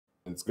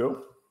Let's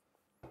go.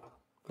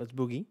 Let's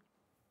boogie.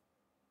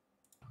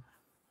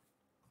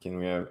 Can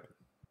we have?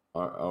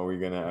 Are we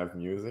gonna have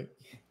music?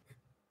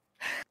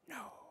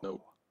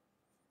 No.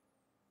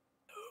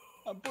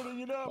 I'm putting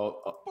it up.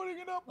 Putting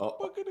it up.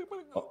 Putting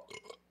it up.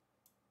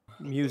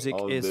 Music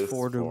all is this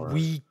for the for-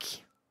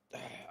 weak.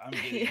 I'm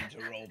getting into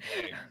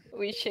roleplay.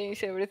 We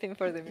changed everything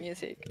for the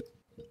music.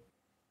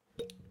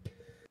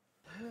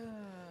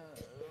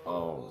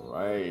 All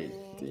right.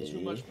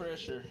 Too much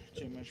pressure.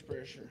 Too much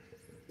pressure.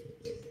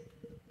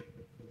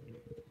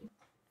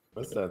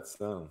 What's that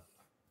sound?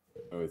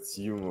 Oh, it's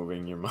you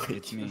moving your mic.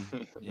 It's me.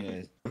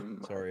 Yeah.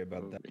 Sorry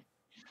about that.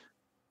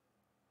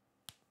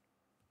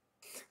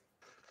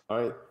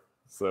 All right.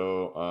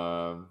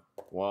 So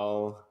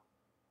while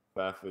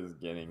Paf is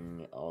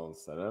getting all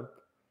set up,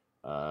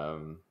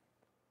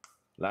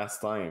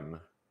 last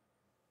time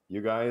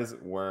you guys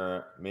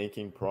were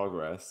making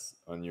progress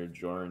on your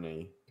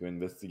journey to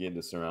investigate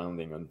the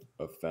surrounding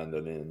of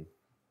Phandelver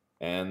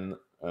and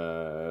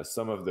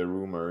some of the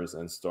rumors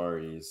and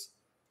stories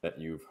that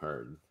you've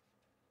heard.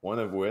 One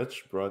of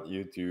which brought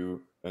you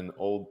to an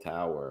old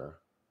tower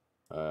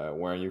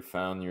where you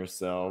found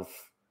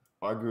yourself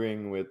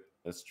arguing with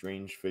a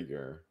strange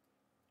figure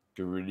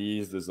to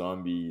release the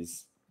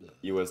zombies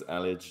he was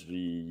allegedly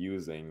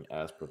using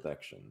as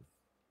protection.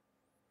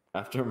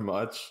 After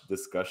much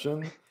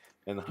discussion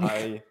and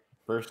high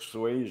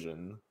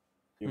persuasion,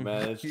 you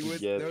managed to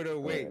get... No,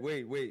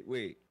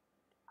 wait.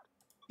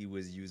 He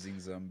was using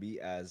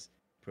zombie as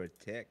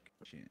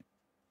protection.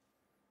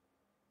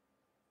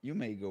 You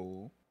may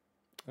go.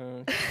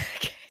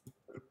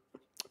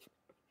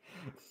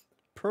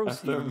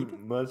 Proceed. After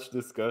much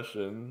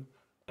discussion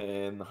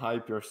and high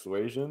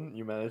persuasion,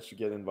 you managed to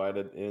get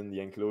invited in the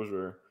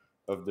enclosure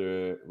of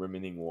the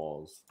remaining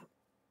walls.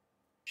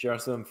 Share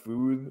some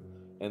food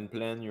and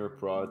plan your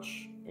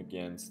approach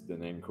against the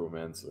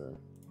necromancer.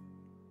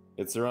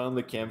 It's around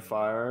the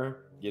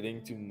campfire,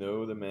 getting to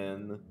know the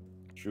man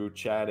through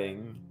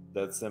chatting,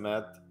 that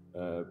Semath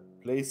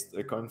placed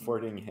a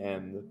comforting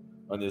hand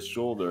on his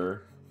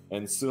shoulder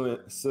and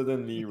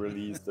suddenly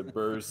released a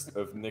burst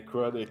of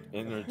necrotic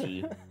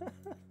energy,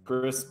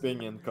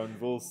 crisping and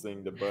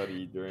convulsing the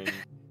body during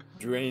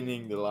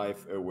draining the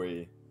life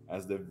away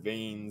as the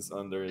veins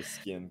under his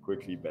skin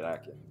quickly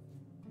blackened.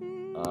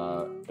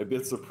 A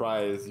bit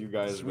surprised, you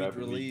guys Sweet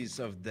release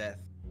of death.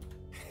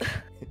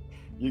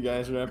 You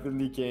guys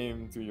rapidly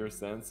came to your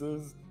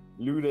senses,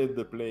 looted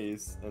the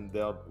place, and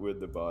dealt with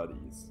the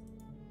bodies.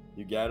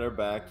 You gather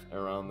back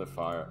around the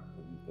fire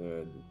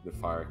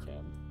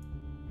camp.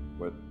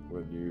 What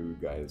do you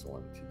guys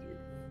want to do?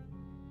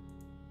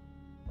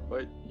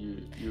 But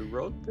you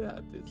wrote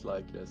that. It's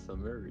like a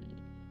summary.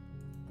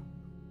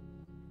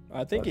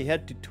 I think he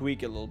had to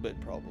tweak a little bit,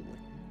 probably.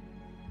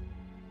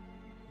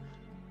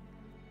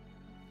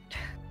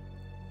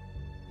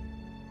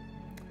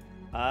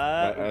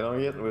 I don't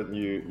get what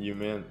you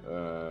meant,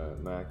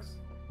 Max.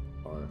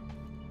 Or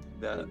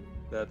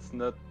That's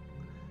not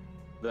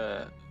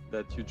that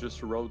you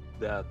just wrote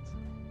that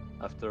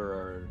after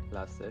our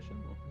last session.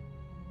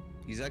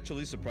 He's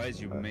actually surprised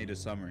you made a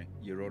summary.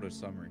 You wrote a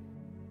summary.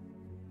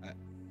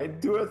 I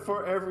do it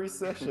for every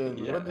session.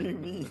 Yeah. What do you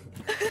mean?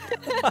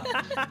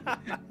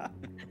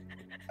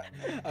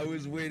 I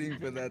was waiting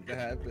for that to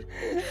happen.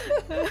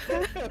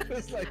 I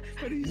was like,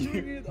 but he's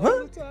doing it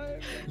all the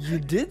time. You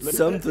did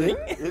something?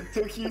 It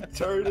took you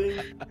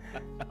 30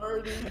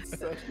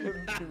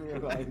 seconds to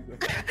realize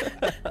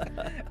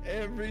it.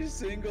 Every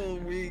single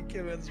week,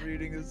 Kevin's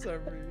reading a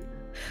summary.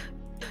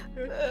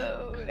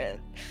 Oh man.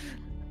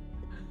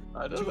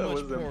 I don't Too know.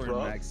 much Was porn,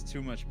 improv? Max.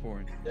 Too much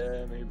porn.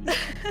 Yeah, maybe.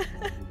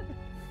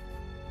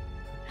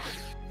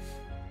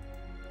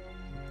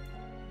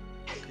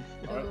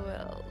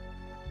 Well.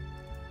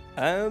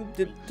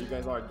 You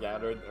guys are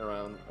gathered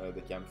around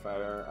the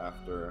campfire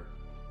after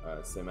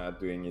Semath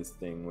doing his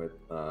thing with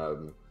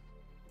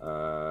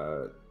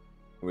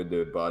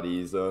the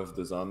bodies of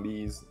the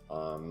zombies.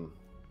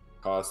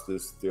 Cost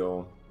is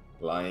still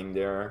lying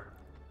there.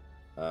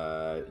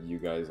 You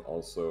guys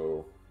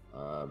also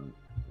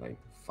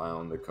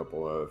found a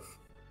couple of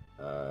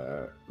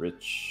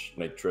rich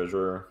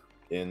treasure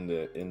in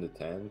the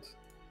tent,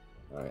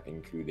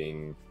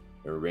 including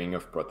a ring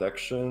of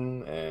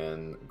protection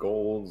and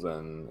golds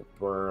and a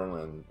pearl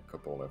and a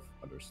couple of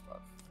other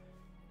stuff.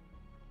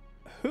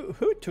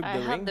 Who took I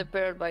the have ring? the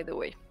pearl, by the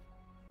way.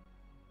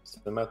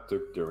 Semath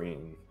took the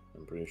ring,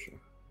 I'm pretty sure.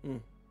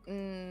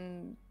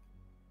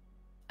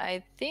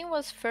 I think it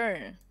was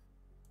Fern.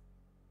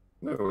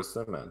 No, it was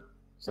Semath.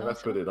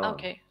 Semath put it on.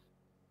 Okay.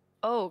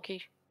 Oh,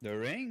 okay. The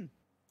ring?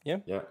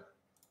 Yeah.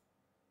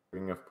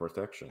 Ring of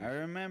protection. I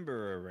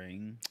remember a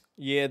ring.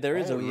 Yeah, there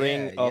is a Oh,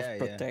 ring yeah, of yeah, yeah.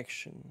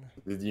 protection.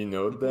 Did you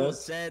know People that?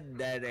 said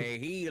that a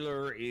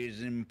healer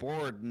is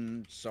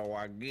important, so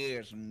I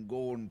guess I'm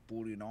going to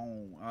put it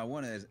on. I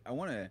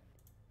wanna.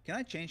 Can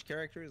I change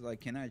characters? Like,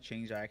 can I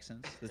change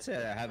accents? Let's say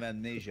I have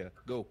amnesia.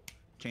 Go,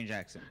 change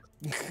accent.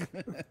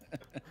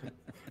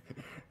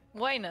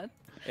 Why not?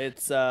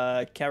 It's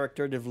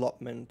character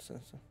development.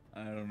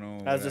 I don't know.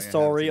 As what the I have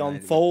story tonight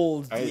with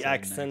unfolds, the southern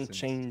accent accents.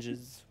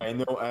 changes. I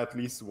know at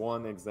least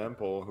one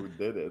example who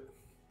did it.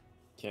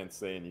 Can't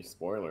say any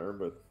spoiler,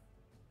 but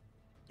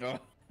Oh,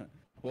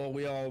 well,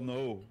 we all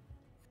know.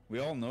 We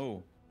all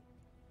know.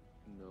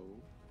 No.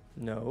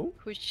 No.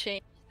 Who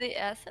changed the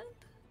accent?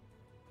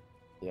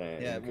 yeah.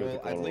 Yeah, in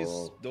well, at least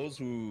Critical-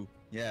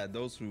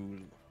 those who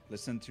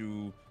listen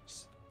to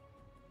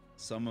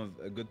some of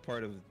a good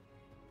part of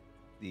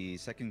the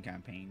second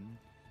campaign.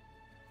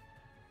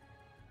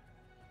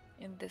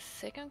 In the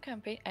second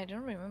campaign, I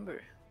don't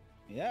remember.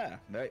 Yeah,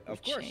 right, who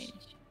of course.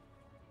 changed.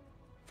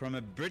 From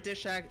a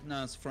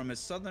no, it's from a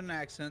southern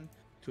accent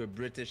to a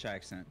British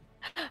accent.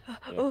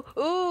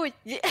 Oh,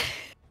 yeah.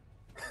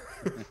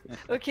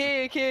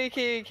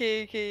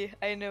 Okay.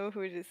 I know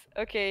who it is.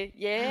 Okay,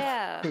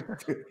 yeah.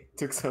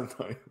 took some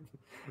time,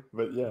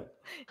 but yeah.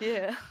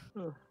 Yeah.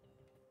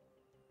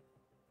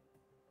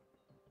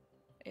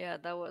 Yeah,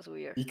 that was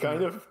weird. He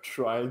kind of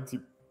tried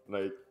to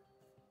like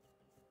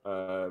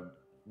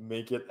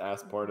make it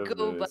as part of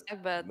Go the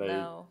back, but like,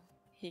 now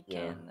he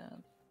yeah.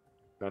 can.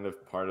 kind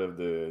of part of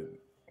the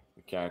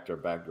character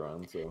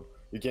background, so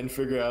you can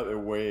figure out a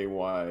way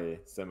why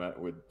Semath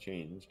would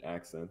change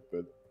accent,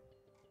 but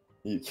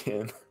you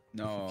can.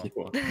 No, if you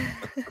want.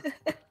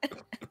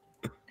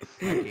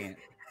 I can't.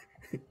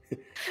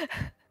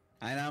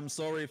 And I'm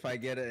sorry if I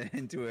get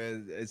into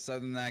a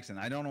southern accent.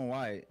 I don't know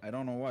why.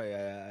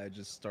 I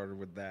just started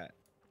with that.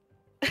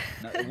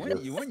 Now,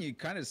 when you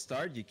kind of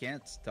start, you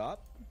can't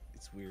stop.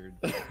 It's weird.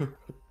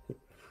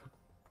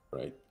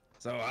 Right.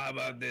 So how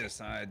about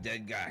this?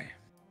 Dead guy.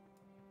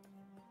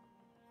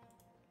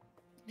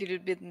 Little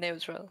bit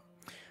neutral.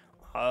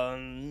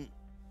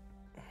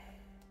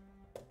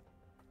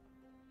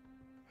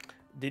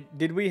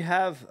 Did we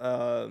have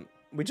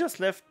we just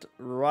left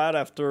right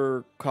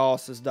after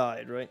Causes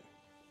died, right?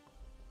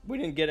 We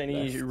didn't get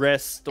any Left.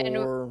 rest And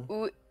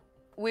or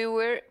we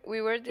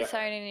were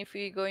deciding if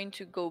we're going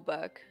to go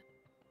back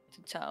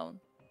to town.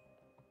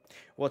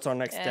 what's our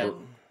next step?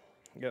 Um,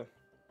 Go.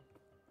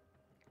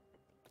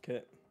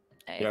 Okay.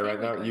 I Yeah, think right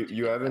we're now going you to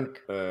you get haven't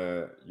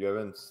back. you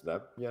haven't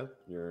slept yet.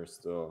 You're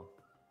still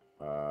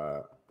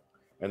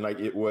and like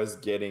it was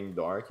getting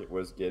dark. It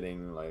was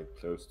getting like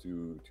close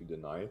to the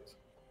night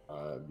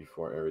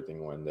before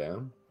everything went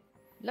down.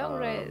 Long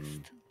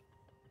rest.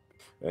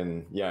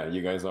 And yeah,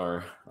 you guys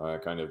are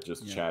kind of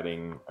just Yeah.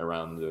 chatting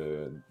around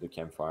the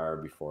campfire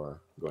before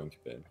going to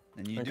bed.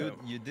 And you Okay.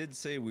 you did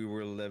say we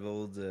were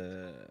leveled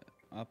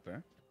up, eh?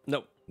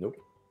 Nope. Nope.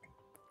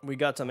 We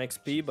got some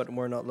XP, but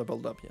we're not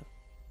leveled up yet.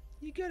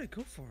 You gotta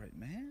go for it,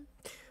 man.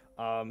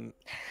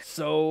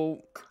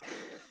 So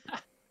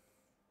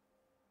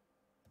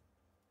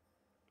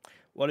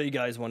what do you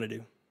guys want to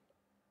do?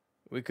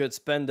 We could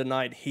spend the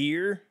night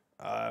here.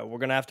 We're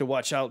gonna have to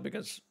watch out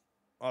because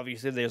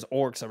obviously there's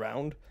orcs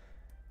around.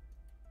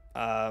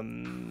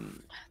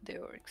 The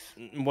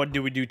orcs. What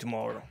do we do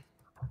tomorrow?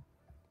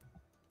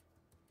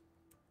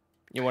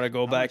 You want to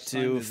go How back much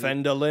time to does it-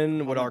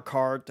 Fendelin with how our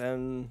cart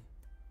and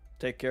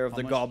take care of How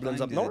the much goblins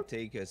time up did north? it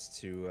take us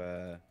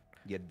to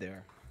get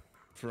there?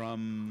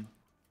 From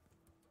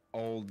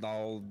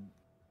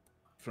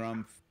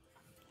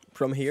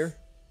From here?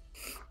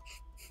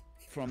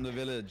 from the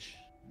village,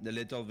 the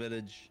little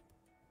village,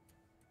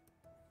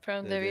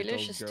 From The the little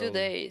village is 2 girl.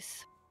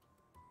 days.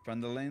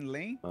 from the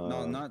lane.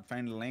 No, Uh, not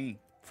from the lane.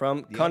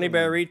 From The other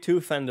Coneyberry to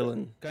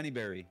Fendelin.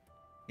 Conyberry.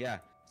 Yeah.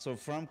 So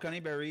from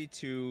Conyberry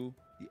to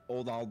the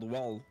old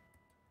wall.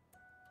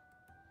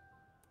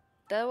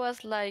 That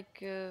was like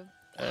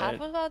half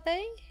of a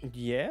day?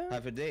 Yeah?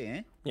 Half a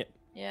day, eh?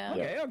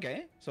 Yeah.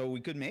 Okay. So we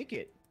could make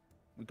it.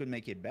 We could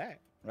make it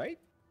back, right?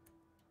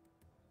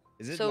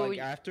 Is it So like we-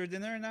 after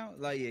dinner now?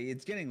 Like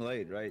it's getting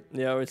late, right?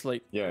 Yeah, it's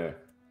like... Yeah.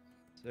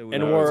 So we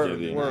And No, it's we're,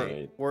 getting we're,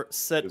 late. we're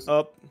set Is-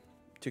 up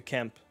to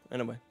camp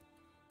anyway.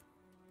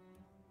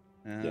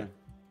 Yeah.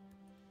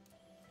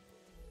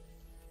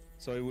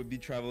 So it would be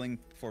traveling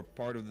for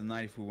part of the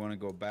night if we want to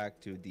go back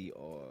to the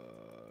small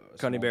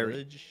Conyberry.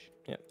 village.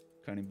 Yeah.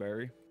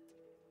 Conyberry.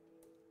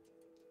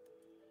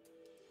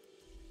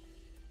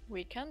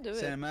 We can do it.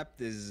 Semath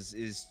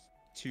is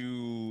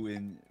too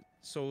in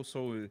so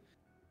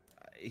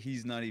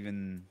he's not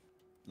even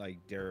like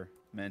there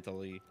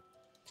mentally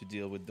to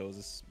deal with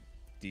those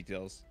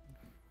details.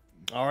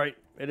 All right,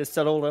 it is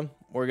settled then.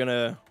 We're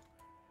gonna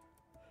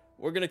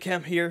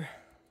camp here.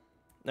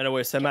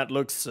 Anyway, Semath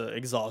looks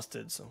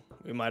exhausted, so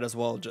we might as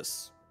well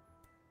just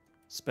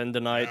spend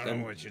the night.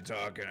 And what you're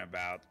talking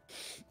about.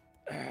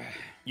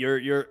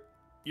 you're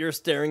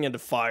staring at the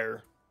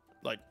fire,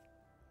 like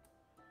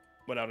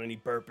without any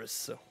purpose.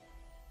 So,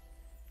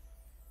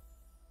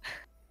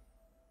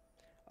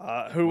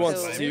 who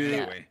wants So, to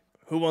yeah.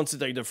 who wants to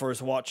take the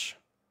first watch?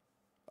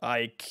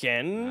 I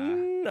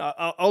can.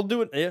 I'll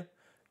do it. Yeah,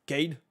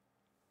 Cade.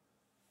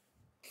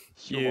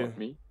 You Yeah. want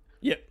me?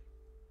 Yeah.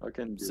 I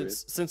can do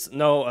Since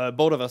no,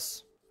 both of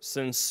us,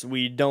 since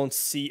we don't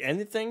see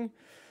anything,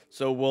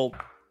 so we'll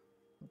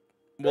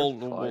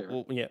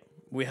fire. yeah,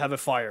 we have a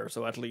fire,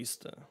 so at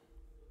least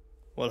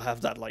we'll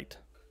have that light,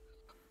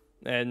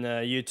 and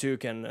you two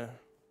can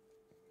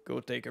go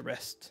take a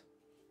rest.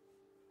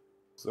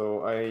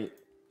 So I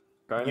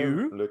kind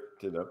You? of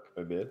looked it up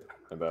a bit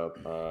about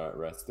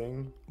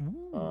resting.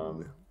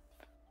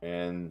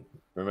 And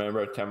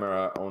remember,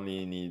 Thamara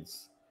only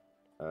needs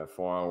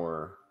 4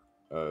 hour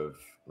of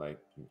like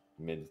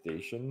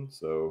meditation,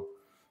 so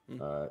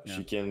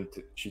she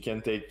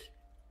can take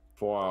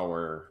 4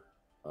 hour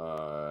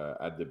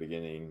at the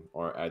beginning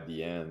or at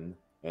the end,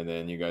 and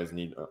then you guys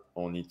need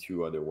only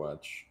 2 other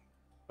watch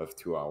of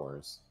 2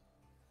 hours,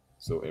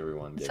 so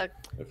everyone gets a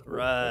full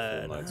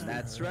Right. night's sleep.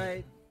 That's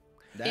right.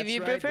 That's you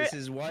right. prefer- This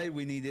is why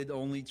we needed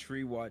only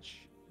 3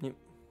 watch.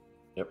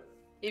 Yep.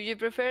 If you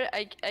prefer,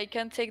 I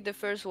can take the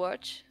first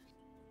watch,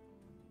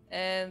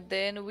 and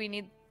then we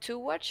need 2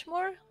 watch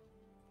more.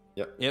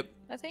 Yep.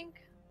 I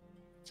think.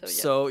 So yeah.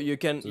 So you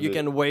can So you the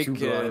can wake. 2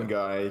 blind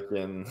guy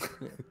can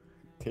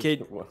take Kid,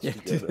 the watch yeah,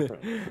 together.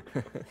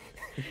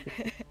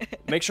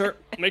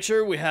 make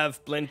sure we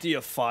have plenty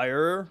of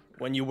fire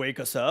when you wake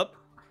us up,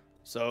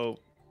 so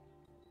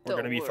we're Don't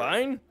gonna be worry.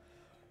 fine.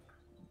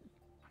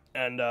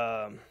 And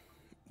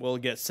we'll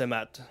get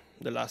Semath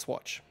the last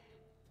watch.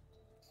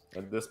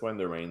 At this point,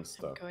 the rain I'm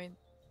stopped going.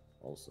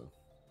 also.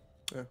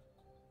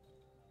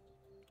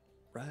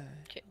 Right.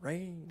 Okay.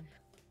 Rain.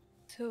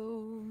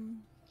 So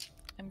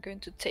I'm going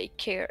to take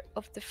care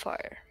of the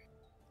fire.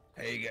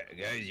 Hey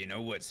guys, you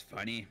know what's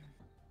funny?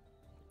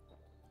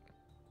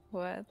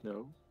 What?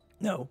 No.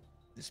 No.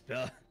 The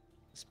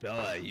spell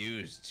I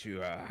used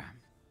to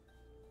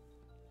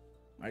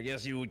I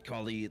guess you would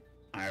call it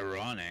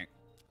ironic.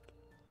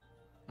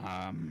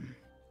 I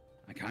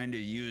kind of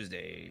used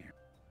a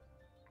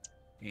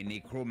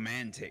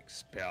necromantic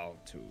spell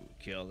to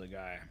kill the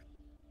guy.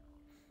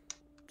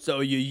 So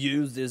you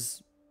used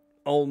his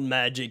own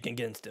magic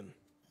against him.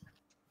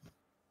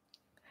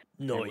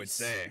 I would Nice.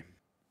 say.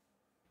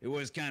 It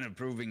was kind of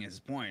proving his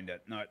point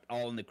that not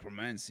all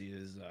necromancy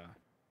is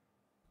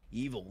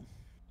evil.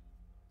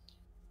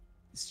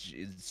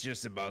 It's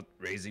just about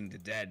raising the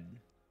dead.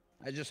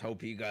 I just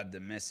hope he got the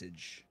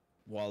message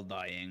while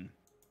dying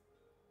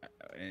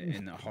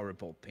in a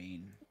horrible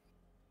pain.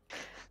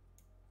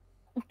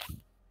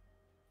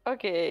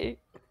 Okay.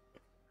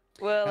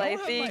 Well, I I don't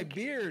have my think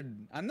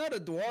beard. I'm not a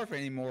dwarf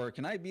anymore.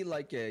 Can I be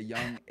like a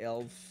young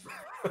elf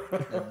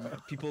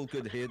that people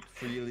could hit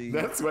freely?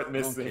 That's what I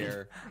don't missing.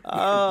 care.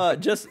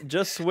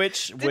 Just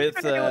switch with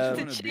Didn't you want want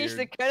to a change the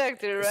beard.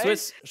 character,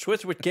 right?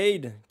 switch with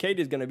Cade. Cade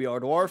is gonna be our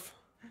dwarf.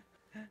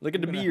 Look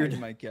at the I'm gonna beard.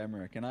 hide my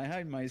camera. Can I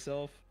hide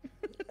myself?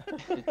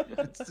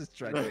 It's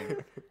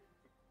distracting.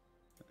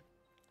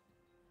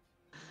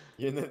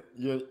 You're not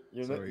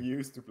Sorry.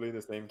 used to play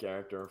the same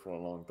character for a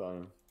long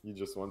time. You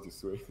just want to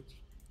switch.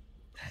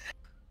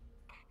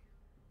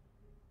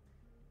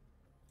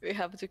 We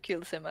have to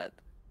kill Semath.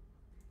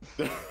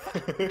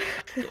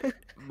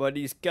 But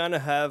he's gonna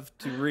have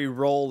to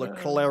re-roll a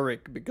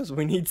cleric because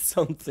we need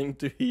something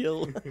to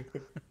heal.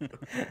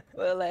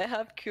 Well, I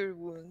have cure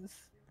wounds.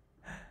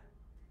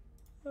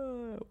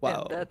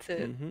 Wow. that's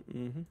it.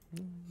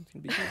 It's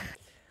gonna be good.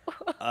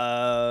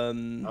 I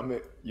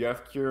mean, you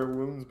have cure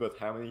wounds, but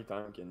how many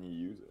times can you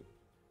use it?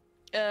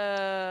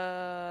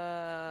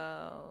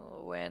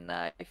 When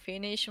I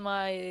finish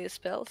my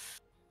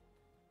spells.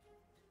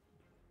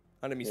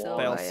 How many So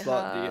spell I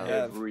slot do you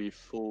have? Every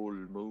full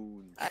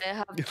moon. I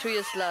have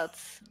 3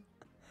 slots.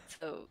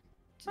 So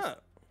Huh.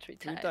 3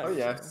 Three times. times. Oh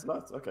yeah,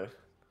 slots. Okay.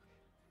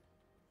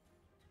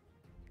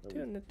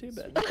 Not too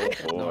bad.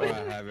 Oh No, boy,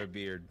 I have a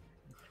beard.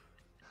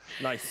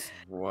 Nice.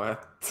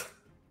 what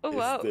Oh is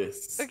wow.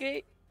 this?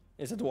 Okay.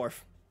 It's a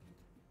dwarf.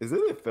 Is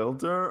it a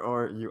filter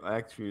or you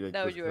actually like?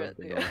 Now put you're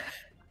something on?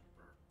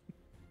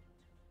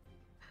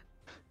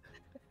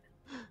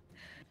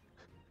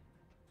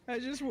 I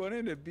just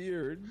wanted a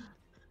beard.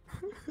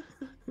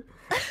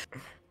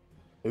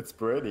 It's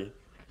pretty.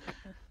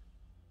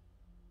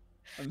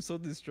 I'm so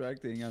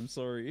distracting. I'm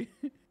sorry.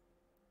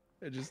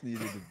 I just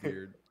needed a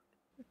beard.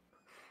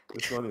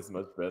 This one is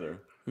much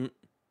better.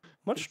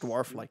 Much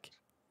dwarf like.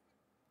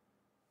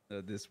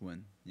 This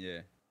one,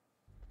 yeah.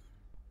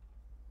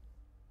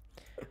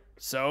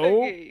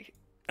 So Okay.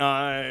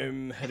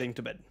 I'm heading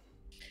to bed.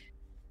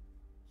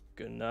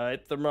 Good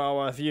night,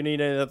 Thamara. If you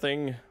need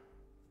anything.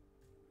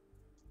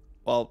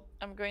 Well,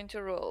 I'm going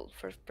to roll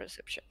for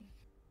perception.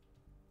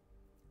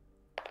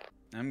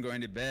 I'm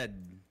going to bed.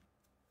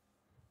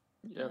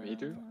 Yeah, me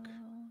too.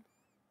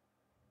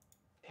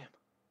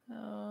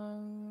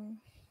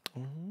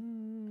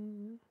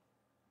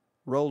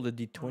 roll the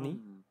d20.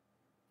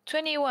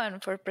 21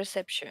 for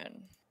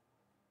perception.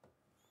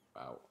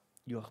 Wow.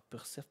 You are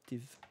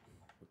perceptive.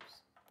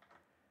 Oops.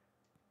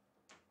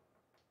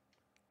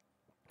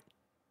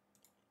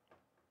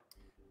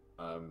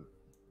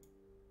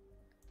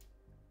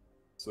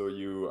 So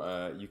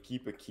you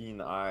keep a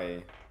keen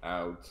eye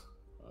out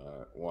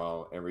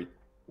while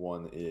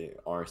everyone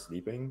are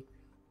sleeping,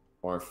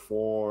 for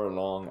 4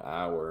 long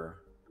hours.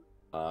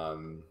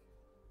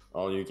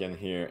 All you can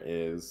hear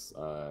is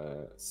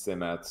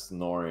Semath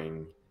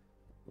snoring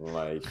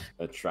like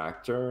a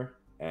tractor,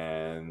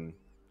 and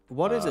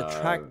What is a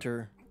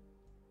tractor?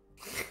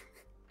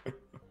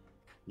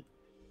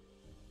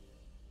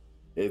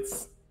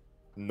 it's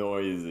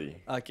noisy.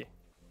 Okay.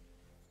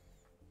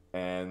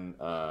 And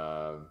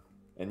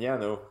yeah,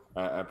 no.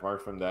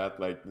 Apart from that,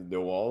 like the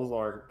walls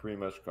are pretty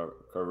much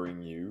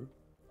covering you.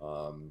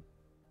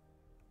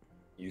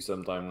 You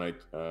sometimes like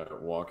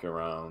walk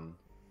around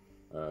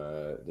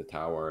the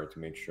tower to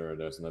make sure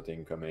there's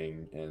nothing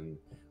coming, and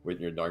with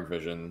your dark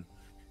vision,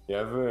 you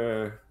have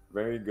a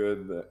very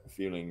good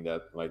feeling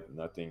that like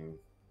nothing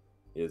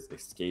is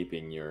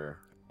escaping your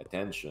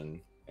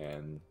attention,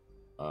 and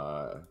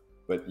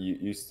but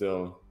you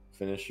still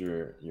finish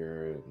your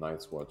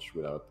night's watch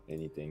without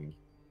anything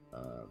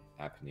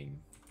happening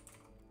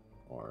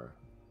or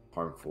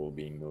harmful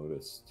being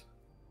noticed.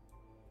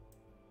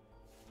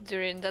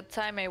 During that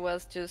time, I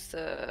was just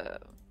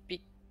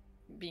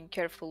being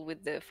careful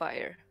with the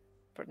fire,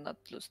 for not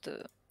lose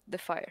the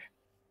fire.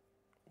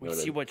 We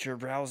Noted. see what you're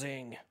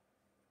browsing.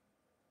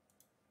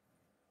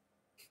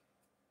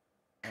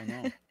 Oh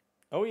no,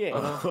 Oh yeah.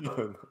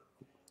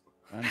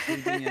 I'm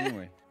sleeping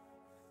anyway.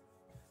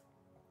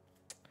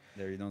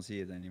 There, you don't see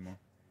it anymore.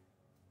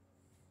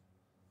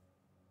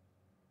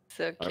 It's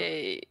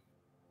okay.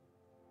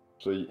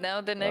 So Now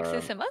the next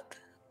is um, Semath?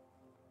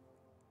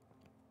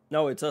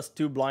 No, it's us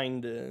two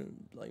blind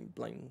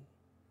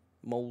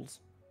moles.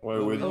 well,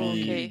 it would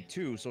Okay. be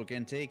Two, so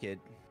can take it.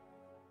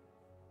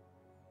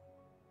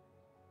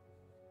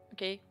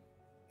 Okay.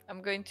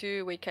 I'm going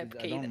to wake up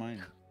I don't Cade.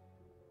 mind.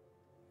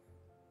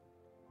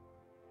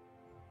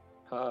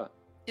 Ah,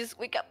 Just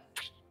wake up.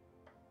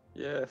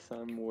 yes,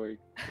 I'm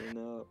waking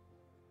up.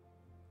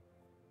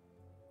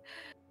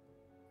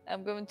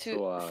 I'm going to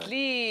So,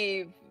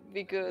 sleep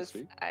because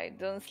sleep? I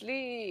don't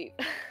sleep.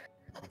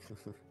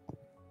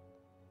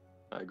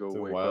 I go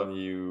so wake while up.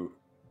 you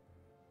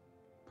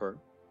Pern.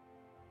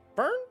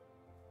 Burn?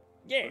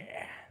 Yeah.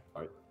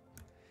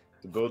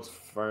 to both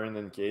Fern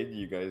and Cade,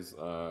 you guys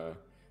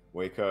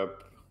wake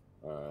up.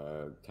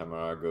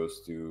 Thamara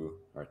goes to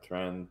our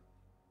trance.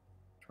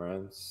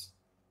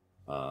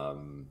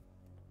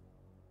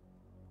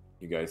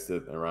 You guys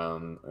sit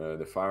around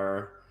the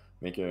fire.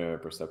 Make a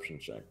perception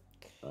check.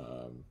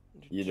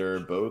 Either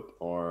both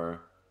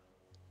or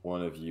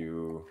one of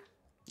you.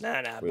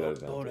 Nah, With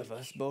both of advantage.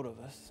 us. Both of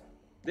us.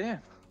 Damn.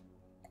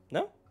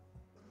 No?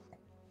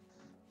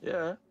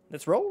 Yeah,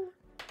 Let's roll.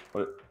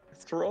 What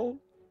let's roll.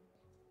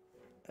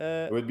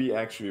 it would be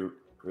actually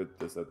with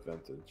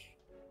disadvantage.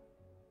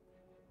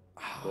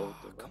 Both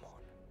of Come us.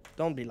 on.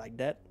 Don't be like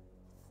that.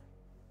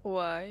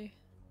 Why?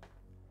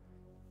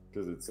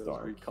 Because it's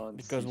Because we dark. can't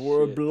Because see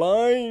we're shit.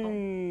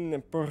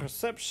 blind.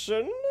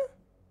 Perception.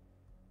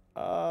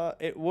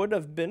 It would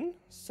have been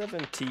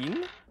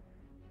 17,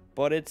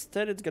 but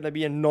instead it's gonna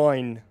be a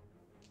 9.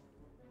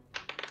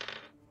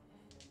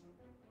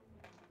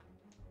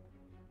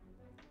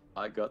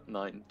 I got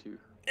 9 too.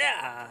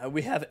 Yeah,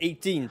 we have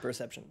 18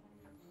 perception.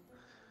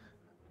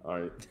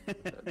 Alright.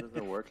 That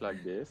doesn't work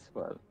like this,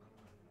 but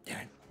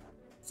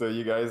So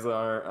you guys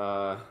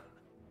are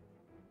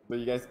so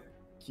you guys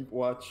keep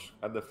watch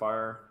at the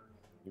fire.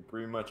 You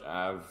pretty much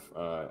have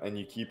and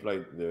you keep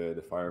like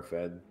the fire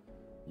fed.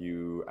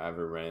 You have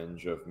a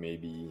range of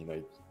maybe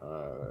like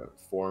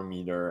 4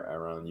 meter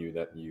around you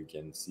that you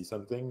can see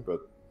something, but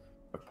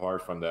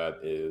apart from that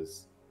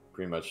is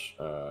pretty much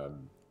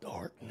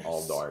Darkness.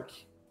 all dark.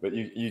 But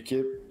you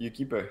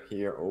keep a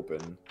ear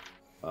open,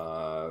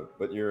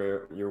 but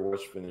your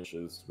watch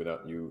finishes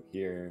without you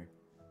hearing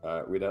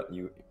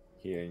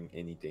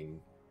anything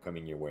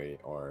coming your way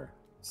or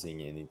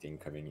seeing anything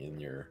coming in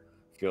your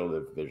field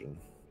of vision.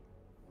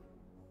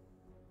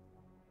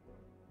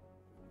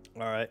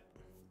 All right.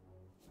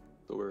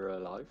 so we're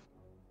alive.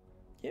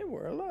 Yeah,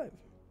 we're alive.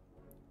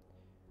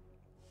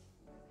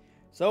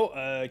 So,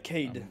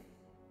 Cade,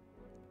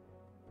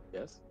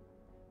 Yes.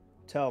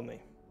 tell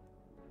me.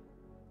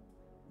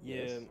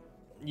 Yes.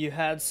 You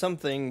had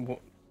something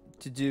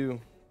to do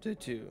to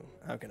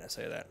how can I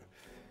say that?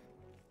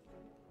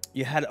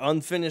 You had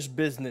unfinished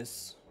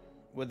business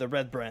with the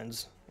red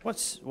brands.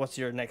 What's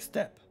your next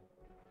step?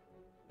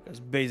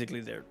 Because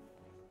basically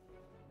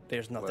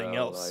there's nothing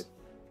Well, else.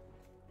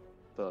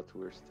 I thought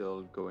we're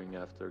still going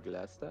after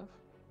Glassstaff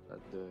at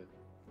the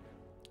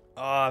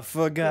Oh, I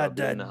forgot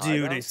Goblin that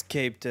dude hideout?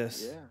 escaped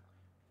us. yeah.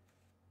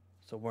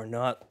 So we're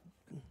not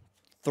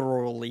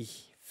thoroughly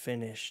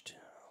finished.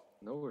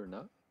 No, we're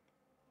not.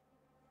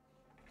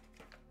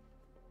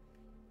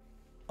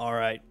 All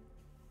right.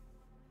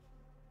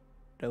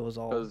 That was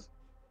all. Because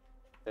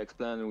next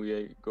plan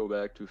we go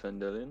back to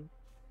Phandelver.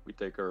 We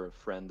take our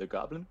friend the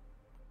Goblin.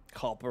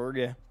 Copper,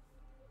 yeah.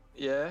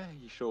 Yeah,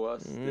 he show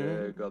us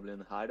the Mm.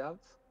 Goblin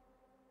hideouts,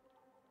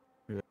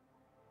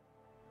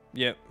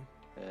 Yep.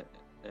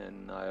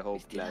 and I We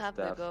hope still have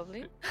the Glassstaff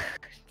goblin.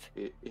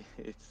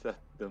 it's at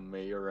the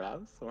mayor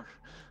house or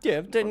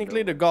Yeah,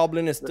 technically the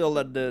goblin is still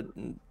at the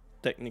the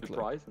technically.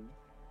 prize and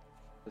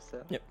the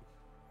sale. Yep.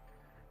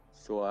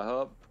 So I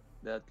hope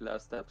that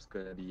Glassstaff's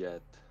gonna be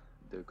at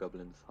the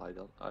Goblin's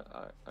hideout. I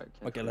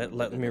can't Okay, remember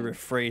let the me name.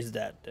 rephrase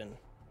that then.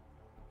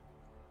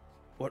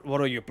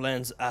 What are your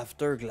plans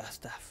after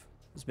Glassstaff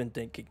has been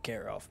taken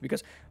care of?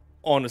 Because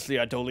honestly,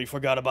 I totally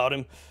forgot about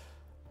him.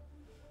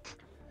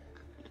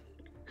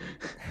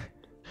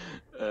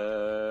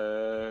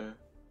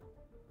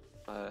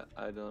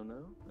 I don't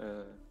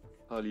know,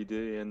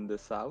 holiday in the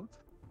south,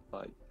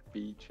 like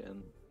beach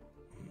and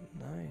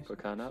Nice.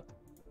 coconut.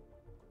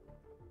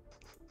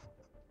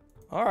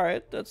 All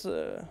right, that's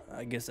a.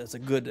 I guess that's a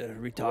good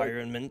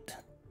retirement.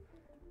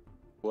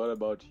 What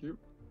about you?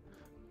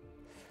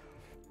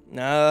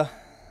 Nah.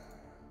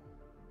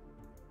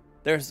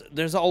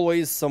 There's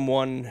always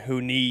someone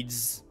who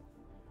needs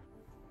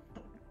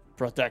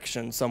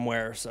protection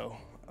somewhere, so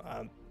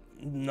I'm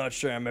not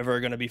sure I'm ever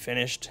gonna be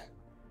finished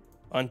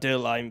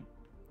until I'm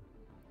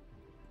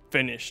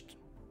finished,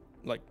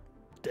 like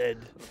dead.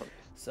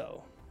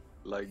 So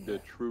Like the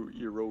true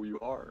hero you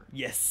are.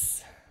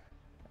 yes,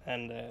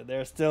 and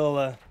there's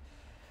still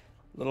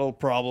little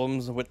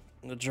problems with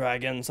the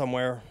dragon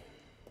somewhere.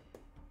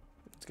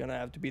 It's gonna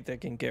have to be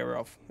taken care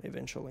of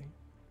eventually.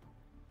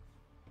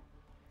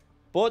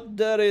 But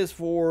that is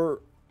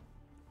for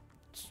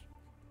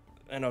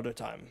another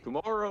time.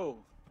 Tomorrow.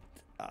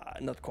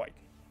 Not quite.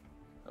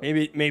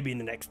 Maybe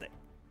the next day.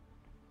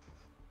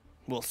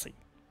 We'll see.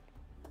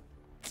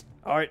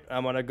 All right,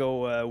 I'm gonna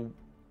go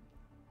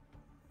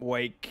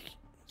wake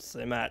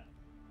Semath.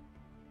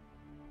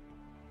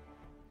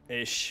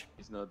 Ish.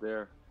 He's not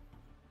there.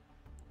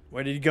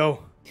 Where did he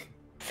go?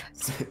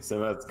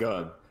 Semath's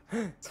gone.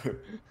 So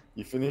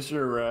you finish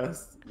your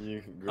rest.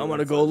 You I'm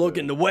gonna go look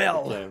in the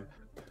well. camp.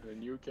 A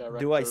new character.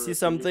 Do I see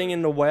something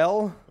in the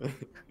well?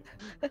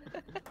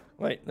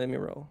 Wait, let me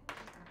roll.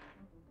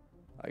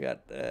 I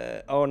got,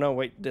 oh no,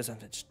 wait,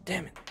 disadvantage.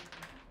 Damn it.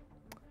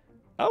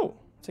 Oh,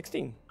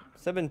 16,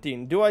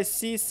 17. Do I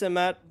see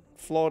Semath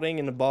floating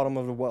in the bottom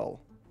of the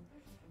well?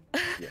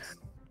 Yes.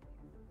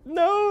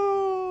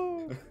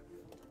 No!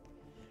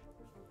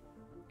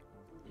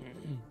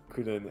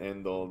 Couldn't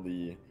handle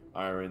the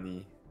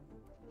irony.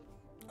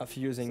 Of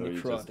using So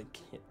you necrotic.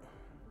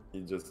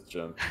 He just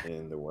jumped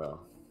in the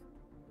well.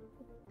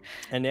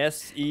 And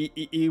yes,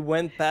 he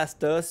went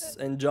past us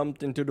and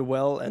jumped into the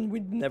well, and we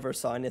never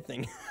saw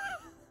anything.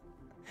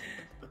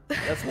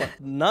 That's what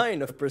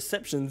 9 of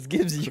perceptions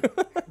gives you.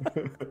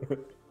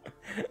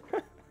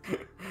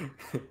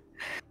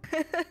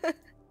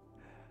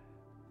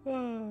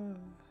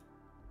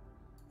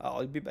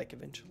 I'll be back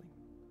eventually.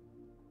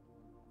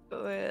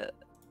 Well,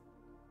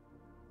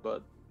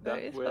 But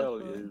Very that well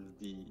thoughtful. is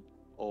the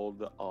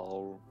old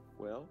owl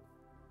well.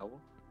 Owl?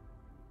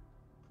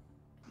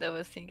 I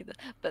was thinking that,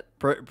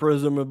 but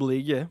Presumably,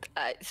 yeah.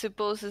 I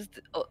suppose it's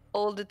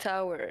all the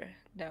tower.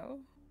 No,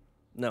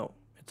 No,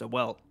 it's a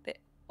well. the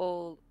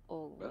old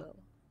well.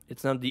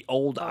 It's not the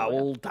old Oh,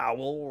 owl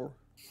tower.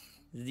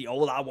 It's the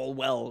old owl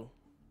well.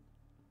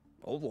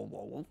 Old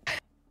owl.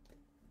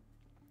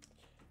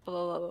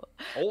 Blah, blah, blah.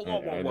 Old I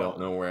owl don't well.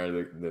 know where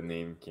the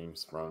name came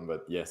from,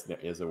 but yes, there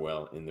is a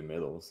well in the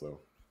middle, so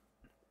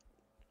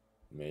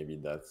maybe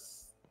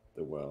that's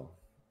the well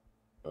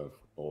of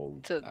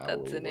old So that's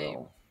owl the name.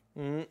 well.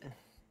 Mm.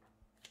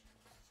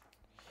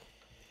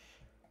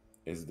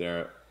 Is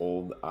there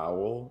old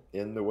owl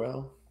in the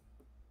well?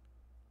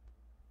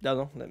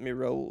 No, let me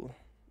roll.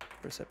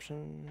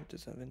 Perception,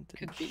 disadvantage.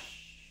 Could be.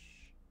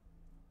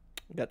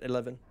 Got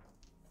 11.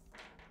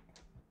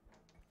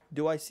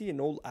 Do I see an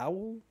old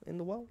owl in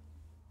the well?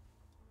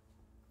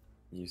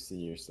 You see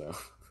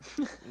yourself.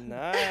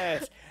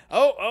 Nice.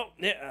 Oh,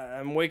 yeah,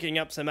 I'm waking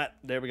up Semath.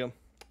 There we go.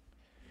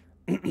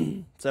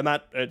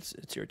 Semath, it's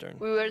your turn.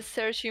 We were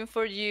searching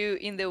for you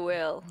in the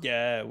well.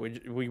 Yeah,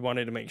 we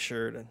wanted to make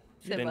sure that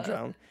you didn't Semath.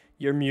 drown.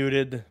 You're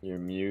muted. You're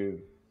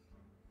mute.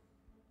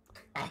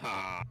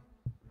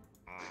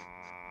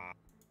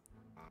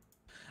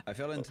 I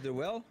fell into the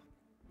well.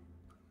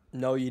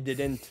 No, you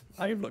didn't.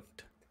 I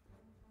looked.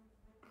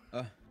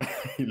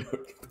 He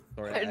looked.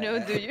 Sorry, I know,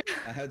 do you?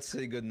 I had to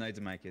say good night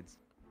to my kids.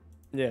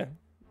 Yeah,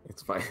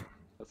 It's fine.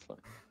 That's fine.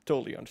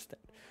 totally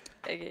understand.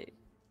 Okay.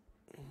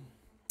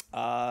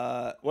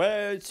 Well,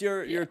 it's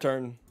your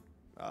turn.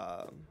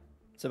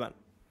 Semath,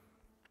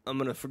 I'm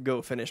gonna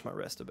go finish my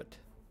rest a bit.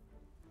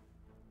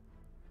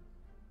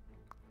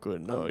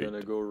 Good I'm night.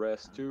 gonna go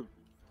rest too.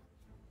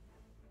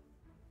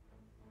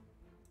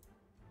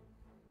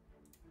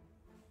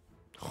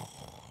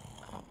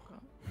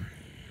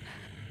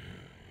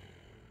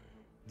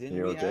 Didn't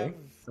You we okay? have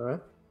Alright.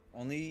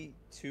 only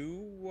 2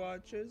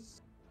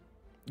 watches?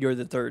 You're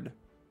the third.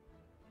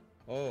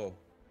 Oh.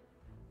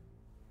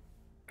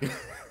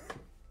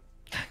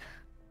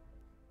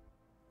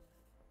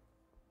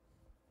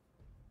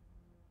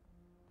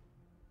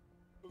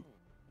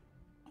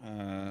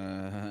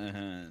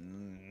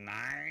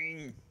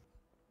 Nine.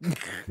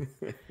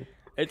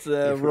 It's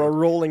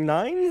rolling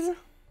 9s.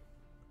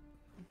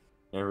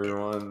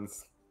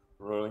 Everyone's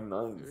rolling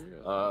nines.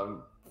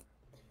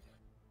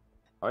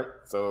 Alright,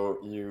 so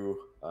you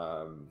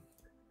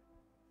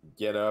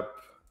get up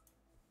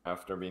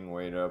after being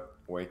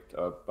waked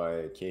up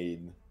by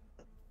Cade,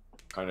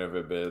 kind of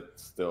a bit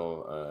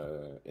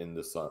still in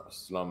the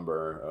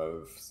slumber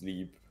of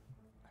sleep.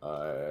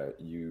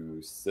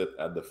 You sit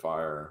at the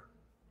fire,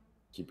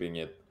 keeping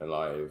it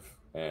alive,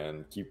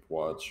 and keep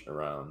watch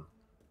around.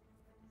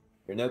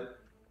 You're not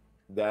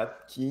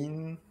that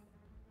keen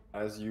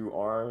as you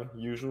are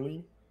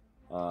usually,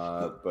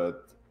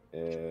 but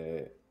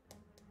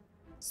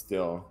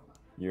still,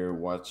 your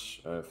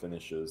watch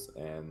finishes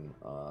and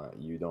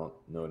you don't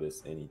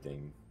notice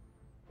anything.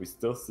 We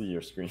still see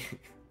your screen.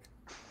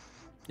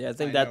 Yeah, I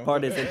think I that know.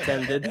 part is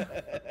intended.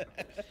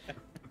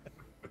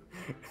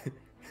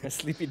 A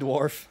sleepy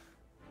dwarf.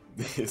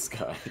 This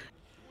guy.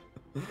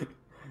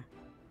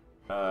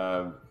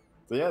 So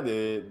yeah,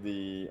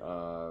 the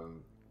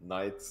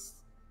night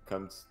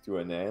comes to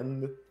an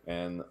end,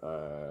 and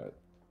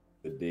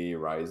the day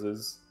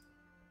rises.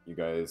 You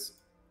guys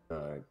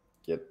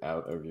get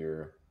out of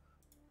your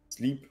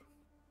sleep.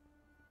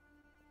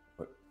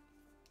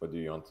 What do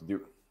you want to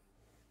do?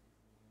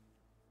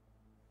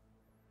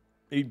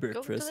 Eat Go to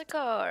breakfast. the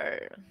car.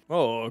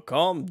 Oh,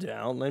 calm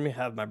down. Let me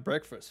have my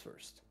breakfast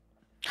first.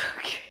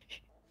 Okay.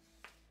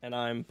 And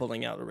I'm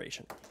pulling out a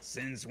ration.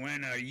 Since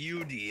when are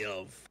you the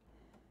elf?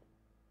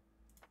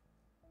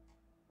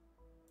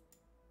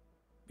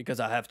 Because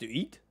I have to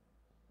eat?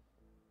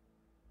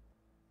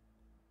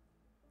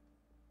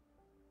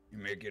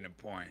 You're making a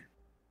point.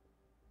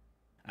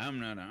 I'm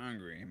not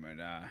hungry, but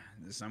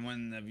does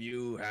someone of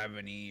you have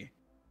any?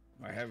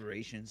 I have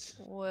rations.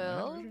 You have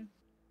Well, rations?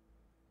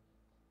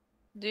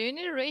 do you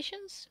need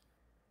rations?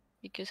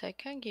 Because I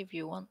can give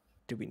you one.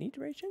 Do we need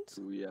rations?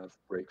 Do we have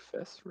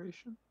breakfast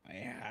ration? I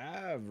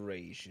have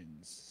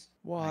rations.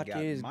 I What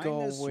got is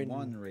minus going-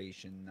 one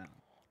ration now.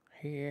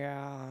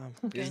 Yeah.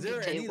 I'm Is going to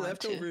there take any one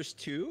too. leftovers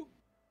too?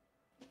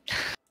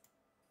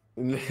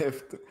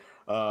 Left.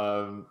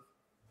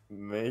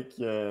 Make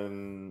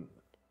an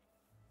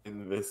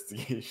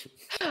investigation.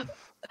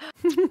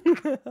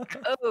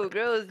 Oh,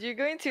 gross. You're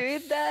going to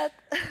eat that?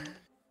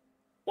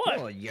 What?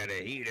 Well, you gotta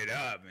heat it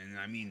up, and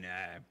I mean,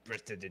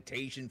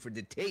 prestidigitation for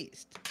the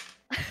taste.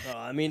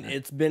 I mean,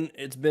 it's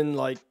been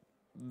like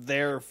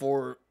there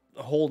for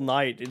a whole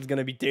night. It's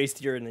gonna be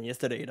tastier than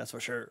yesterday, that's for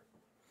sure.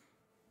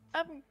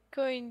 I'm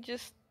going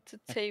just to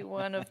take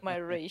one of my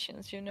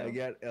rations, you know? I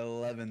got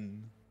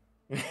 11.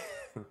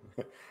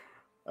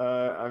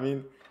 I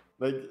mean,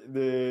 like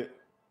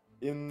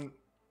in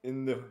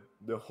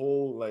the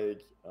whole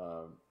like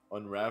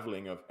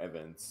unraveling of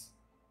events,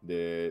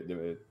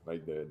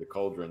 the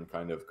cauldron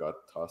kind of got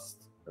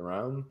tossed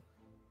around.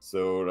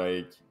 So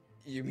like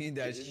You mean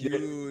that Yeah.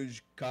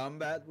 huge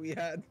combat we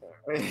had?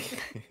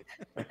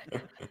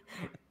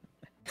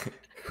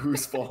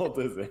 whose fault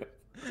is it?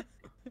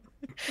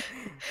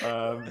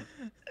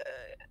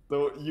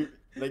 So you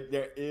like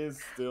there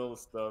is still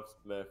stuff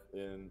left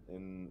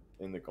in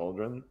the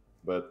cauldron,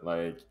 but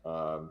like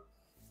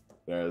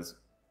there's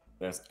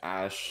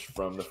ash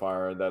from the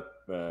fire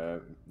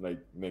that like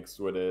mixed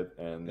with it,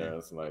 and Yeah.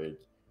 there's like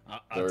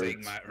I'll take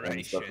dirt my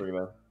and stuff ration.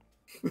 like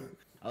that.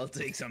 I'll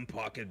take some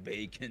pocket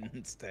bacon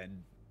instead.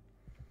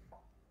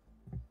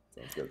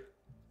 Sounds good.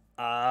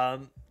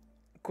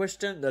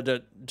 Question that I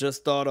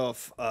just thought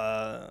of.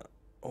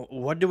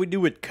 What do we do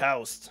with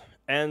Kaust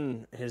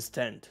and his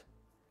tent?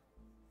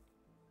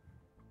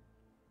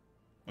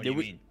 What Do do you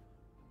we- mean?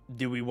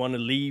 Do we want to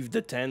leave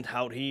the tent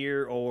out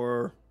here,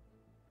 or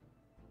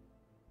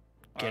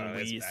can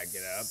Let's we back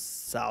it up.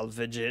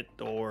 salvage it,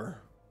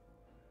 or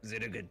Is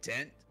it a good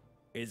tent?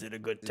 is it a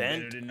good Is it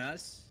better tent? than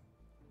us?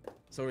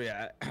 Sorry,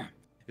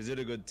 is it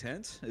a good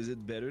tent? Is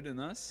it better than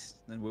us?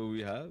 Than what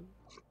we have?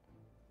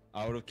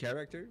 Out of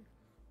character?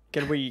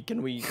 Can we?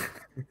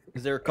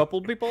 Is there a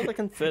couple people that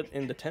can fit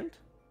in the tent?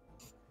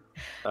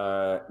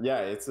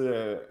 Yeah, it's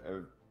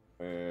a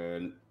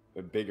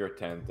bigger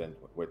tent than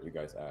what you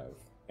guys have,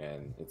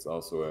 and it's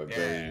also a Yeah,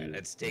 very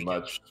let's take it.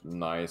 much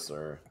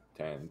nicer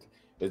tent.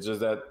 It's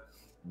just that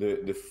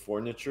the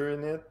furniture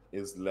in it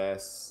is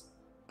less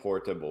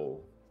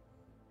portable.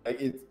 Like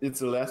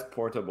it's a less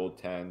portable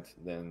tent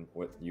than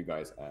what you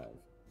guys have.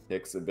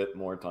 Takes a bit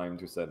more time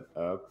to set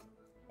up,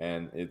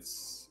 and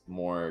it's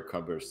more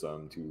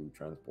cumbersome to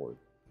transport,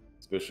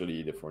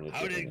 especially the furniture.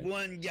 How in did it.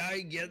 one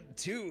guy get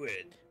to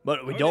it?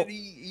 But we How don't. did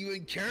he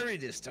even carry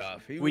this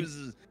stuff? He We-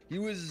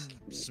 was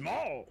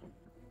small.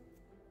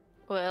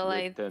 Well, With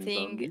I 10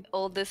 think zombie?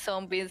 all the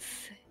zombies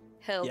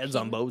help Yeah, him.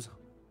 zombos.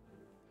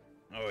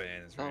 Oh yeah,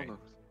 that's Oh, right.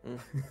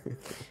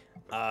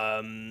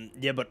 no.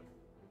 Yeah, but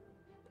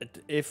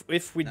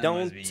if we That must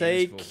don't be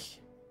take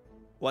useful.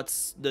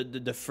 what's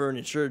the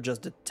furniture,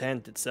 just the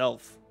tent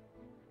itself,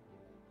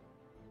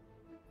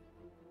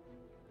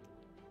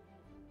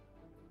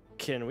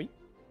 can we?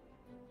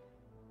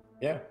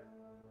 Yeah.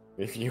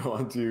 If you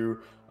want to,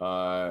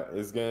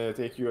 it's gonna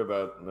take you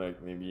about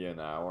like maybe an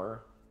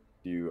hour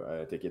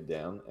to take it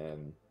down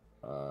and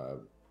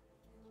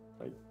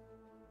like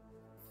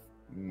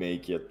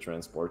make it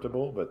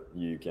transportable, but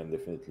you can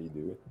definitely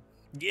do it.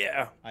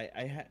 Yeah.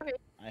 Okay.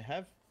 I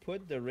have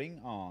put the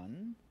ring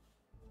on.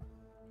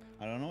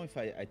 I don't know if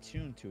I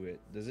attuned to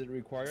it. Does it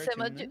require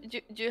Sema, attunement?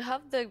 do you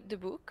have the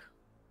book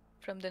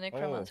from the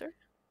necromancer?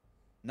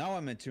 Now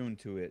I'm attuned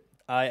to it.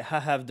 I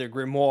have the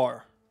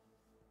grimoire,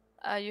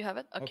 You have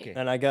it? Okay. Okay.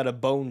 and I got a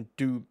bone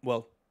tube.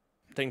 Well,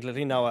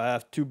 technically now I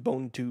have 2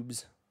 bone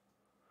tubes,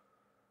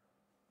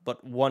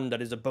 but one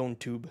that is a bone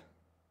tube,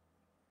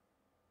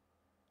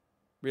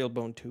 real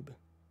bone tube.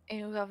 And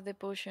you have the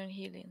potion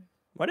healing.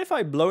 What if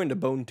I blow in the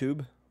bone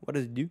tube? What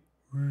does it do?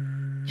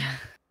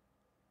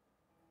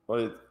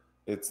 Well,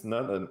 it's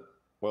not a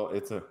well.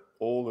 It's a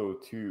hollow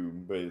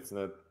tube, but it's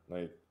not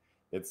like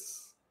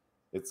it's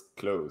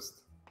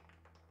closed.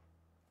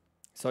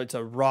 So it's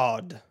a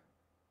rod.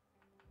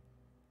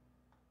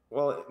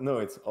 Well, no,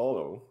 it's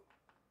hollow,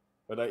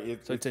 but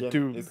So it's a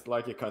tube. It's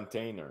like a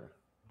container.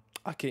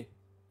 Okay.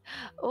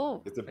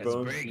 Oh, It's a Let's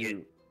bone break it.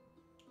 tube.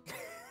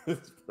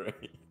 Let's break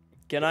it.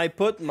 Can I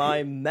put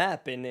my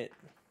map in it?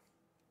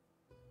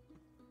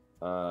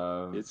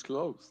 It's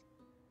closed.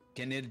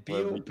 Can it be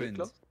Well, we- opened?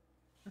 close?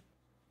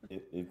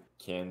 it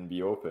can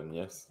be open,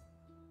 yes.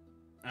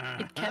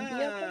 It can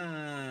be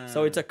open.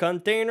 So it's a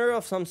container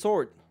of some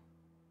sort.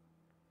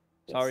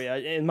 Yes.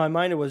 Sorry, in my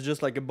mind it was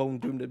just like a bone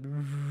tube.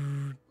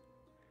 That...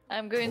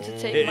 I'm going to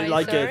take Eh, my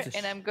like sword a-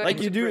 and I'm going like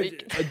to you do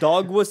break. a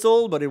dog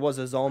whistle, but it was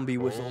a zombie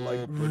whistle,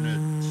 like Open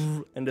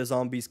it. and the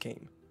zombies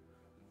came.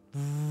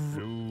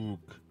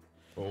 Luke,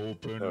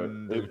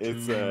 open No,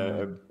 it's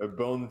a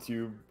bone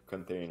tube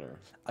container.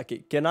 Okay,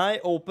 can I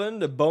open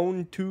the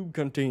bone tube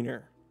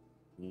container?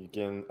 You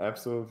can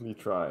absolutely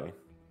try.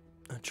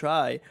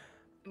 Try.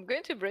 I'm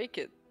going to break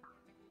it.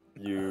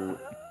 You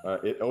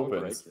it Don't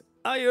break opens. it.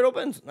 Ah, it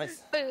opens.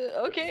 Nice.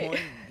 Okay. point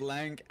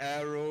blank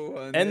arrow.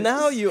 On And it.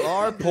 now you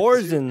are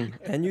poisoned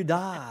and you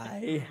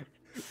die.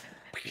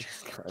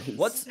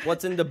 Guys.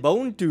 What's in the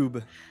bone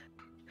tube?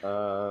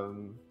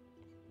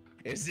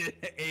 Is it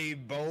a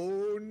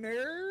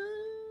boner?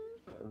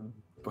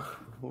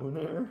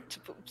 Boner?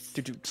 Oops.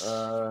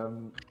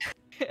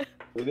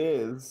 It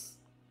is.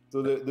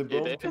 So the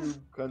bone is?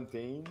 tube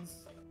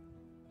contains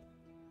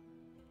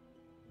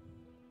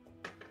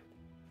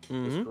a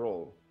Mhm.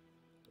 scroll.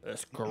 A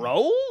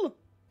scroll?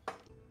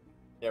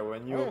 Yeah,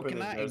 when you Oh, open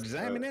can it, I there's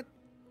examine it?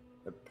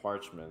 a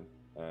parchment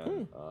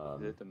and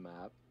Is it a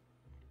map?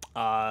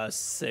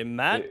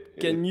 Semath,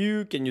 can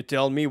you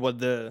tell me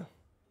what a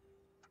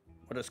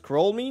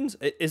scroll means?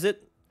 Is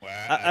it? Well,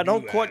 I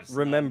don't do quite have some.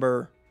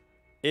 remember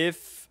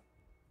if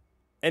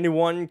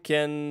anyone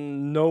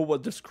can know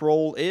what the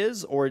scroll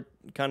is, or it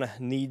kind of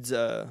needs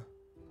an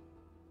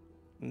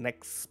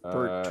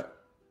expert.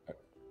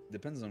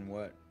 Depends on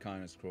what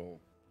kind of scroll.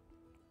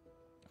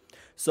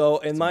 So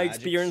in it's a my magic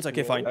experience,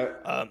 okay, fine.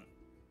 scroll.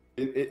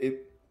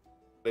 It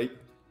like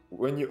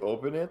when you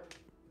open it,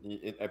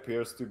 it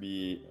appears to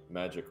be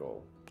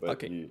magical, but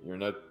Okay. you're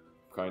not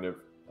kind of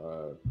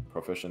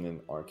proficient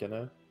in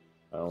Arcana.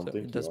 I don't So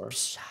think it does you are.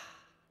 psha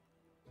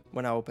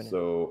when I open it.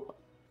 So,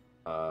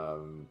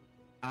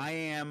 I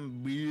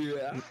am.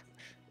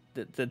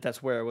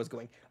 That's where I was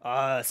going.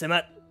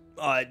 Semath,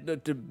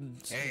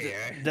 Hey,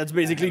 that's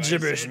basically have I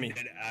gibberish to said me.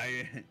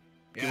 that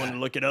You wanna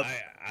look it up?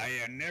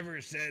 I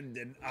never said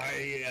that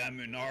I am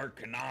an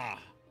Arcana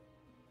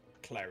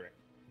cleric.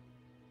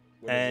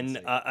 What does it And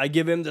say? I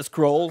give him the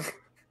scroll,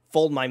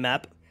 fold my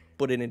map,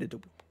 put it in the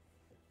tube.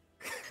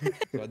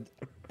 But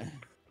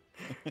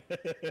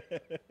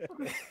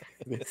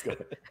this guy.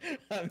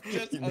 I'm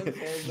just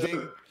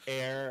unfolding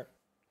air.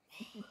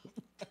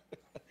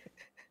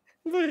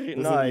 Very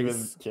Doesn't even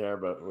nice. care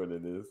about what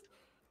it is.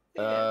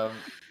 Semath,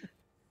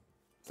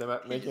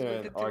 make just with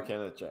an the two.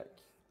 Arcana check.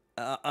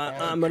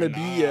 I'm gonna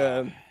be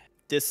Arcana.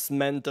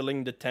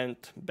 dismantling the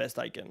tent best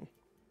I can.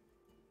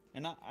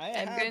 And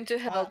I'm going to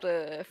help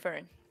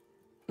Fern.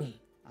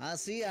 I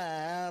see I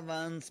have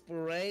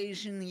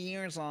inspiration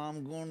here, so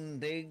I'm going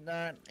to take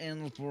that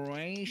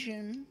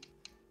inspiration.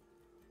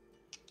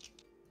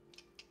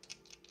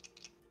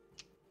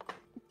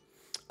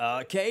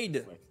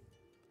 Cade,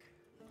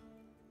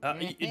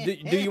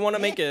 do you want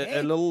to make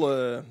a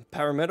little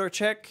parameter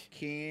check?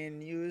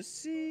 Can you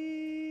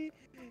see?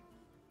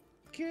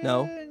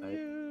 No.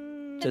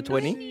 You It's a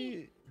 20?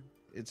 see?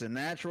 It's a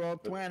natural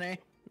 20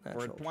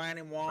 Natural. for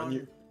 21 When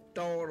you-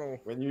 total.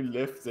 When you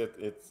lift it,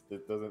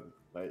 it doesn't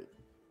like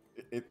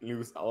it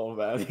loses all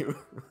value.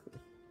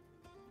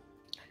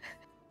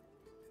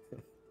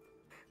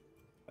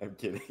 I'm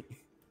kidding.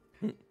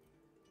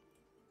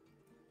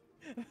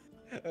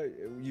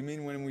 You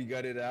mean when we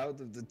got it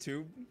out of the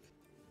tube?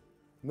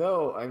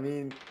 No, I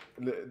mean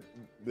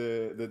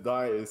the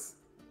die is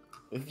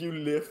if you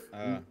lift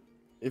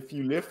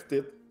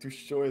it to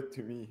show it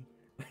to me.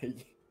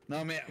 Like,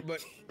 No, man, but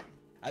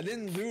I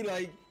didn't do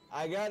like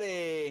I got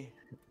a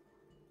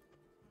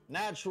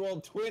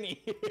natural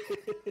 20.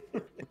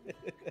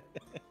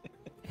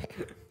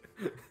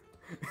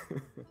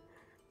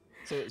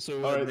 so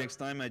what, Alright. next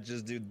time I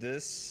just do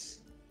this?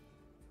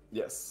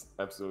 yes,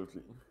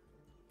 absolutely.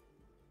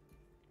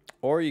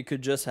 Or you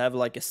could just have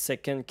like a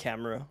second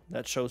camera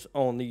that shows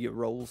only your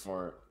rolls.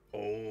 Or Oh.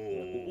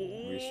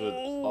 we should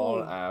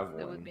all have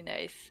That one. would be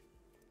nice.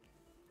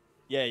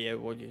 Yeah.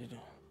 What you do?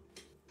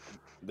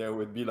 There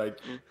would be like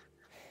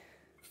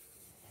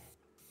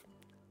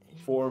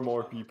 4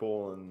 more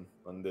people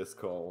on this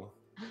call.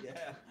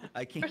 Yeah,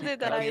 I can't, First day I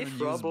that can't I- even use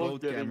Trouble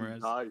both getting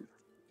cameras. dice.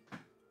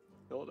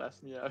 Don't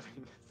ask me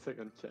having a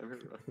second camera.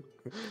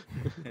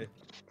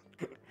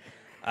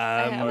 I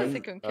have a Alright,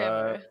 second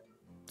camera.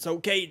 So,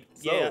 Cade,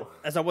 yeah, So-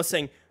 as I was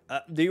saying,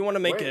 do you want to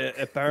make Wait.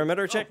 a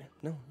parameter check?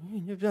 No.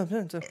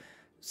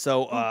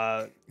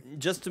 So,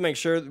 just to make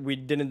sure we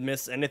didn't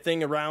miss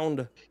anything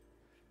around.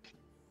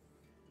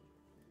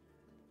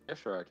 Yeah,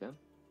 sure I can.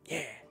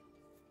 Yeah.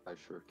 I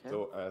sure can.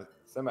 So,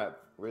 Semath,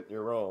 with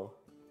your roll,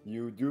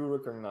 you do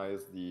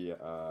recognize the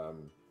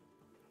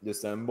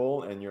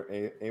symbol, and you're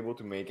able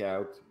to make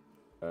out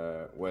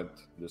what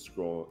the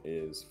scroll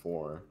is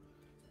for,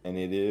 and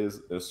it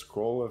is a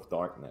scroll of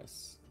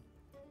darkness.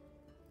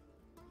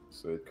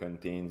 So it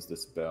contains the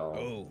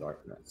spell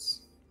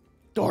darkness.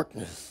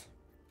 Darkness.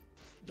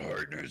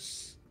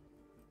 Darkness.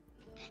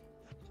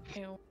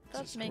 Ew,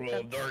 It's that a make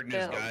scroll of that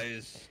darkness, spell.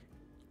 guys.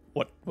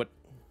 What?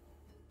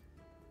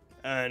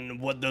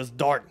 And what does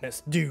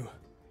darkness do?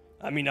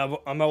 I mean, I'm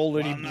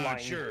already Well, I'm blind.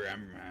 not sure.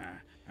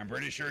 I'm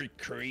pretty sure it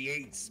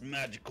creates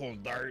magical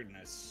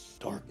darkness.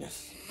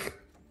 Darkness.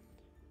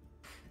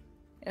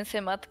 And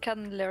Semath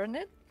can learn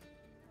it?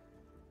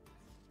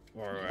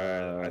 Or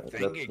I think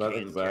that's it not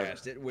can exact.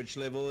 cast it. Which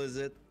level is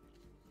it?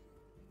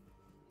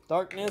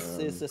 Darkness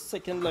is a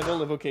second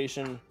level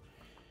evocation.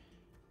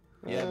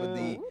 Yeah, but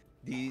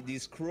the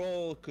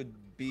scroll could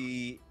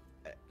be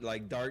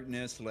like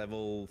darkness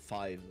level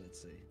 5, let's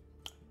say.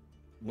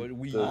 But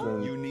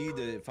you need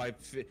a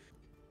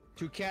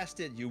to cast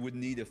it. You would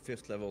need a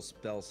 5th level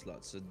spell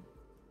slot. So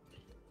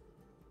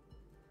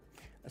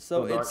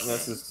So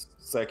darkness is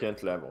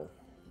second level.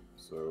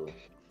 So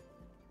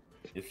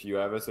if you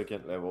have a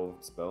second level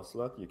spell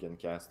slot, you can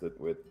cast it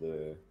with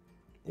the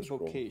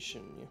scroll.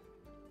 evocation.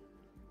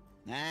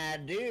 Yeah. I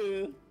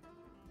do.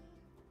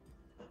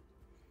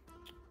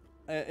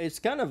 It's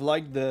kind of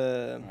like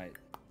the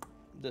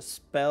Right.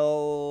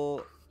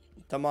 spell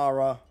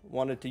Thamara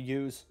wanted to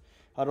use.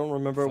 I don't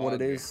remember what it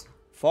Fog. is.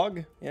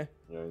 Fog? Yeah.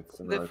 Yeah, it's The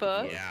similar to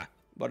fog? fog. Yeah.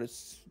 But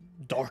it's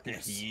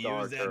darkness. Use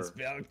Darker. that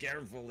spell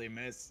carefully,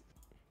 miss.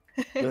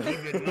 Keep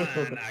in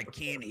mind, I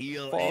can't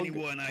heal Fog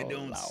anyone I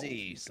don't cloud.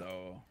 see,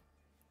 so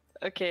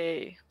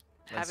Okay.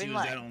 let's Have in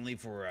use that mind. only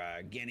for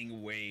getting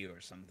away or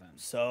something.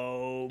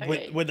 So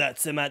Okay. with that,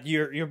 Semath,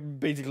 you're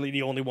basically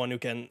the only one who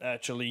can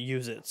actually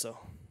use it. So,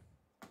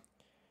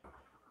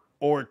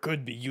 or it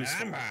could be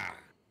useful.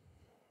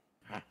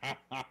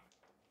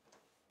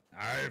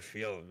 I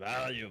feel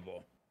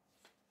valuable.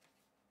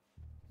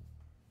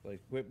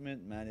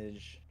 Equipment,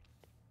 manage,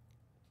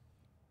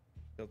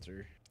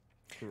 filter,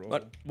 scroll.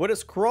 But with a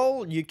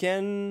scroll, you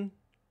can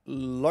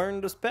learn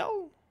the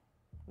spell,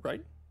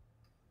 right?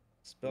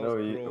 Spell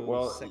No,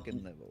 scroll,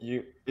 second level.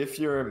 If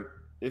you're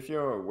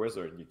a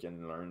wizard, you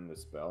can learn the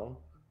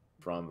spell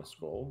from a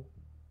scroll.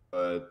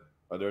 But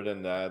other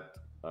than that,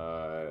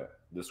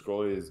 the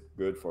scroll is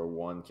good for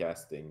one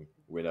casting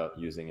without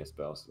using a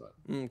spell slot.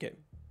 Okay.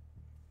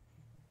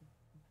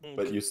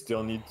 But you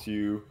still need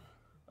to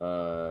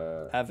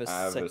Have a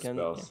second,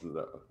 spell, yeah.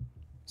 slot,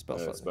 Spell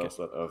slot. spell Okay.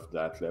 slot of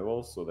that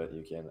level, so that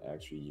you can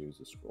actually use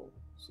a scroll,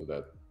 so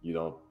that you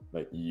don't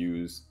like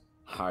use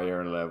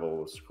higher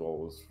level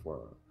scrolls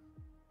for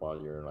while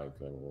you're like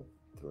level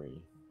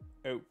 3.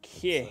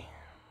 Okay.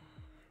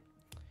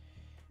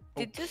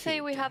 Did you say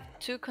we have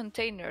 2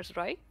 containers,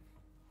 right?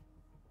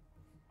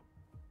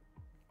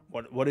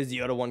 What is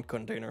the other one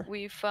container?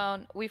 We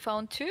found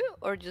 2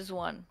 or just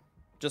one?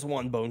 Just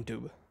one bone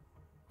tube.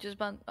 Just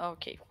one.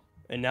 Okay.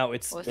 And now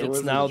it's Was There was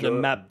a now the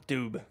jewel- map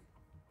tube.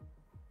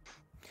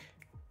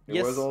 There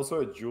Yes. was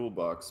also a jewel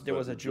box. There but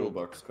was a the jewel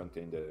jewel box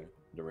contained the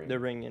ring. The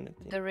ring in it.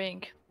 Yeah. The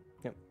ring.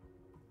 Yep.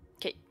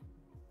 Okay.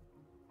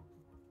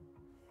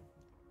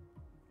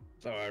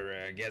 So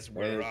I guess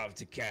we're off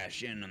to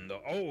cash in on the.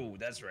 Oh,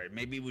 that's right.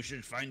 Maybe we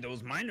should find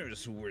those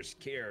miners who were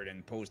scared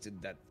and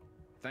posted that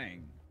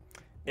thing.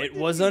 What It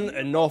did wasn't we do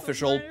an about those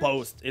official miners?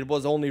 post. It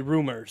was only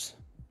rumors.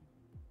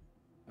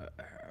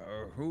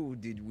 Who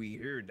did we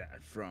hear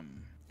that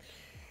from?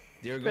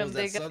 There From goes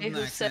the that guy southern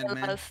who accent, sells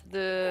man. us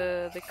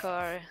the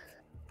car.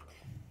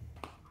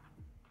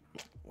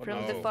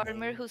 From the Oh.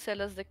 farmer who sells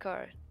us the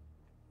car.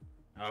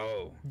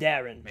 Oh,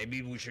 Darren.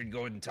 maybe we should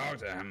go and talk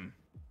to him.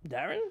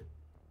 Darren?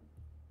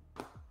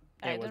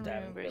 I it was don't Darren,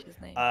 remember yep.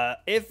 his name.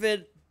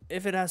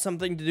 If it has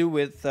something to do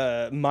with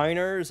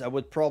miners, I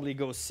would probably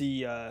go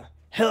see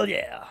Hell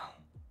Yeah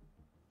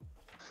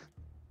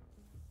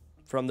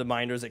from the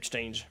Miners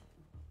Exchange.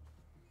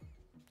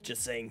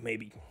 Just saying,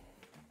 maybe.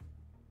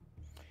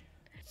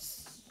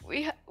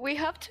 We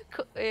have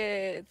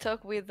to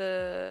talk with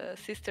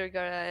Sister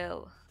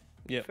Garael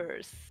Yep.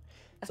 first.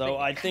 So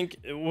I think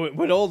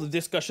with all the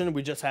discussion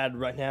we just had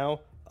right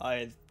now,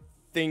 I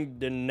think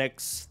the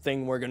next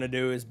thing we're gonna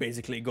do is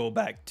basically go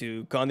back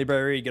to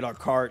Coneyberry, get our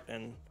cart,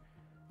 and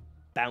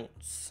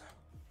bounce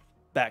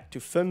back to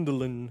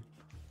Fendelin.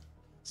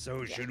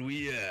 So should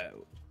we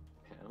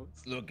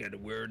Pounds? look at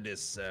where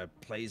this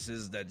place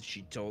is that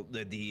she told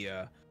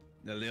the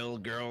little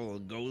girl,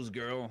 ghost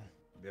girl,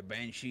 the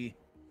banshee?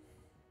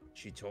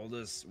 She told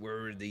us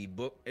where the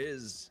book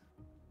is.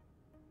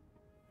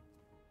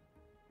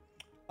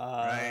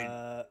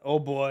 Right. Oh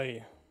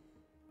boy.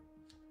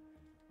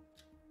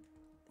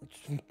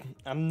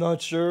 I'm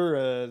not sure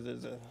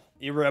the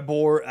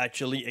Erebor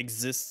actually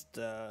exists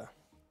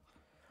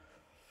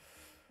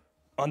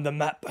on the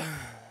map.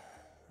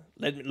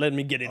 Let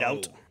me get it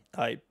out.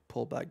 Oh. I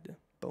pull back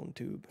the bone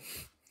tube.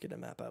 Get a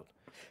map out.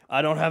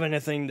 I don't have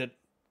anything that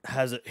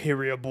has a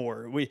area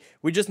boar. We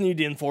just need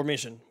the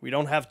information. We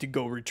don't have to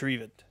go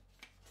retrieve it.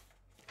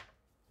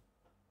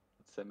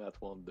 Semath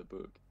won the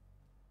book.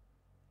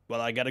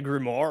 Well, I got a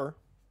grimoire.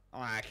 Oh,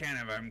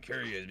 I'm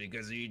curious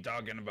because are you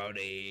talking about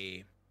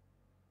a...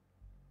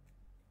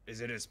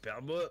 Is it a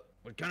spell book?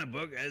 What kind of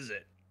book is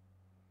it?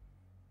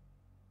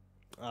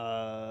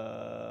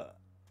 I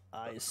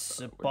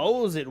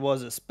suppose it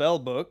was a spell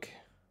book.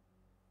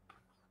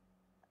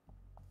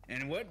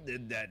 And what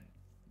did that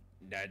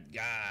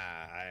guy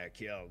I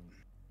killed?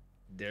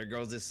 There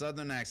goes the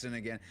southern accent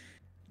again.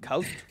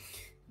 Coast?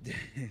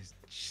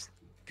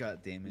 God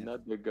damn it.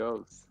 Not the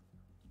ghost.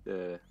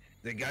 The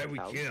guy we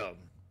house? killed.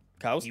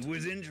 Coast? He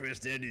was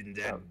interested in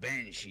that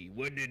banshee.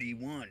 What did he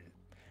want?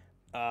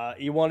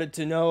 He wanted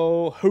to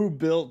know who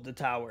built the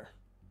tower.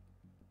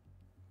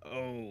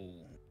 Oh.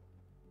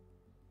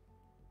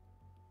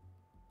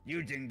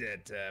 You think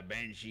that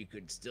banshee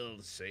could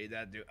still say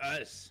that to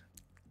us?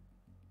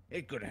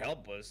 It could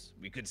help us.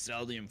 We could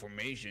sell the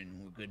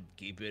information. We could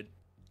keep it.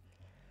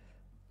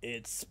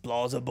 It's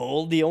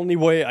plausible. The only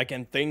way I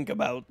can think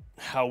about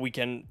how we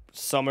can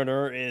summon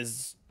her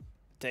is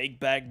take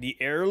back the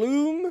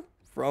heirloom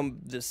from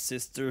the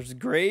sister's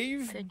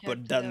grave, Take her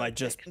but to that the might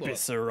just picture.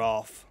 piss her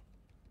off.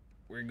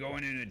 We're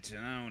going into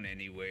town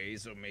anyway,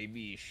 so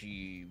maybe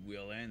she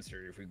will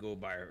answer if we go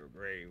by her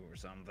grave or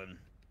something.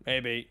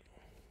 Maybe.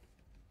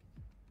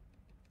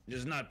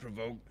 Just not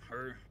provoke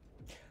her.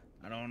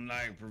 I don't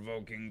like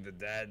provoking the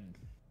dead.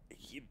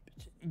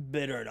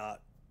 Better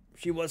not.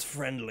 She was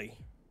friendly.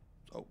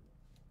 So,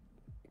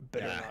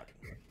 better Yeah. not.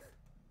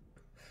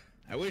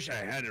 I wish I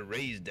had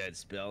erased that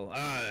spell.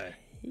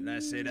 Did I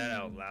say that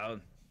out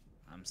loud?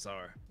 I'm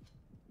sorry.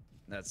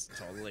 That's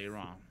totally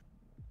wrong.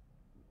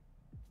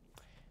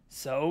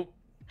 So,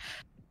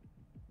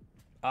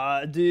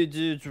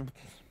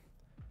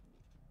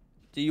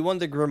 do you want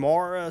the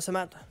grimoire,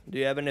 Semath? Do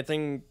you have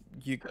anything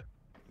you,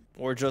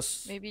 or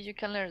just Maybe you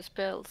can learn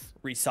spells.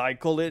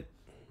 recycle it?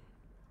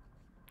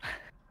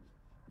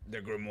 The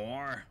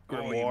grimoire? Oh,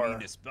 you Grimoire. mean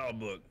the spell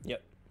book?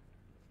 Yep.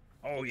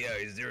 Oh yeah,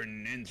 is there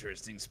an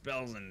interesting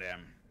spells in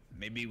them?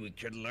 Maybe we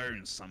could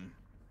learn some.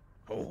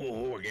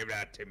 Oh, give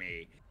that to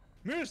me.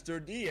 Mr.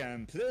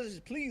 DM,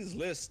 please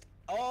list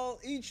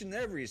each and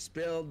every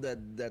spell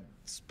that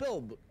spell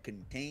book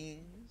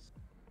contains.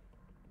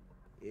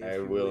 If I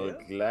you will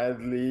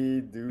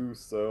gladly do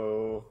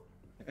so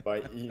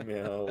by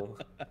email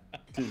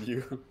to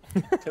you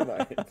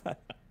tonight.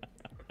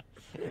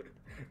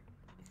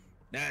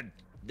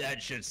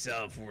 That should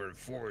sell for a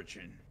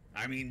fortune.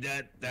 I mean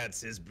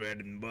that's his bread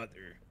and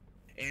butter.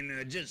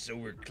 And just so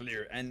we're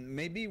clear, and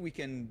maybe we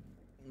can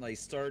like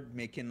start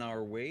making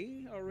our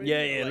way already.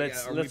 Yeah, Like,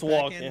 let's are we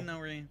walk. packing Yeah.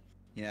 already?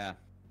 Yeah.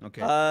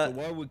 Okay. Uh, so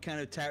while we're kind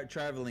of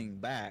traveling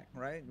back,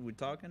 right? We're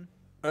talking.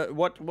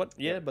 What?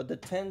 Yeah, but the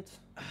tent.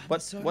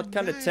 What southern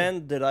kind of guy.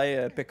 tent did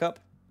I pick up?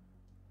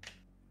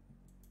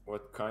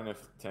 What kind of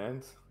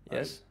tent?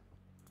 Yes.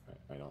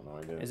 I don't know.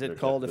 I didn't Is look it at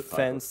called a the type of-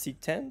 fancy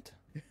tent?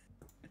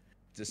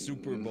 It's a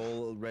Super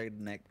Bowl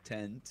redneck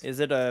tent. Is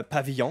it a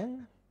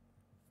pavillon?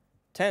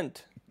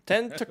 Tent.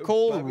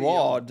 Tentacle Pavillon.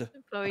 rod.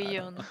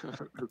 Pavilion.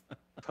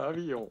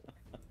 Pavillon.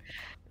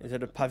 Is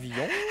it a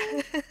pavillon?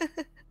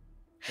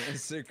 A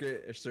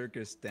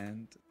circus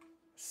tent.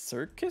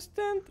 Circus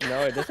tent?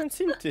 No, it doesn't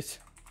seem to.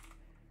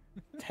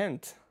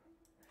 Tent.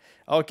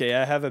 Okay,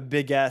 I have a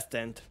big ass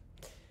tent.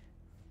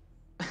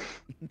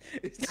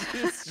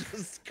 It's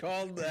just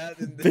called that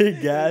in the,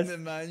 Big ass in the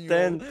manual.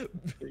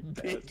 tent.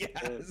 Big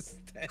ass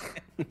tent.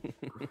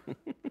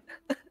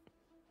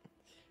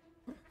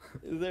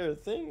 Is there a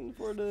thing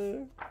for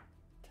the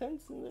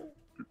tents in there?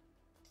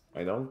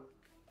 I don't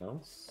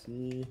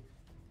see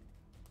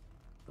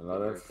a lot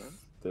of American?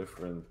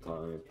 different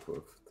type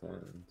of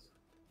tents.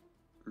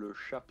 Le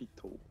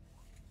chapiteau.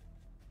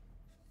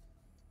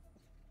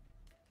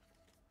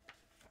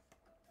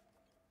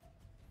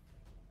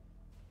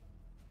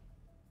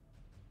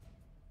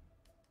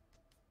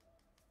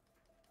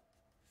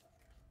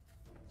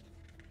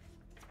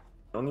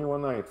 The only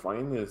one I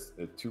find is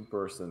a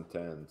two-person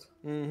tent.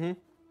 Mm-hmm.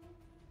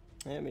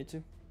 Yeah, me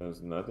too.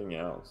 There's nothing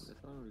else.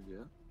 That's not really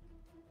good.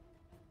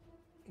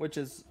 Which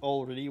is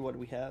already what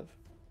we have.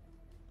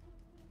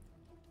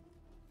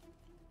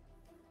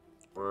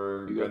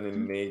 We're You got gonna two?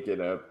 make it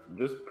up.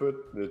 Just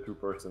put the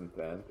two-person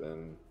tent,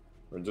 and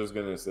we're just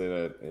gonna say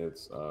that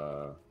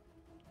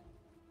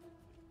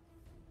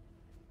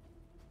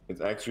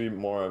it's actually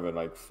more of a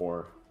like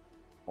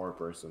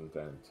four-person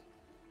tent.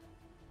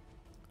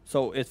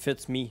 So it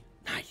fits me.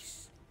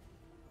 Nice.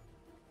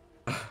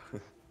 'Cause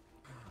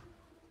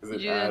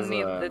it You has don't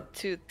need a- the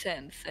 2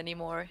 tents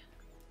anymore.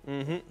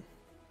 Mm-hmm.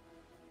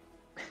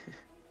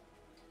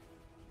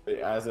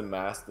 It has a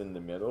mast in the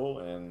middle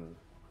and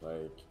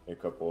like a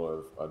couple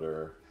of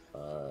other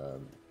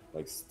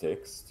like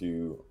sticks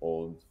to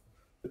hold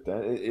the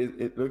tent.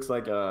 It looks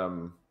like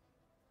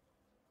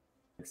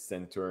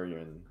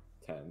centurion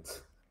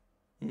tent.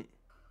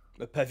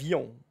 A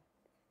pavillon.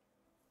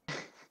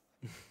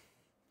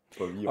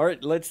 Pavilion. All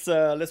right, let's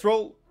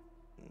roll.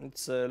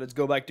 Let's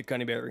go back to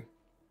Cunnyberry.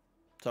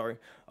 Sorry.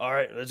 All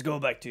right, let's go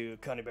back to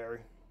Cunnyberry.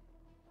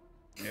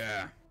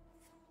 Yeah.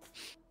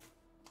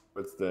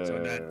 What's the?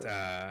 So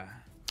that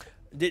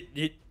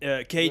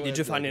Cade, Go did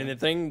you ahead, find Dragon.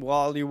 anything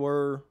while you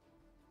were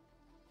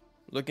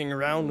looking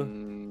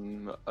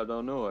around? I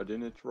don't know. I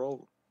didn't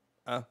roll.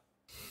 Ah.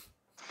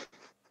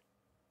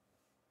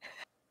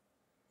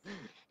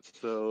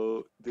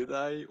 So did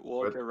I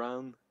walk What?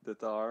 around the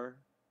tower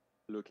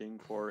looking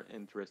for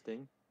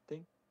interesting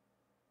thing?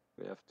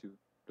 We have to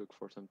look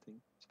for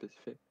something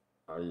specific.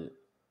 Are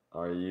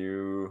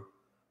you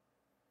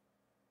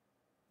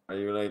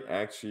like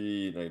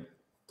actually like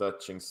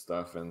touching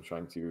stuff and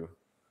trying to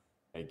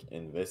like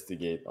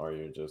investigate, or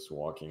you're just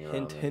walking around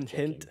Hint, and hint,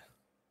 checking?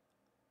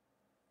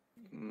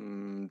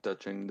 hint.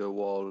 Touching the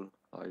wall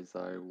as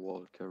I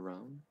walk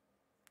around.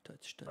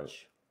 Touch, Right.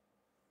 touch.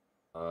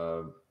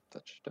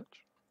 Touch,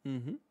 touch.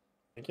 Mm-hmm.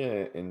 Make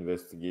an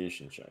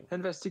investigation check.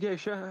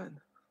 Investigation.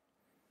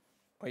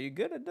 Are you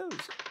good at those?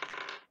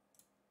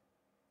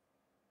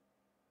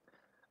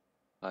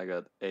 I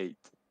got 8.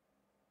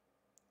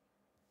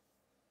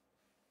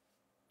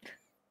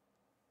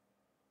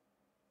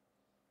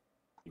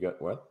 You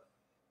got what?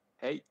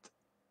 8.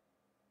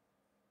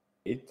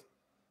 8?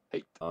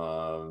 8.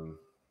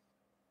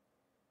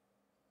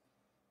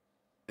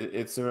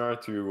 It's similar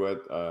to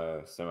what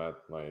Semath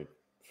like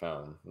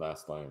found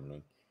last time,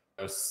 like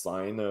a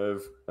sign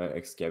of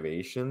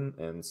excavation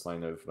and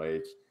sign of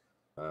like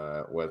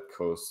what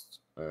cost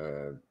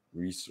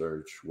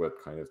research, what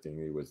kind of thing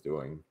he was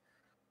doing.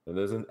 There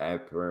doesn't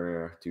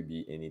appear to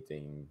be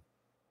anything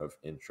of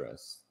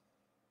interest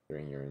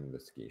during your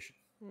investigation.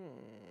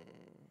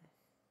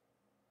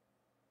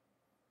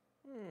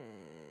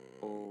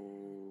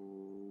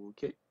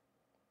 Okay.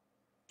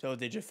 So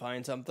did you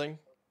find something?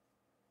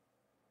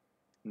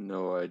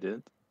 No, I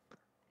didn't.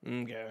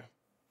 Okay.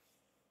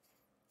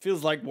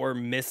 Feels like we're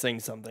missing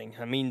something.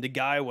 I mean, the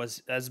guy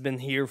has been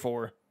here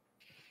for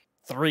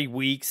 3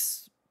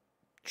 weeks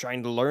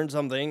trying to learn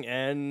something,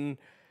 and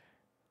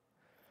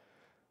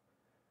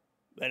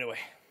anyway,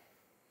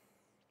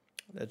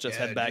 let's just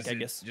head back, I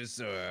guess. Just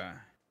so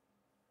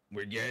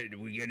we get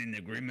in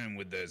agreement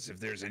with this. If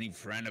there's any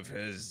friend of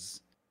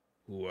his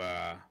who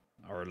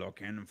are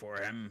looking for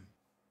him,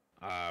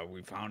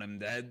 we found him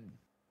dead,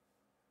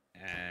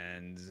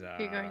 and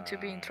You're going to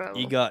be in trouble.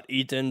 He got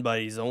eaten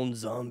by his own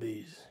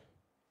zombies.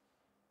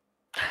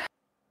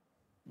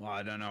 Well,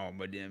 I don't know,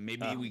 but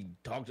maybe we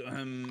talked to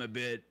him a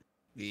bit.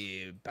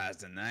 We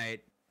passed the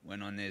night,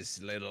 went on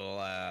this little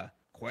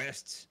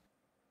quest,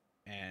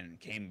 and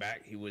came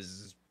back. He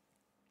was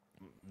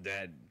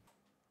dead,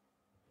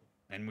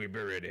 and we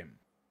buried him.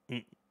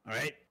 Mm. All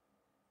right?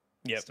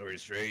 Yep. Story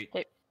straight.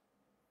 Yep.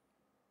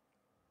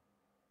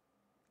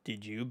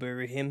 Did you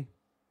bury him?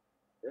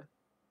 Yeah.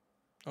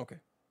 Okay.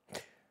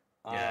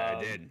 Yeah,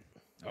 I did.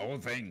 The whole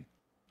thing.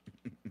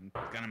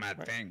 Kind of my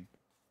Right. thing.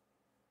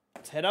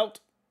 Let's head out.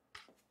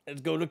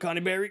 Let's go to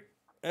Conyberry.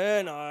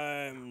 And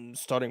I'm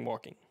starting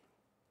walking.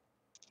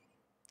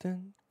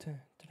 Dun, dun,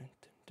 dun,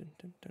 dun,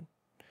 dun, dun,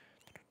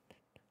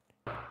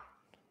 dun.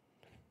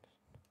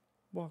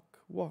 Walk,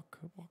 walk,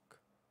 walk.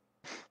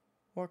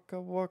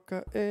 Waka,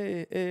 waka,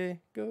 eh, eh.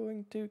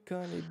 Going to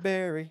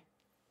Conyberry.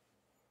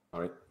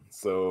 All right.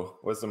 So,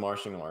 what's the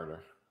marching order?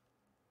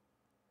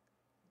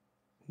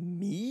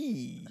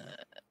 Me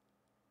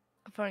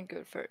I'm going to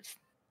go first.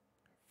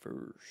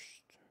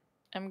 first.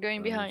 I'm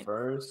going behind.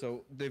 First.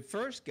 So the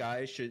first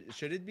guy should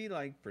it be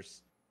like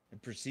a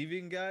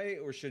perceiving guy,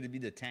 or should it be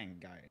the tank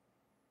guy?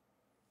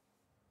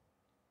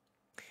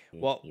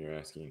 Well, you're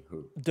asking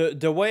who?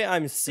 The way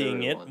I'm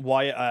seeing it, Everyone.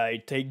 why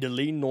I take the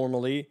lead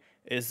normally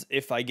is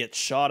if I get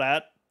shot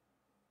at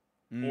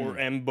or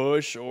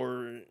ambush,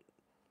 or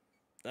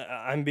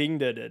I'm being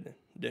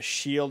the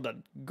shield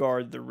that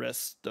guard the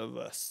rest of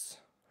us.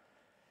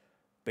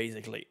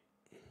 Basically,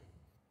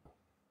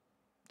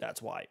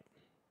 that's why.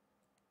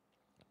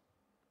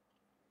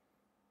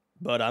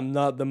 But I'm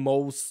not the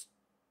most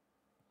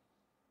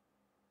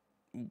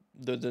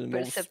the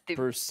most Perceptive.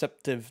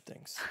 perceptive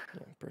things.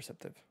 Yeah,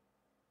 perceptive.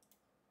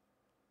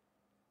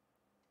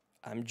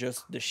 I'm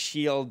just the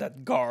shield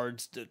that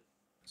guards the.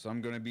 So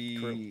I'm gonna be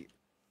True.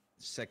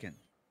 second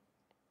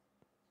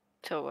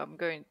So I'm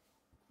going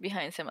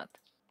behind Semath.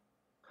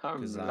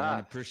 I'm because I want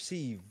last. to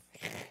perceive.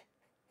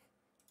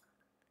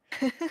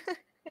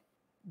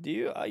 Do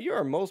you? You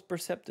are most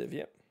perceptive.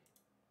 Yep.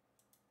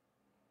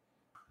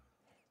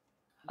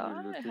 You're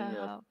I looking at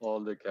have- all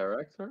the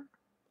character?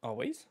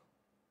 Always.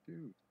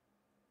 Dude.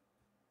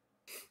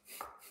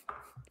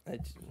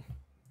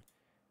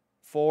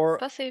 For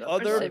Passive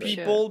other perception.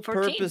 people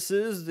 14.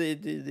 purposes,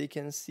 they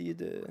can see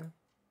the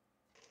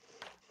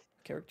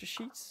character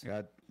sheets. I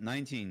got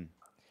 19.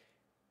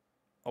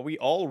 Are we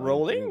all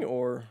rolling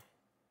or?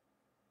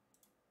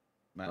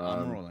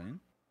 I'm rolling.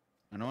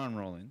 I know I'm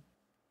rolling.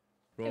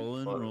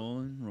 Rolling,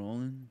 Well-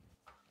 rolling.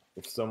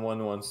 If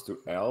someone wants to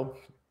help,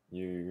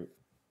 you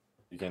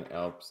can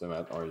help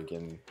Semath, or you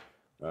can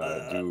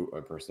do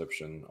a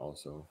perception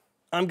also.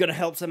 I'm gonna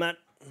help Semath.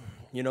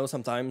 You know,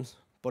 sometimes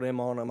put him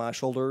on my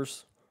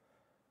shoulders.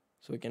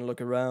 so we can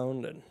look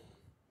around and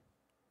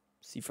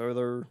see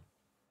further.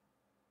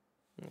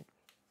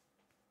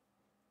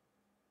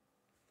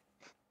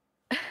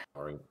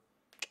 Alright.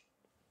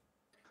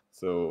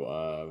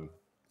 So,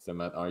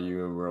 Semath, are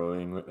you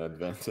rolling with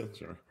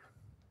advantage or?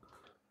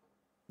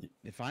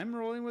 If I'm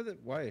rolling with it,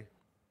 why?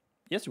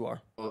 Yes, you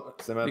are. Well,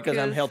 Semath, Because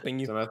I'm Because- helping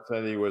you. Semath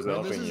said he was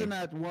Well, this helping isn't you.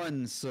 at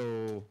one,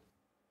 so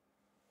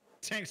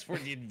thanks for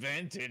the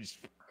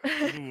advantage,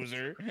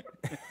 loser.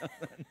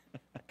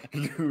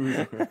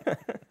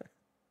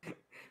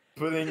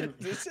 Putting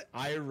This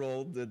I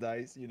rolled the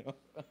dice, you know.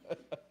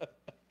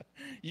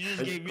 You just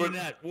Like, gave me put-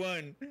 that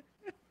one.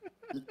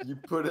 you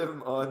put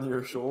him on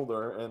your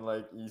shoulder and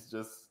like he's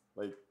just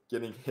like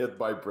getting hit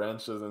by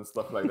branches and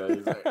stuff like that.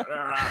 He's like,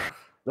 "Ah,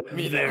 let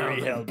me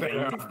Very down and bear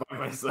helping. off by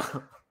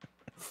myself.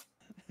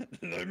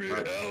 Let me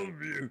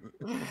help you.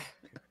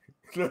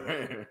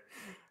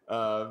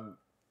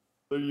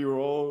 So you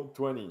roll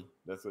 20.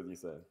 That's what you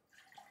said.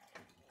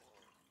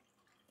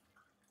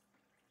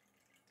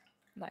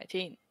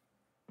 19.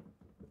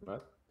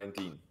 What?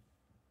 19.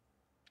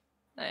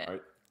 Yeah.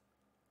 Alright.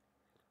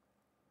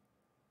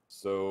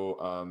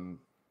 So,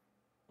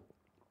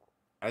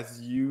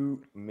 as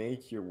you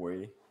make your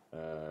way,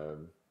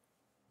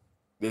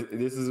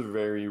 this is a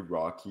very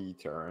rocky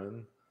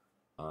terrain.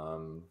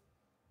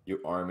 You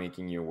are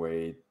making your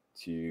way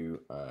to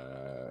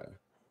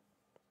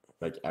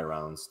like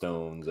around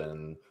stones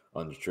and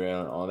on the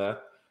trail and all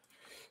that.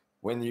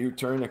 When you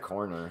turn a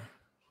corner,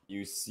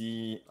 you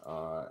see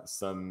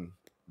some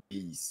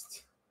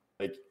beast,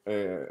 like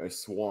a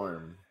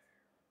swarm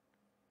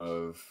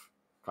of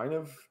kind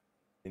of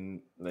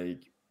in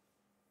like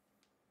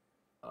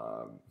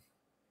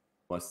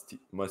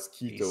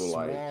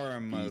mosquito-like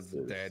swarm pieces.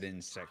 of dead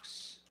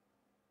insects.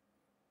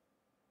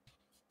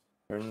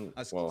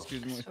 Well,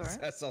 Excuse me. Sure.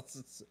 That's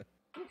also,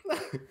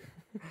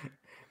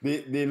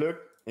 they look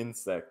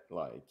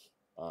insect-like,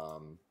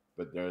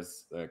 but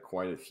there's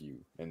quite a few,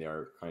 and they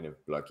are kind of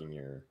blocking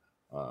your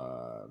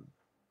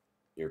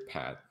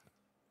path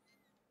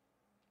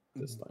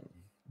this time.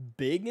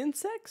 Big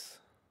insects?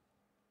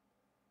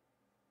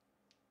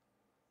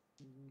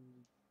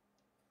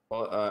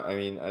 Well, I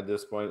mean, at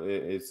this point,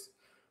 it's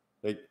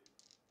like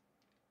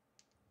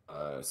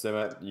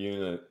Semath,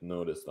 you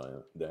noticed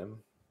them.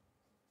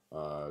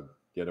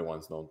 The other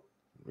ones don't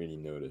really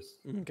notice.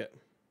 Okay.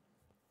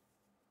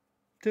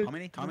 how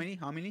many?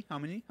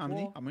 Walking on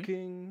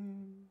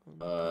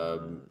the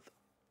Um,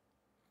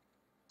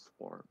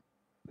 Swarm.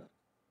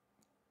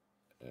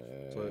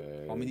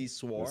 So how many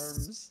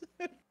swarms?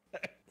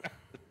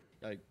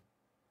 Like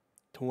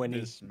 20.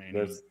 this many.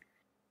 There's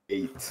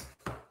 8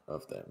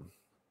 of them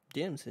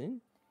Damn, see?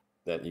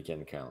 that you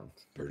can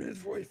count. Burn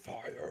it with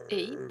fire.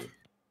 8?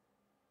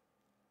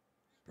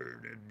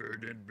 Burn it,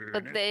 burn it, burn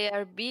But it. they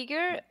are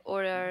bigger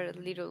or are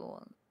little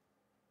ones?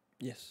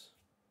 Yes.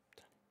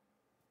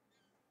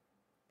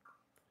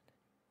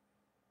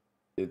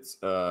 It's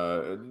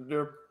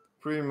they're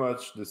pretty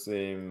much the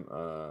same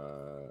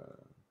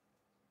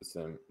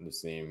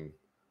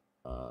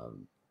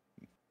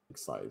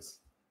size.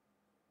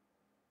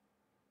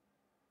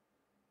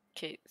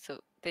 Okay, so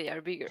they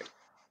are bigger.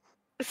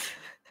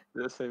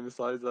 The same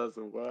size as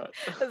a what?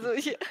 So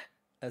yeah.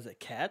 As a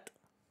cat?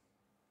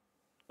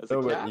 As No,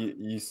 a but cat?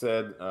 you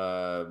said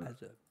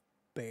As a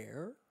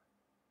bear?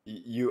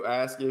 you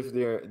asked if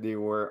they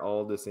were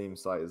all the same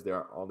size. They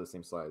are all the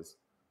same size.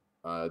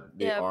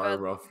 They Yeah, are but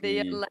roughly. they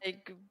are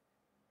like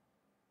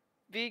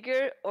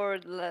bigger or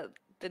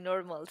the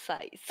normal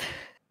size.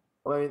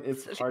 Well, I mean,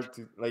 it's Sorry. hard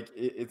to like.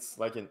 It's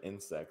like an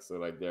insect, so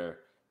like they're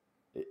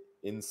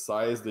in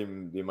size. They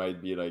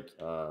might be like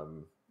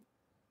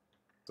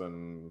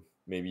some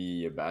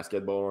maybe a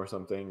basketball or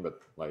something, but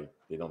like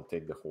they don't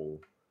take the whole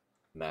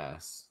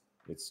mass.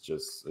 It's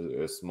just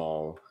a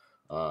small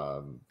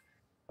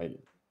like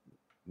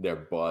their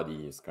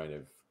body is kind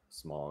of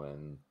small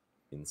and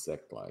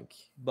insect-like.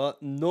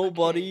 But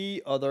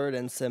nobody other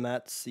than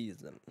Semath sees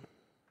them.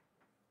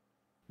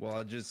 Well,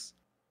 I just,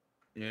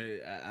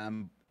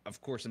 I'm of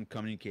course I'm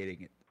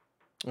communicating it.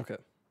 Okay.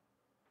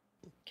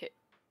 Okay.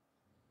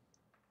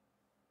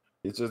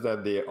 It's just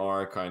that they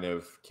are kind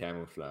of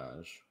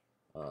camouflage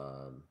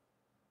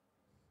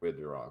with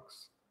the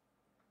rocks.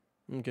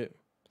 Okay.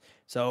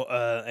 So,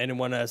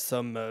 anyone has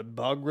some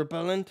bug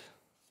repellent?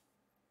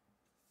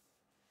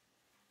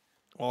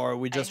 Or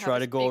we just I try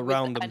have to go speak with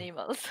around them?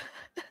 animals.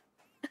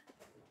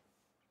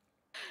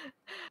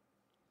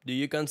 Do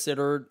you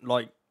consider,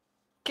 like,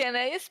 Can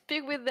I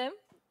speak with them?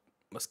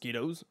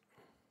 mosquitoes?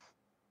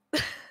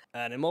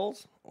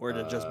 Animals? Or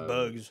they're just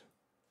bugs?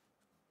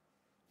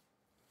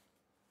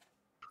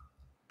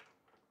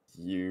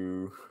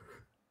 You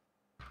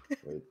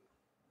wait.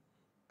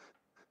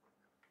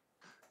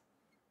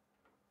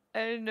 I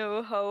don't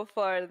know how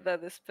far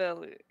that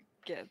spell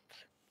get.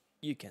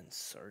 You can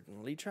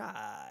certainly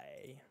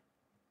try.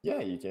 Yeah,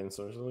 you can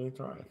certainly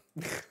try.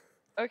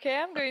 Okay,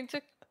 I'm going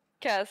to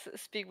cast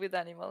speak with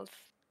animals,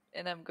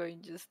 and I'm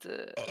going just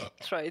to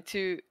try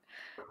to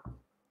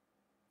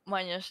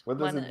manage What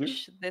does it do?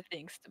 the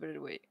things the better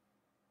way.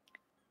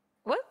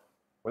 What?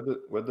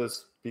 What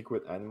does speak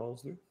with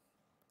animals do?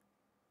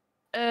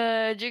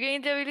 You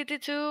gain the ability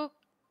to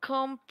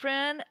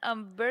comprehend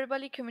and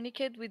verbally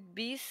communicate with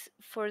beasts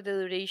for the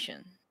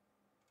duration.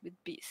 With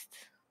beasts.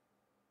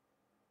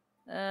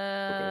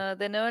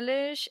 The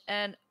knowledge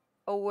and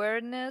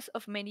awareness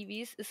of many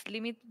beasts is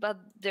limited by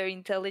their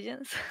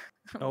intelligence,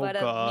 Oh but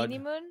at God.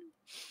 minimum,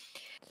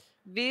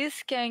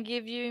 beasts can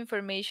give you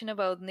information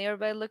about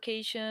nearby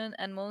location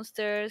and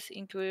monsters,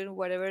 including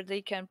whatever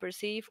they can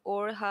perceive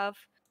or have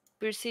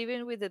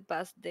perceiving with the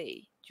past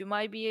day. You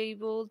might be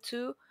able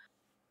to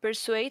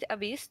persuade a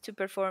beast to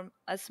perform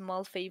a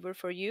small favor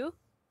for you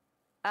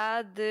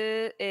at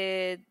the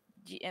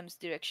GM's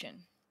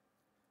direction.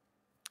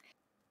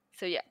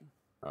 So yeah,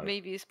 Got it.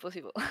 maybe it's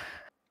possible.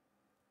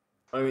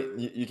 I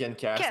mean, you can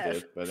cast Cast.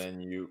 it, but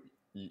then you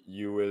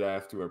will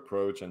have to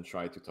approach and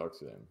try to talk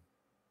to them.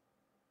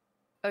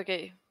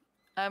 Okay,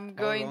 I'm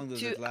How going long does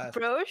to it last?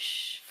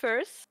 approach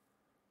first,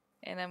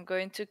 and I'm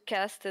going to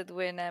cast it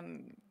when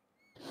I'm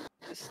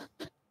just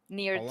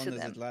near How long to does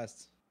them. it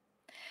last?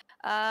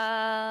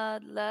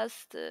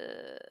 Last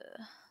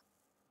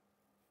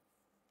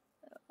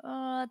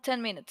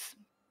 10 minutes.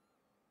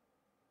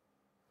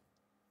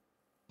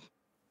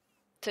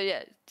 So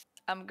yeah,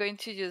 I'm going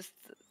to just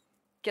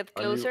get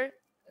Are you- closer.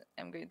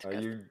 I'm going to Are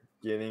cast you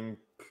getting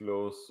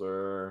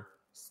closer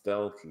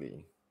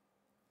stealthily?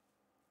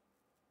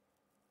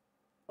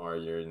 Or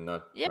you're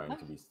not Yeah. trying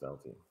to be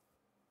stealthy?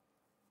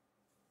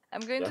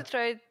 I'm going Yeah. to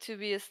try to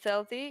be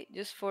stealthy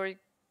just for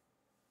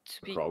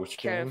to be Approaching?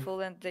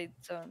 careful and they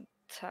don't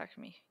attack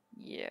me.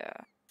 Yeah.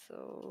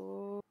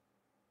 So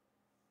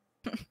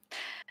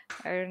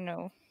I don't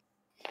know.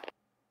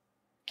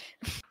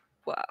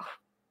 Wow.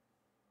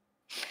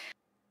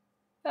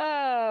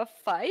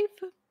 5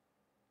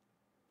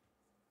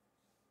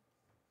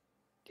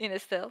 in a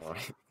stealth.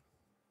 Alright.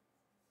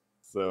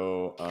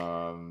 So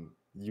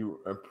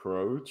you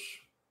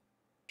approach,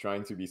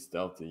 trying to be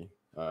stealthy,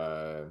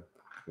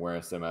 where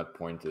Semath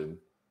pointed,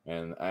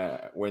 and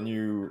when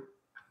you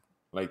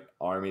like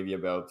are maybe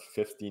about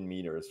 15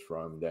 meters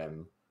from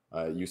them,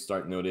 you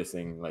start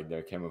noticing like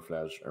their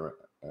camouflage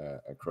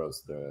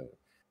across the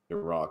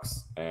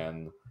rocks,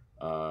 and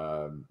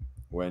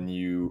when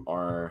you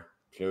are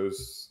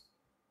close,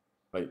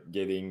 like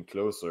getting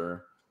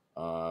closer,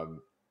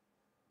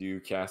 do you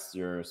cast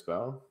your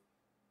spell?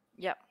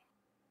 Yeah.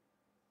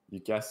 You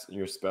cast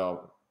your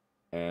spell,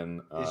 and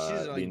Is she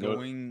they like know.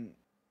 going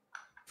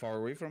far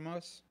away from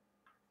us?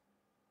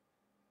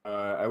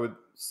 I would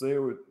say it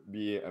would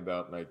be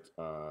about like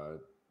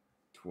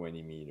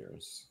 20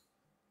 meters.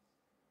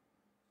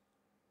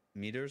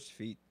 Meters,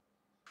 feet.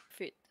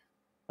 Feet.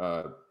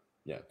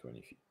 Yeah,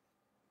 20 feet.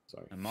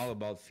 Sorry. I'm all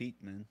about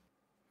feet, man.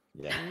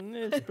 Yeah.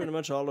 It's pretty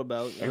much all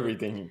about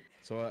Everything.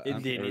 So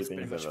Indeed, it's everything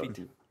pretty is much about feet.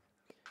 feet.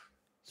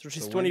 So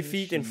she's so 20 when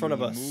feet in front of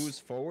she us. moves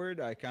forward,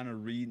 I kind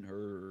of read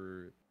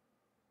her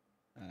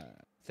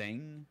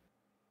thing,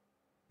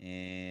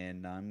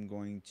 and I'm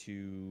going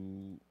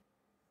to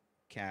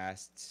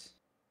cast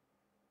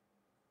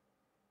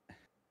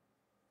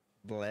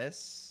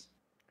Bless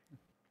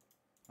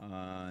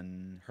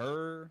on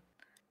her,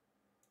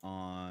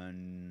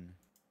 on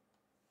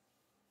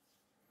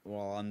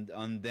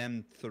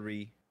them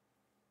three.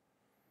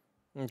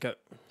 Okay.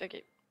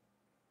 Okay.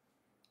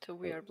 So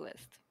we are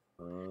blessed.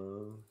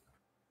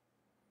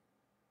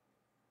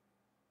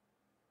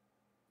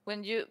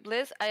 When you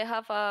bless, I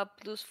have a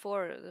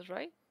 +4, that's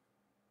right?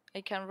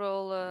 I can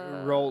roll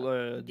Roll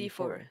a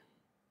d4.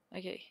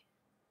 Okay.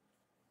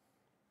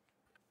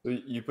 So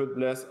you put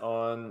bless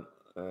on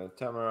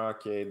Thamara,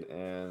 Cade,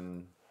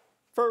 and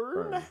Ferme.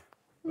 Ferme, right?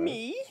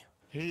 Me?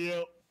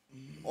 Yep.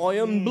 I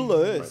am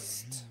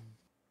blessed.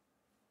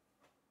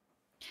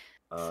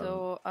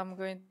 So I'm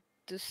going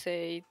to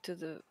say to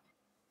the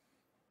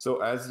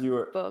So as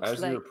you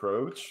Bugs, like-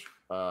 approach,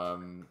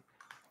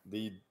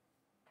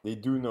 they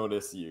do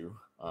notice you.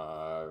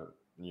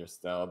 Your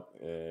stealth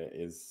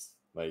is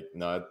like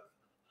not.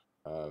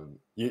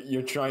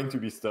 You're trying to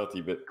be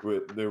stealthy, but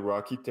with the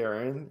rocky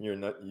terrain, you're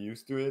not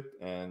used to it,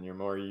 and you're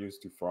more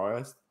used to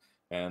forest,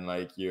 and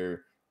like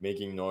you're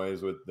making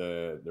noise with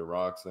the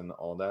rocks and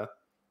all that.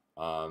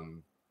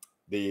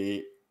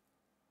 They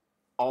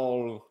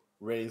all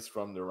raise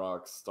from the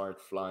rocks, start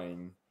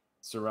flying,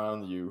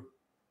 surround you,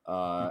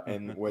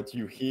 and what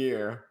you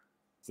hear,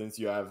 since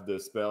you have the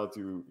spell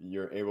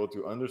you're able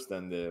to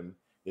understand them,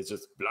 it's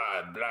just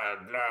blood,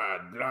 blood,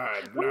 blood,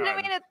 blood, blood. Wait a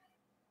minute.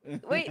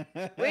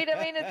 Wait a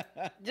minute.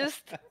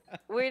 Just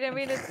wait a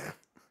minute.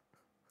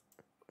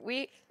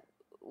 We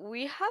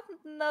have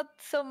not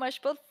so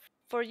much but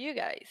for you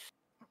guys.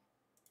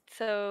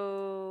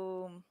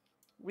 So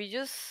we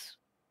just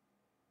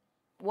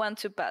want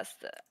to pass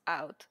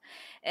out.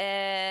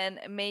 And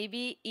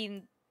maybe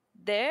in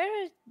there,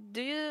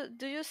 do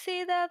you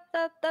see that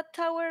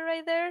tower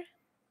right there?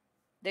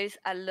 There's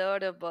a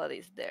lot of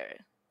bodies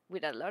there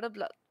with a lot of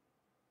blood.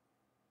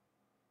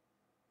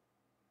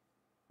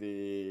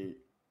 They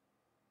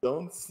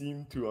don't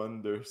seem to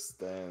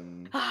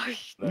understand I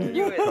like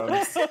knew it.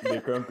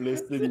 the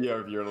complexity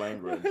of your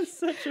language.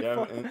 Such a They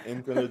have fun- an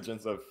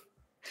intelligence of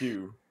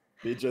 2.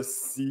 They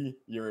just see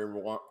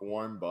your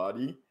warm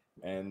body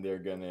and they're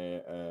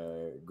gonna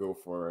go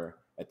for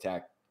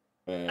attack,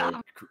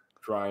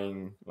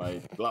 crying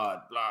like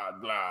blood,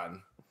 blood, blood.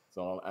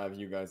 So I'll have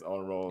you guys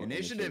all roll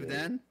Initiative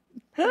then.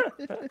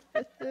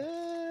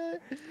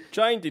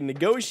 Trying to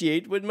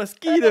negotiate with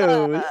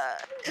mosquitoes.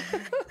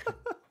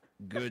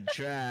 Good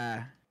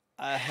try.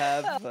 I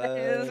have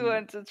I just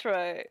want to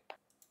try.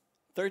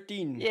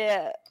 13.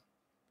 Yeah.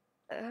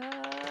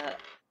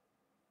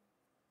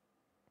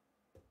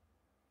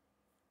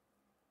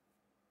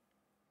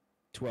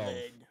 12.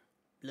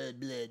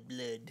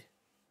 Blood.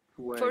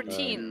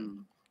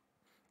 14.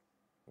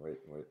 Wait.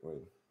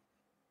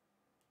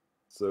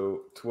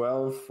 So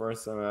 12 for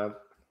Semath.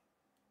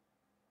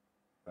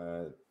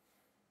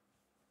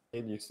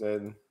 Cade, you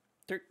said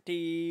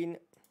 13.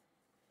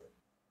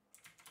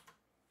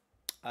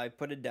 I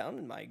put it down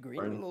in my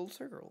green little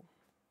circle.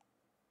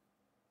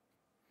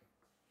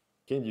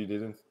 Cade, you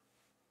didn't.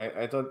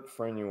 I thought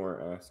Fern you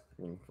were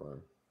asking for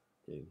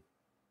Cade.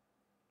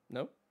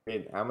 Nope.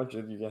 Cade, how much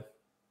did you get?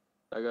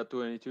 I got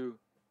 22.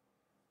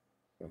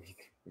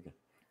 Okay.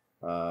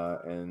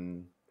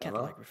 And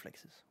Cat-like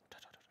reflexes.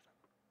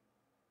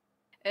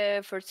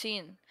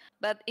 14.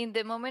 But in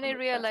the moment I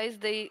realize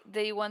they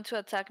want to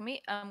attack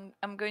me,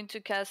 I'm going to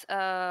cast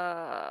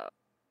how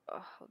do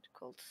you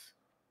call this?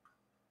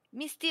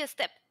 Misty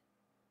Step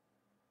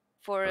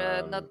for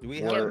not Do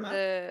we get have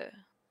the.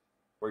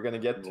 we're gonna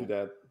get to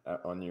that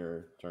on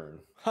your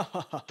turn.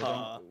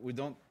 We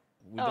don't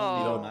Oh. need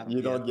a map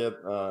You don't yet.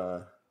 get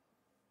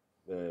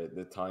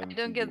the time. I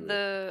don't to get do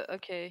the.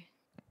 Okay.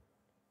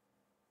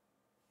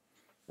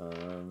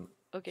 it.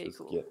 Okay, Just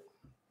cool.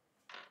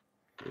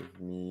 Give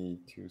me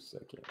 2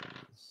 seconds.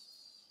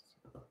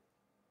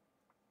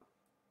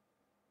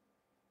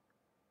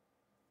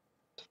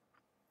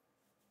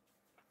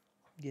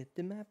 Get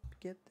the map.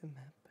 Na,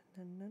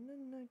 na, na,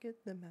 na,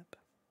 get the map.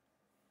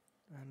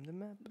 I'm the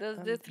map. That's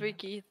I'm the map.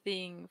 tricky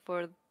thing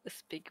for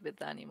speak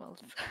with animals.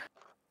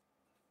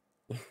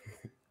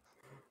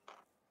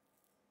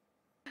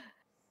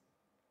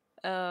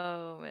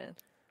 Oh man.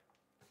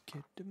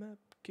 Get the map.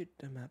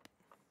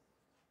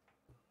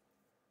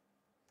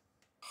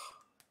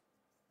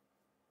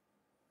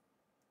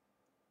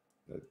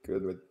 That's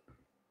good with.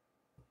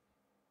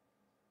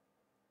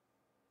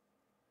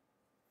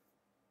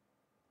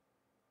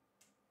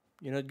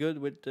 You're not good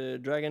with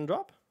drag and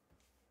drop?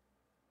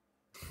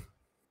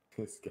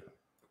 This guy.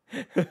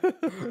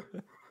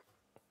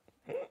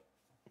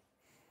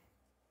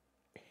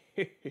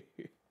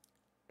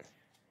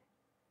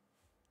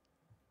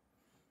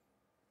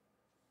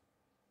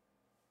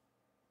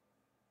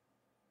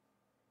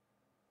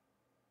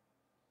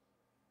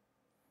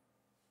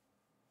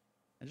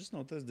 I just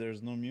noticed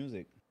there's no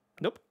music.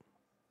 Nope.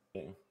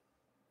 Yeah.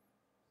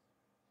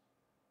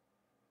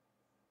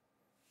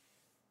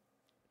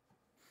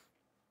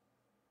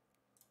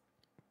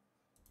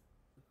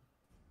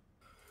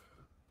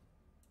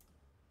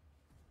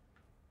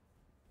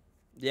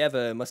 Do you have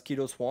a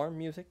mosquito swarm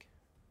music?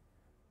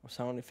 Or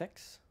sound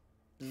effects?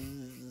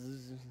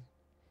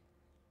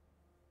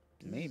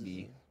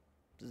 Maybe.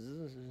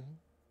 Please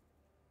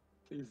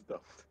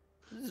don't.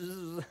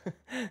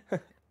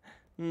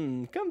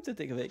 Come to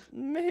think of it,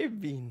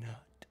 maybe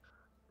not.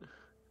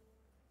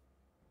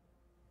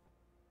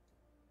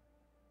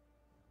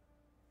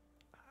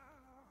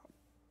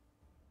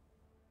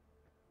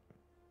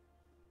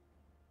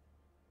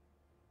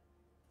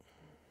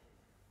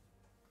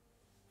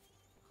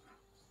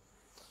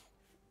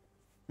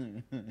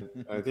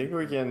 I think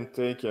we can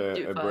take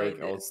a break.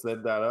 Divide I'll it.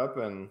 set that up,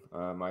 and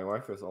my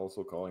wife is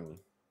also calling me.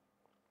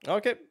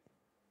 Okay.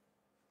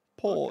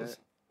 Pause.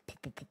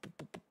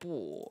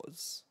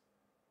 Pause.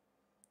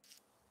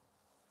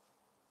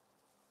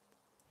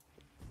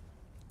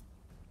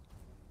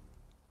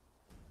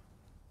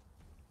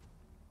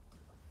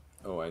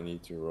 Oh, I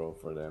need to roll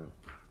for them.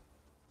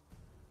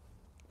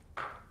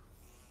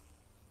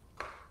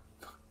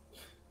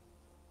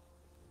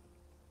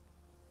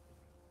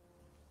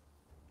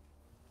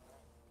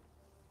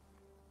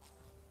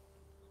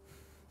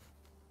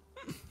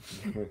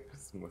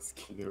 It's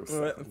mosquitoes.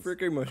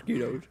 Freaking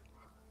mosquitoes.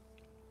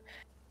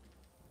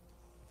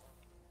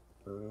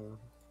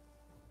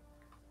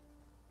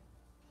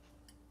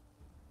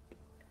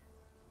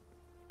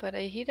 But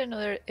I hear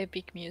another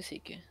epic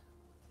music.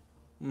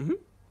 Mm-hmm.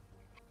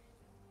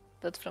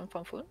 That's from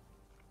mrFafoon?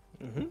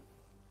 Mm-hmm.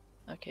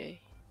 Okay.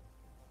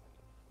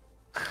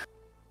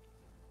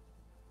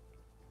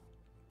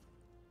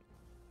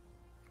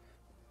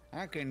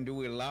 I can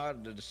do a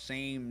lot at the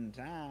same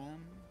time.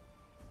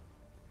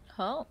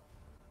 Oh.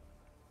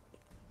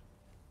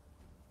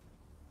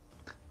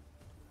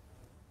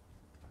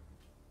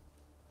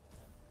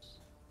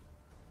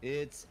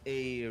 It's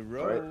a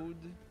road.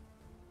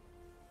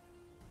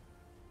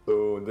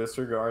 So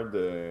disregard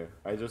the.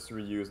 I just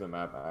reused the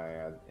map I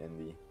had in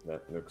the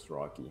that looks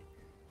rocky,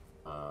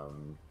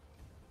 and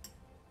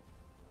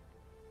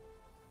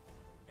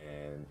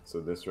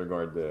so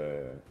disregard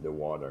the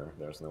water.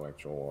 There's no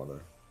actual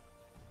water.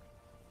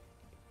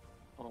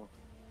 Oh,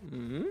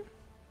 Mm-hmm.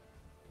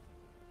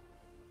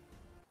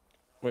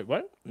 Wait,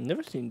 what?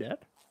 Never seen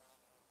that.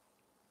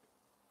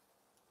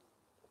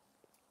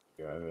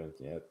 You haven't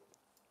yet.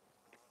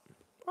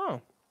 Oh,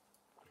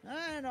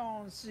 I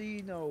don't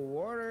see no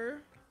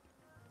water.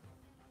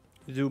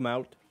 zoom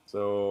out.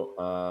 So,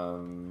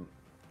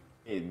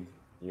 Cade,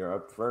 you're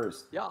up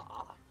first. Yeah.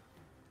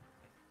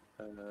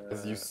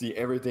 As you see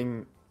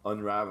everything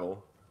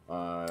unravel,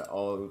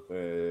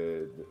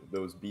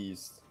 those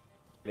beasts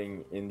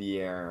getting in the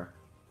air,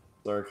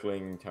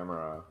 circling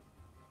Thamara,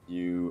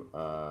 you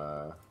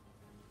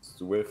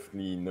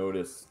swiftly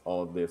notice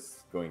all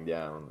this going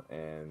down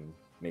and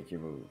make your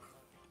move.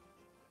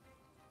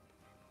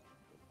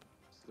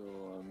 So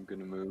I'm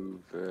gonna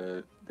move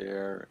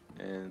there,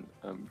 and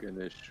I'm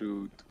gonna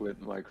shoot with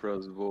my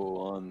crossbow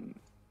on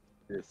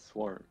this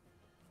swarm.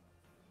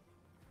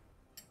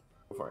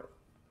 Go for it.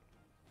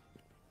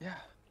 Yeah.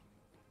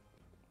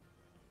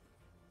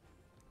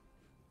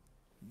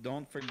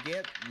 Don't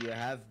forget, you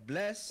have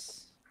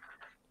bless,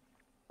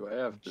 Do I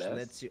have which bless?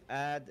 lets you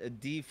add a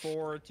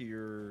D4 to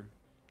your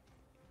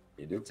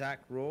You do. attack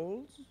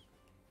rolls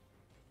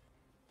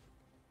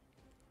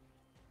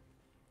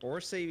or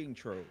saving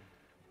throw.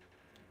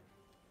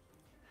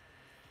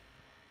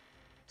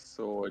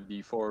 So a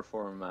D4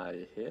 for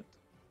my hit.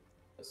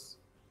 Yes.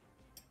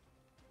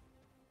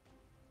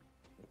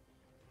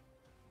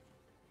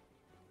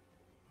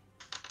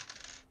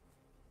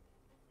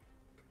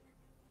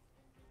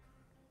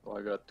 So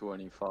I got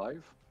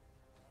 25.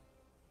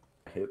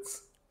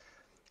 Hits.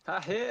 I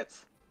hit!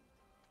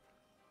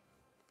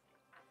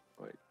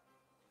 Wait.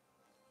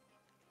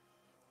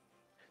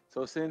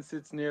 So since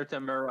it's near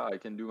Thamara, I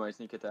can do my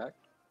sneak attack.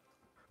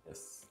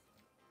 Yes.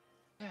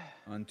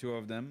 On two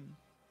of them.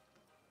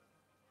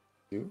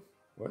 Two?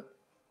 What?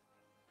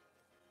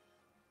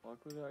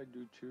 What could I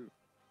do two?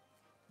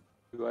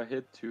 Do I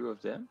hit two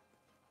of them?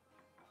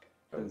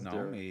 Is No,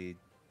 there-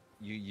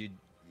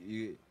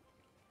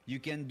 you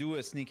can do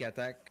a sneak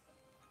attack.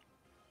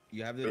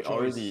 You have the Wait, choice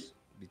already-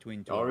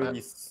 between two.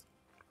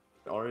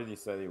 Already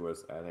said he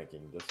was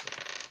attacking this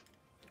one.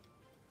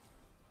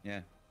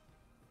 Yeah.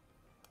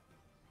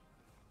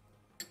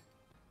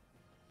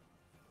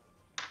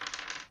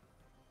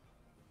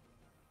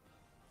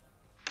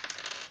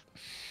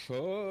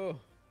 Oh,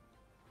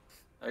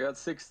 I got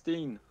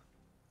 16.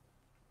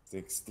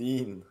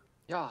 16.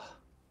 Yeah.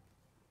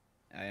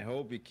 I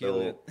hope you kill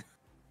So- it.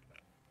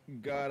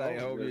 God, I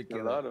Oh, hope you there's a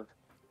kill lot it. of.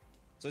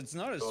 So it's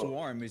not a So-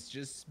 swarm, it's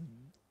just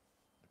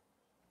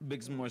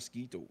big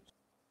mosquitoes.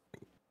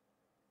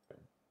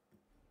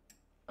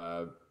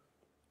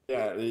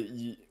 Yeah,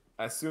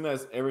 as soon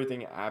as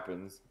everything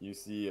happens, you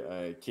see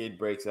Cade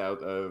breaks out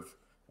of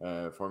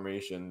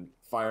formation,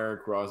 fire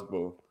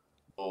crossbow,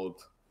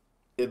 bolt,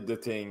 hit the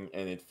thing,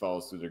 and it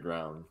falls to the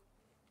ground.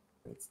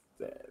 It's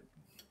dead.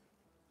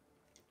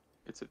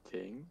 It's a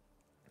thing.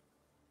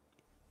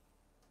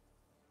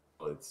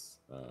 It's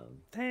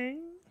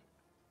Dang.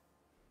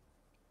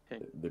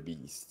 the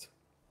beast.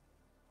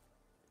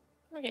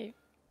 Okay.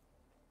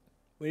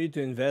 We need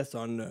to invest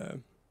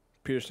on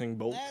piercing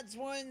bolt. That's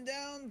one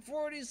down,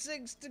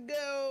 46 to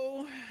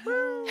go.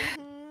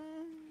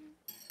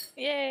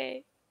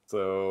 Yay.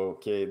 So,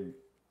 Cade,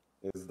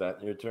 is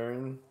that your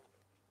turn?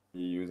 Are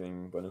you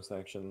using bonus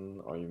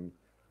action? Are you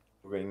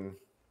moving?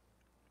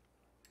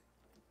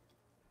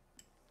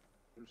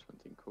 Do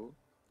something cool.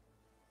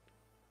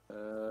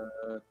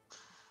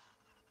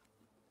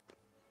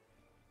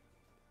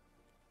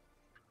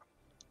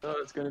 Oh,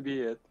 that's gonna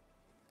be it.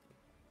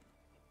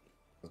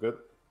 That's good.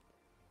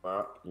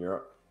 You're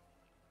up.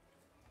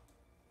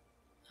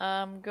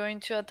 I'm going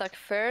to attack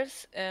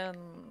first, and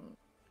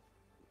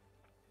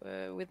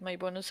with my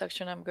bonus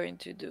action, I'm going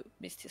to do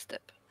Misty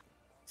Step.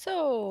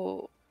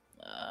 So,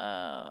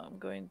 I'm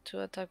going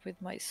to attack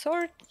with my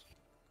sword.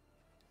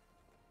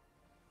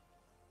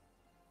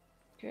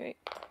 Okay.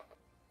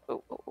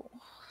 Oh, oh,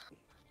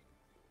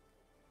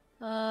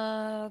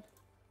 oh.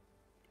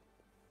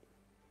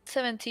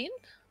 17?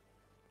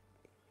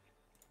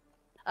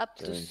 Up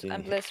to... I'm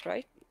 17. blessed,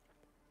 right?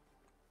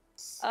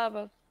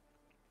 But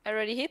I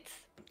already hit?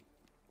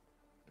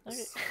 Okay.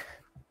 Yes.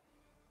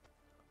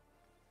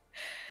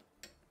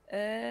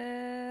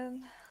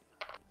 And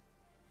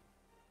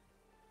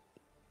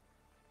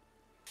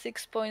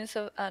 6 points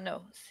of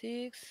no,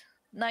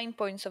 9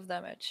 points of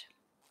damage.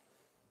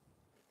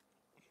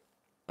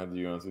 How do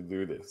you want to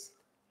do this?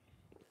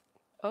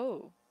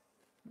 Oh,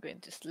 I'm going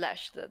to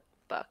slash that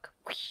back.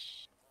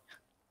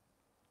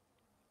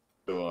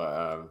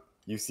 So,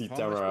 you see How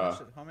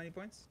Thamara. how many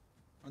points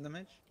on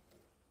damage?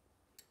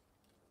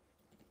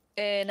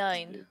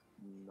 9.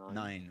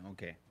 9,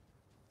 okay.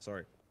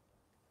 Sorry.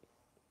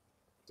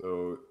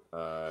 So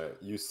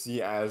you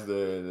see as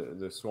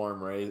the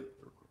swarm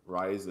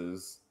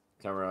rises,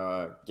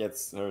 Thamara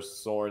gets her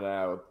sword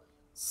out,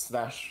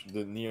 slash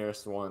the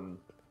nearest one,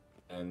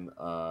 and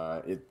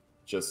it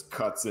just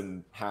cuts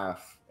in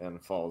half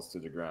and falls to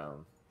the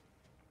ground.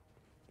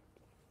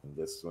 And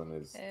this one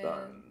is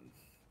done.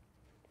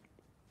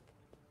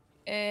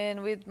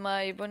 And with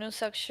my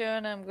bonus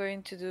action, I'm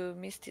going to do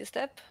Misty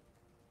Step.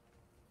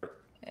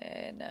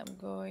 And I'm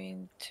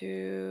going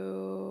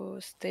to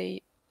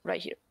stay right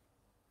here.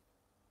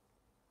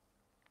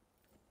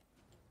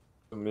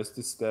 So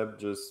Misty Step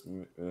just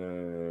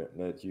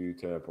let you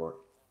teleport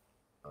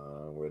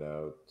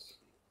without.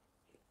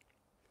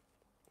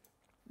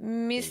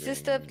 Misty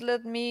Step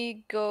let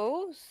me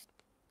go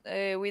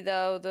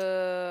without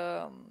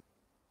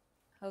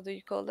how do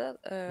you call that?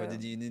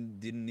 But you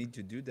didn't need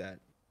to do that.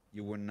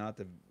 You were not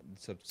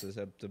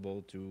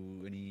susceptible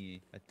to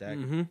any attack.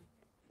 Mm-hmm.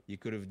 You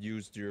could have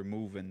used your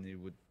move and it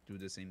would do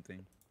the same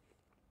thing.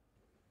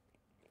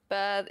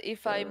 But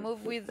if I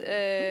move with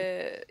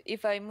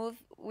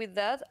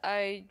that,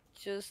 I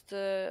just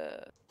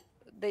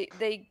they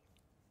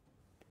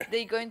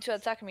going to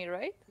attack me,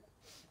 right?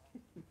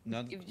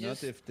 Not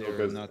just- if they're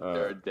Because, not.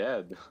 They're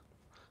dead.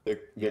 The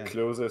Yeah.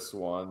 closest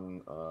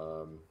one.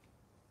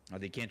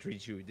 They can't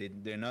reach you.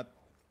 They're not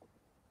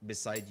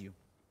beside you.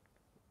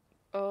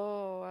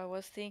 Oh, I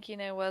was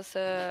thinking I was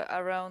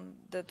around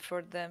that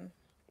for them.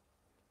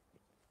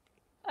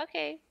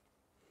 Okay.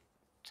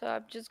 So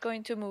I'm just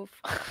going to move.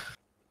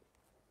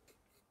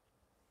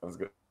 Sounds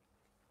good.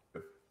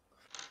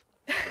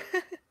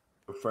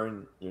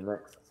 Fern, you're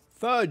next.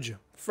 Fudge.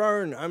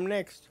 Fern, I'm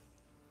next.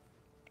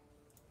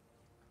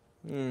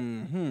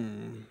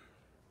 Mm-hmm.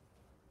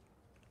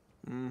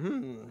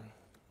 Mm-hmm.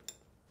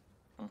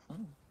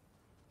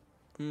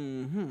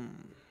 Mm-hmm.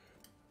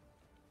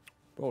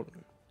 Hold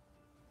on.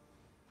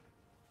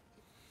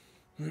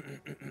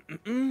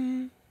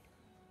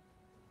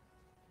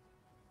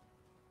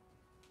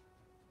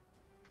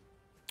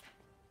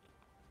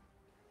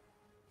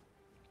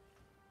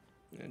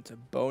 It's a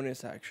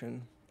bonus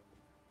action.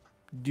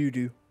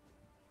 Doo-doo.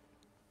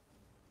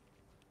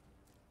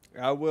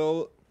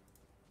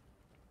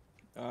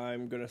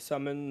 I'm gonna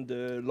summon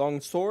the long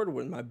sword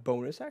with my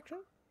bonus action.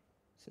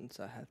 Since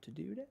I have to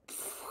do that.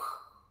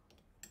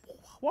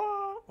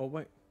 Oh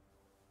wait.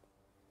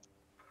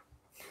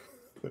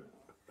 You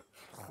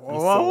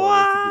so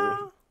wanted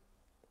to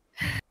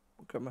do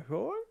it. Got my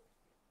sword.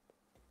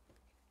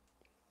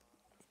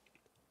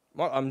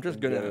 Well, I'm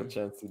just You had gonna. a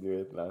chance to do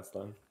it last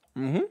time.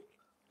 Mm-hmm.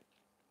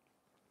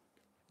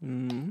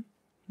 Mm-hmm.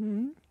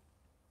 Mm-hmm.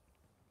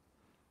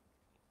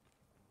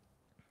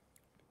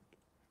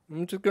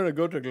 I'm just gonna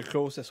go to the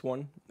closest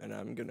one, and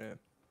I'm gonna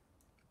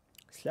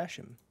slash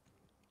him.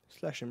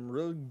 Slash him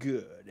real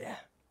good.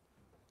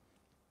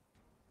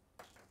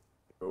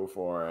 Go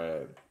for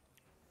it.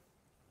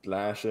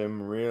 Slash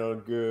him real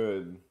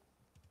good.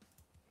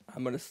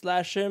 I'm gonna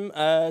slash him.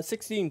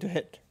 16 to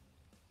hit.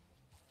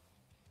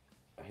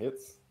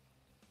 Hits.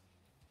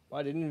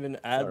 I didn't even Are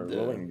add.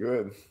 rolling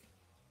good.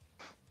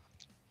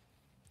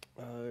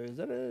 Is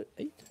that a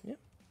 8? Yeah.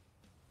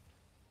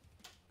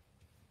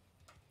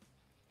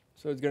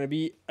 So it's gonna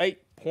be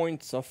 8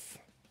 points of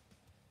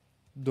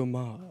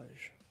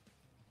damage.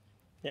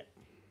 Yeah.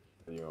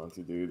 You want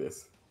to do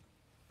this?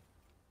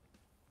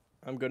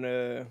 I'm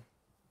gonna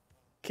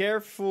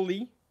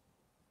carefully,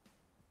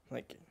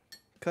 like,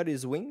 cut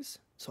his wings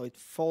so it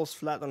falls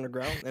flat on the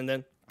ground, and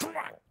then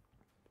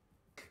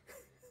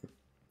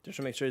just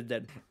to make sure it's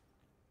dead.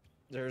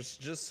 There's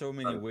just so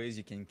many ways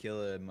you can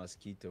kill a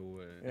mosquito.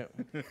 Yeah.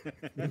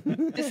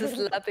 This is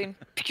slapping.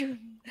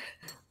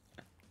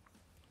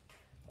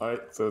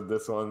 Alright, so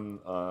this one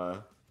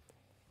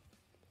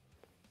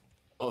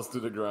falls to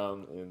the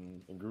ground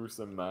in a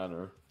gruesome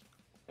manner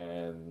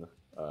and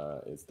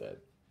is dead.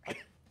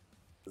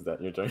 Is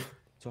that your turn?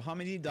 So how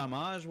many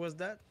damage was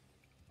that?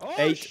 Oh,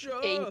 8.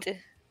 sure. 8.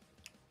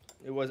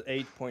 It was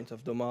 8 points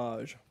of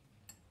damage.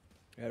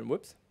 And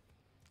whoops,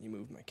 you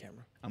moved my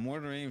camera. I'm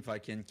wondering if I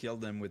can kill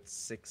them with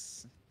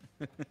 6.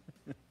 You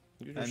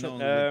I just know,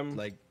 said,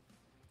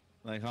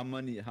 like how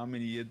many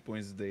hit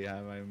points do they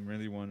have? I'm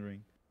really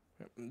wondering.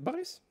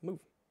 Boris, move.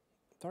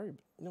 Sorry,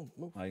 but no,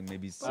 move. Like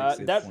maybe 6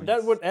 hit that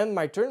points. would end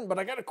my turn, but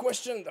I got a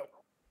question though.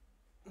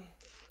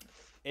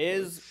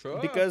 Sure.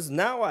 Because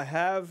now I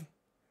have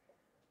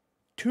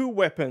 2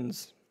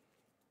 weapons,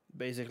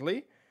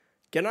 basically.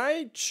 Can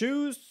I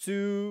choose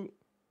to,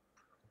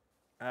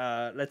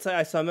 let's say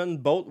I summon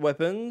both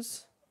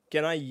weapons,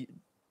 can I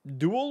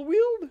dual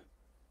wield?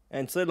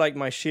 And say like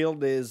my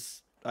shield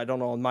is, I don't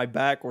know, on my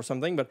back or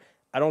something, but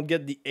I don't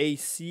get the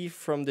AC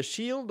from the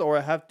shield, or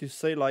I have to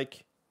say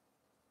like...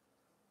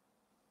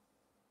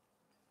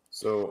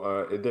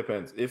 So it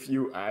depends. If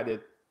you add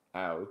it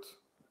out,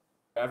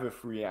 you have a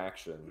free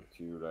action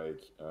to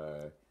like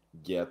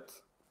get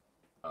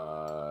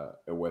a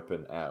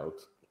weapon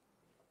out.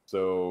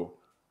 So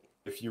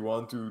if you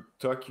want to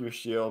tuck your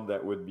shield,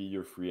 that would be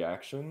your free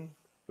action.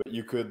 But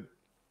you could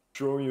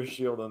throw your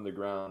shield on the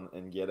ground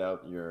and get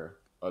out your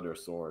other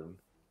sword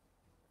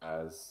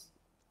as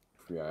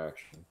free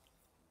action.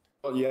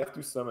 Well, you have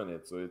to summon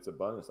it, so it's a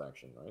bonus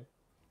action, right?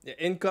 Yeah,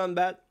 in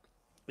combat,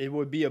 it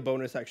would be a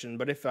bonus action,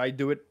 but if I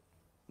do it,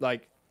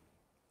 like,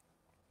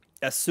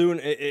 as soon,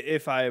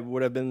 if I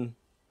would have been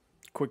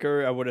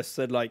quicker, I would have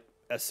said, like,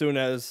 as soon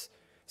as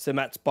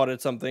Semath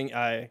spotted something,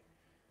 I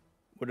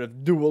would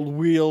have dual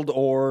wield,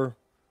 or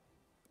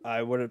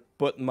I would have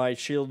put my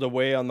shield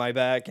away on my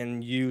back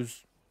and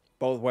use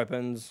both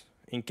weapons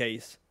in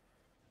case.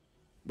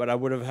 But I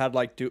would have had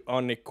like to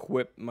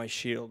unequip my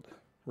shield,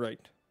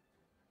 right?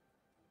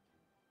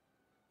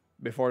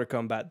 Before the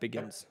combat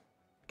begins.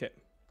 Okay.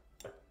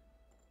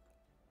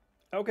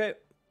 Okay.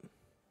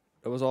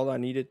 That was all I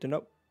needed to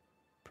know.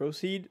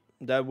 Proceed.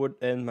 That would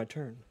end my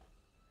turn.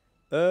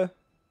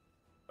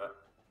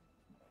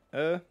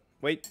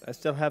 Wait, I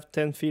still have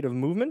 10 feet of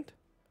movement?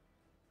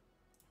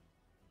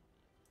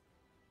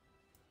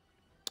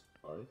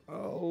 Alright.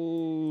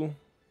 Oh.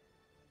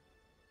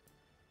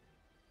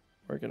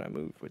 Where can I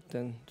move with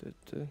 10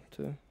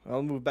 to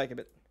I'll move back a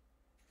bit.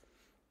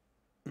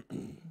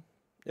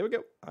 There we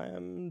go. I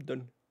am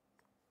done.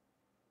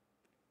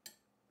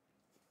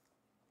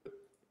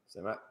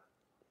 Semath.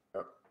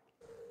 Yep.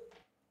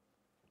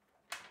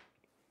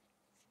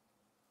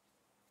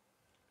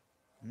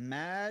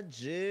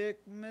 Magic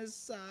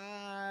missile.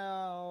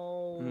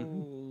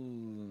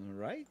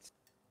 Right?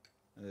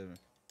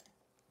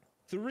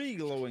 3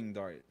 glowing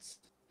darts.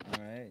 All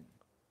right.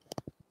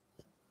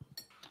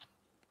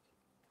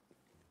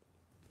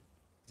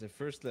 It's a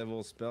first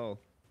level spell.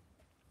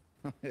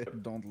 I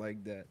don't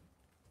like that.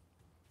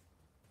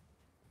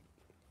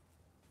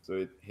 So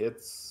it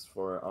hits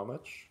for how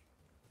much?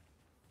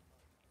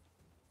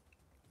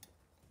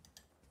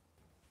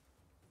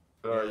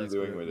 What are you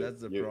doing with it?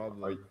 That's the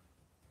problem.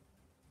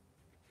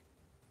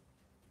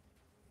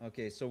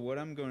 Okay, so what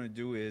I'm gonna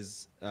do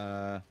is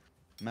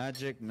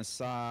magic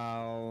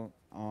missile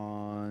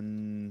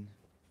on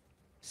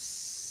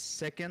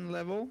 2nd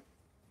level,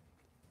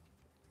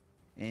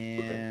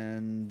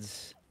 and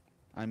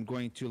I'm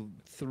going to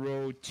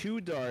throw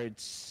 2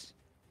 darts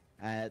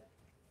at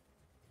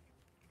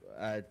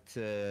I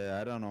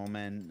don't know,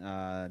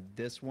 man,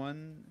 this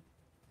one,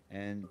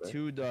 and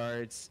 2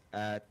 darts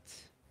at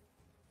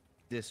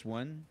this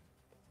one,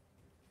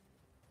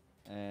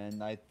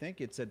 and I think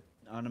it's an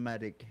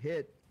automatic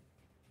hit.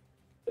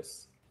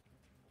 Yes.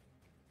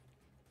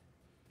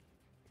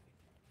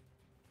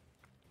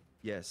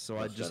 Yes, so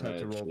I just have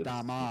to roll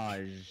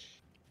damage.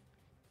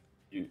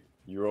 You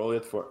roll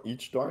it for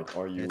each dart,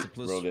 or you it's a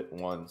plus- roll it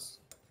once?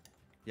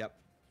 Yep.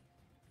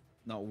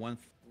 No,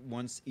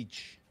 once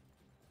each.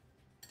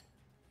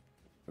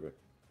 Okay.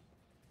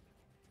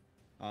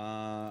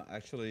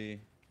 Actually,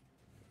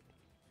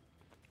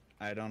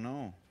 I don't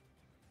know.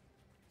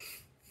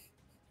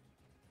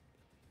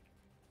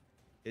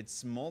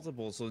 It's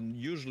multiple, so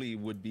usually it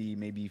would be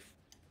maybe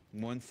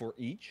 1 for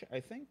each,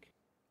 I think.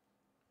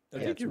 I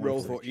Yeah, think it's you 1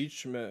 roll for for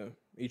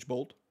each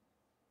bolt.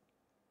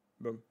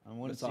 Boom. I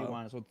want to see Missile.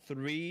 1. So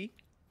 3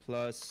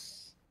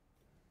 plus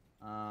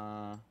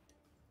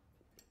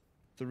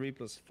 3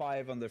 plus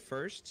 5 on the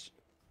first,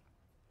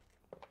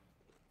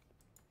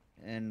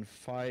 and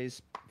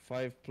 5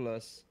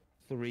 plus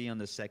 3 on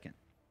the second.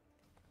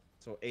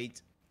 So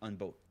 8 on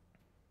both.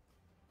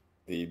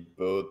 They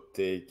both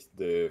take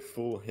the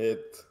full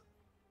hit,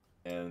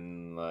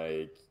 and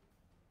like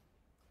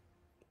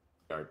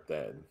are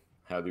dead.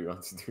 How do you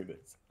want to do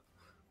this?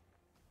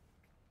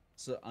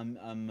 So I'm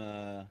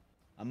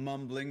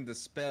mumbling the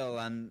spell,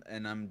 and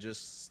I'm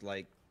just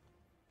like,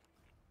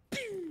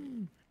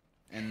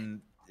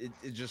 and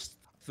it just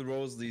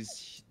throws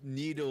these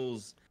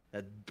needles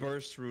that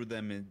burst through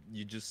them, and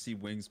you just see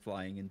wings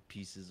flying in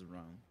pieces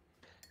around.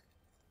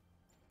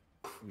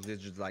 They're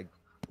just like,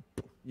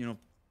 you know,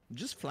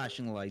 just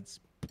flashing lights.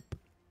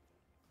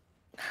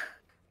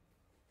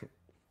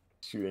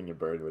 Shooting a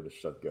bird with a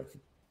shotgun.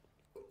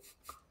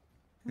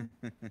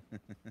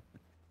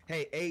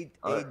 Hey, 8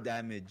 Alright.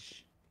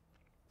 damage.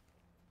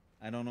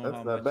 I don't know That's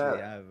how not much they bad.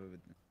 have.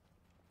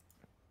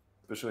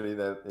 Especially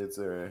that it's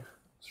a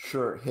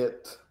sure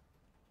hit.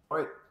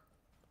 Alright.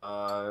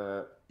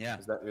 Yeah,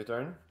 Is that your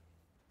turn?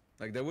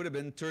 like that would have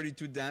been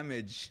 32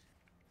 damage.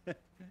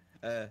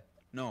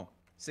 No,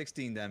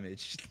 16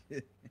 damage.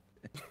 Is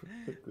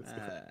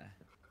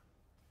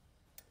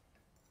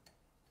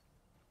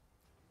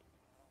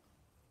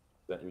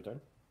that your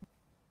turn?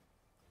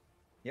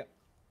 Yep.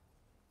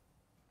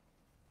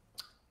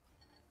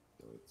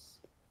 So it's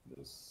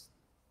this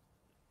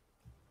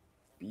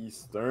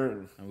beast's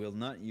turn. I will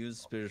not use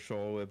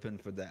spiritual weapon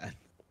for that.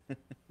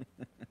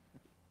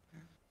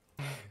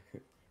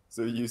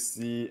 So you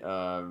see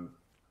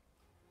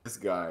this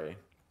guy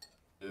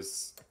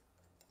just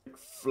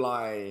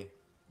fly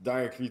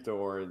directly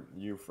toward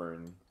you,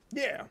 Fern,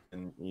 Yeah.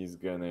 and he's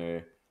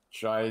gonna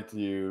try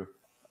to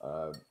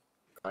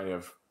kind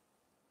of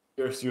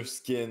pierce your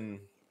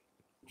skin,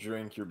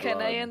 drink your blood.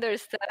 Can I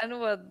understand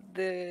what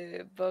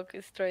the book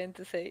is trying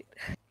to say?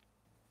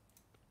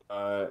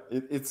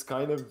 It's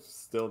kind of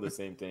still the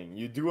same thing.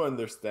 You do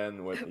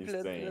understand what he's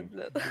Blood, saying,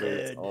 blood, but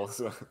it's Blood.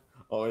 also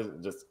always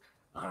just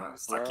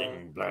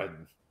sucking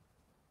blood.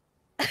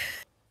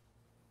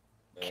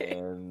 Okay.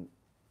 And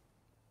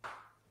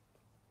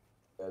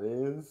that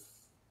is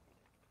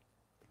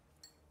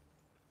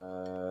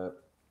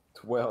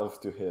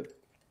 12 to hit.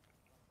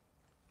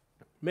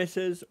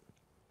 Misses.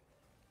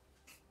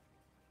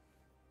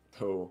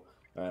 So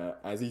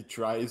as he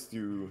tries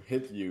to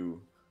hit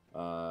you,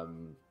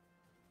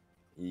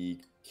 he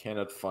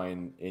cannot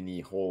find any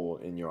hole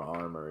in your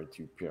armor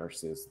to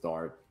pierce his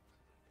dart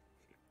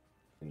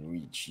and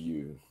reach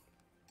you.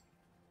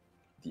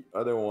 The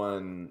other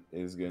one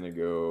is gonna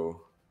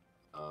go,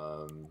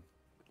 gonna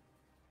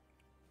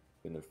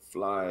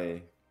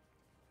fly,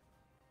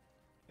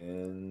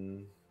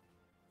 and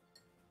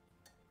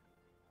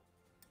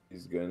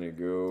he's gonna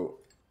go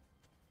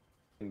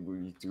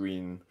in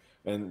between,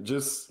 and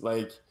just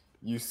like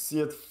you see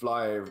it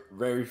fly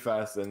very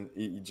fast, and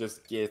it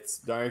just gets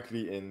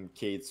directly in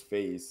Cade's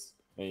face,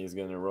 and he's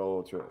gonna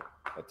roll to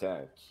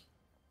attack.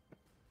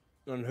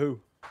 On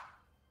who?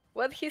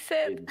 What he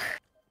said? Cade.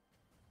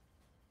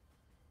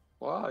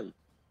 Why?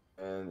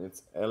 And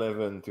it's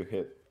 11 to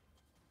hit.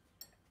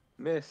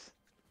 Miss.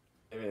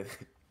 I mean,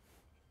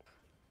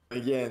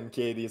 again,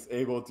 Cade is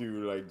able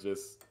to like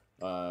just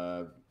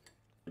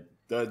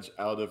dodge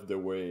out of the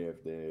way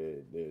of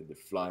the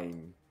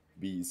flying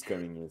bees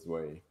coming his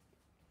way.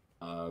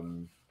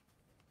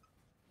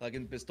 Like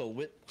in pistol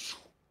whip.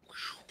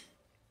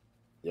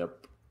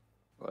 Yep.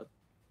 What?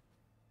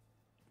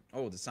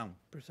 Oh, the sound.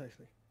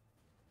 Precisely.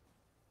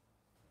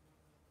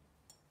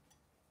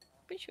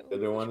 The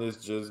other one is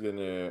just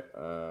gonna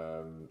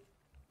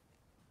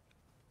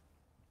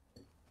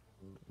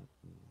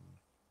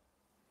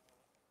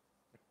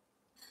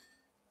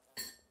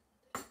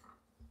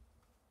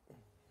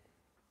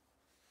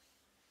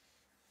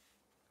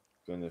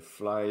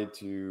fly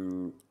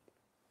to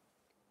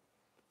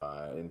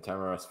in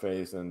Thamara's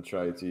face and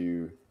try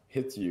to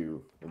hit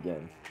you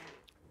again.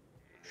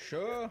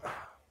 Sure.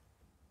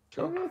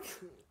 Sure.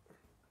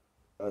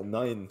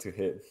 9 to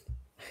hit.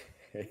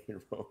 He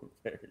rolled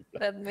very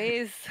bad. That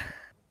means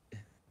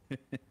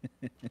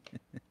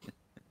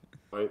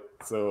Right.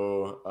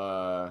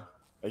 So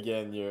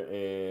again,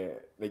 you're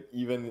like,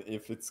 even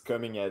if it's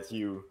coming at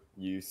you,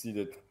 you see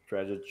the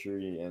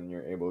trajectory and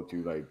you're able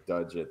to like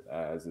dodge it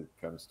as it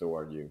comes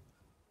toward you.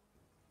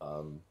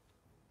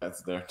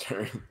 That's their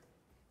turn.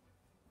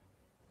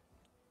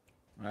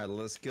 All right,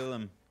 let's kill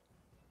him.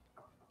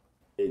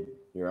 Cade,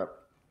 you're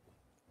up.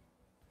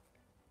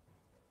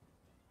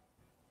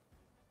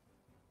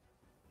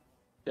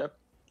 Yep.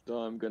 So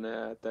I'm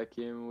gonna attack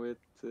him with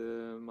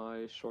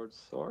my short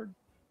sword.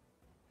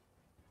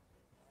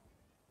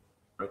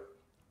 Right.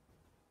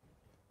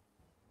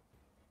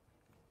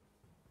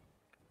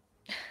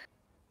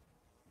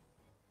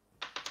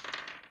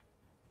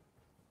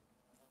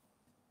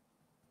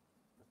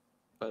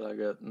 But I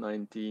got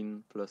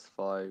 19 plus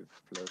 5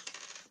 plus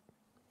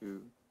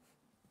 2.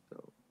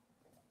 So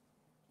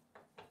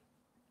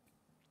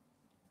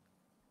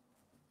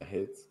A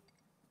hit.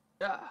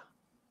 yeah.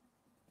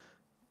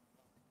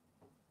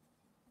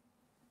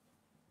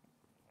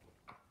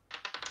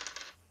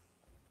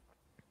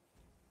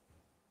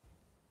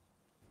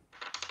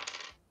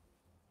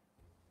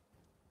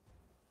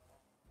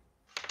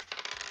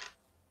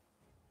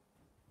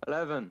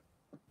 $11.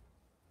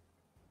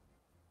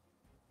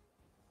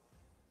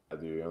 How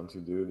do you want to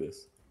do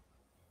this?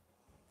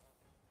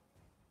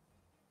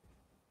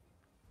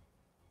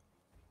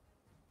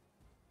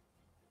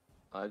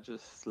 I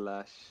just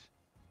slash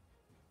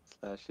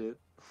it.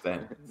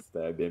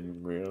 Stab him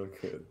real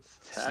good.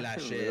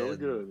 Slash him real it.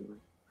 good.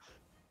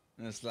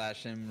 Let's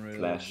slash him real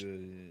Slash.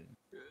 good.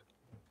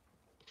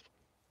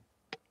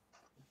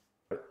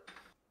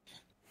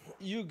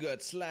 You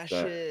got slashed.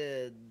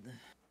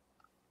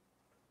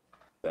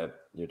 That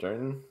your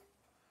turn?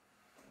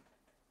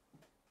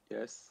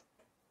 Yes.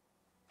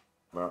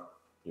 Well,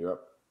 you're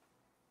up.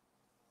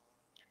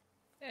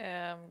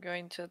 I'm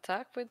going to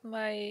attack with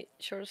my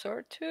short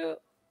sword too.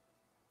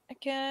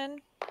 Again.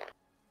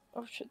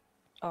 Oh shit.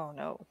 Oh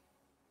no.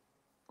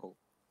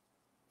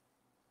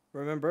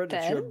 Remember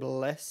that you're 10?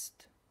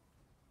 blessed.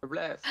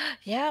 Bless.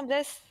 Yeah, I'm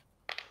blessed.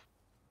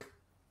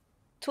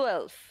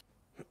 12.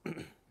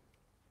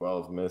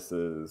 12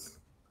 misses.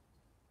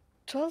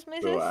 12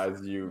 misses? So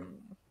as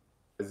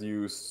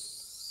you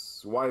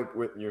swipe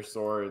with your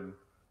sword,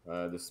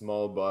 the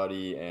small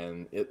body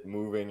and it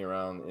moving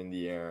around in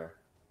the air,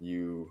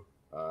 you're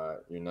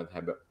not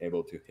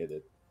able to hit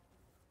it.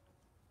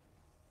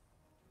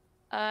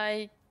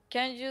 I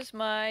can use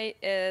my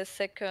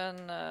second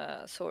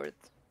sword.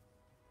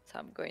 So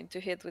I'm going to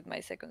hit with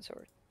my second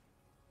sword.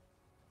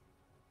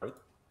 Right?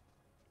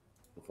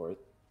 Go for it.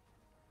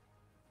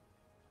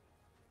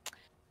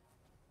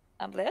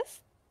 I'm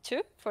blessed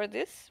 2 for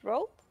this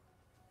roll.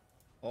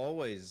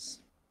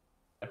 Always.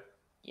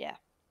 Yeah.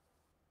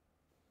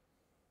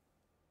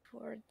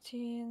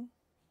 14.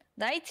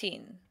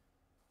 19.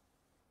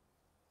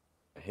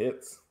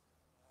 Hits.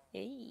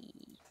 Hey.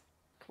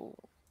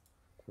 Cool.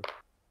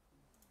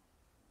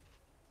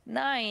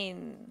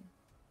 9.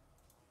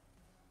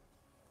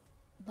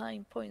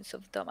 9 points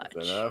of damage.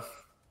 That's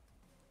enough.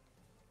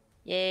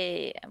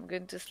 Yay, I'm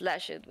going to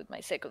slash it with my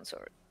second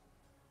sword.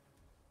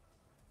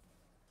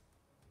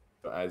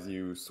 As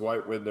you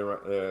swipe with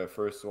the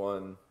first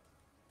one,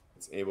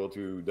 it's able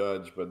to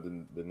dodge, but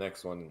the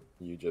next one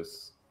you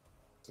just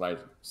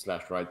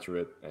slash right through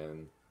it,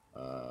 and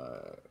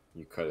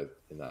you cut it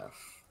in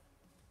half.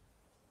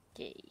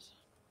 Yay.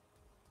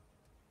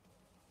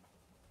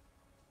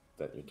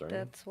 that your turn?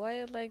 That's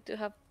why I like to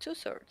have 2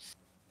 swords.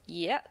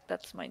 Yeah,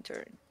 that's my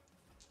turn.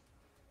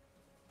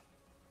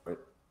 Wait.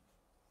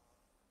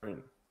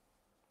 Turn.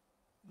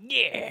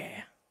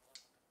 Yeah.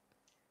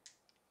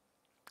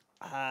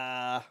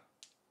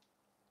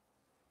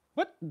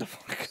 What the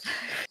fuck?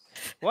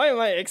 Why am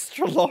I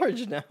extra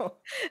large now?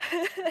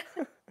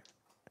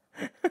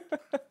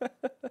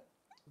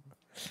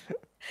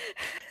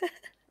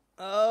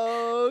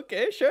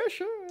 Okay, sure.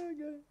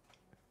 Okay.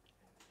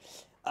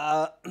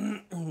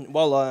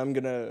 Well, I'm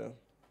gonna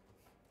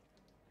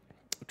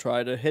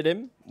try to hit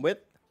him with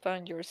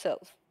Found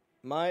yourself.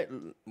 my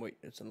wait.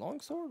 It's a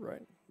longsword,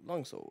 right?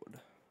 Longsword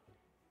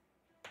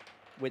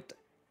with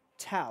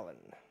talon.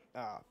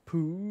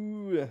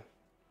 Poo.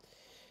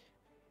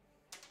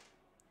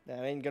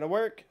 That ain't gonna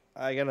work.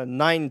 I got a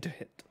 9 to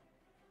hit.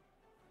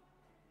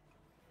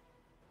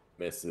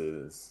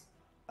 Misses.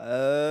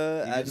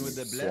 Even with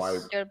the bless.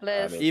 Swipe You're at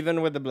blessed. it.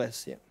 Even with the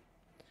bless, yeah.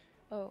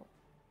 Oh.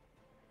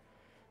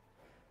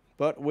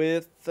 But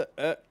with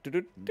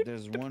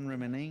There's one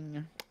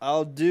remaining.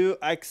 I'll do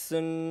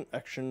action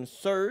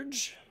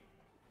surge,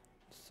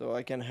 so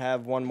I can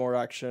have one more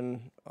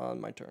action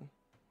on my turn.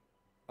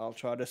 I'll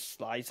try to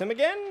slice him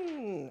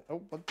again.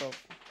 Oh, what the?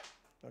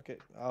 Okay,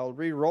 I'll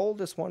re-roll.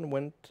 This one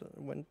went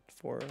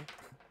for.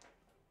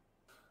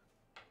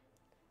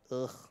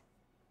 Ugh.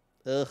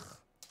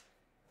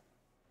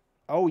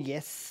 Oh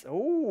yes.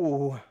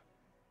 Oh.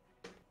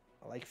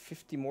 Like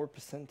 50 more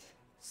 %.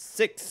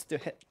 6 to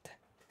hit.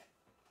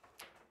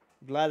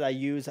 Glad I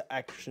use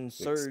action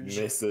surge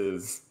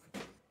Misses.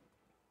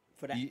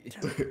 for that.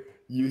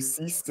 You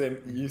see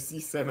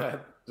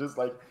Semath just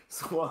like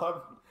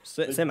swap.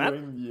 Semath?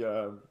 Doing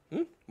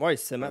the Why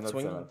is Semath not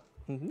swinging?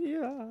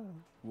 Yeah.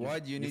 Why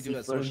do you need see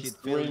to French associate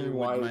swing failure with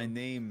while- my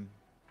name?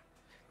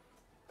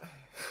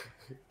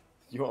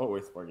 You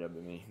always forget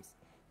the names.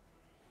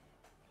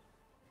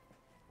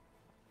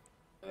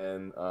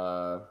 And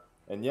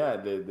yeah,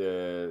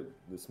 the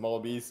small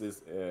beast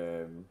is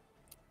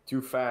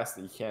too fast.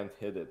 He can't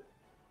hit it.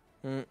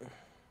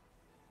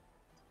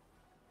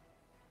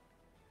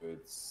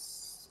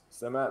 It's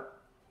Semath.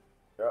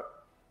 Yep.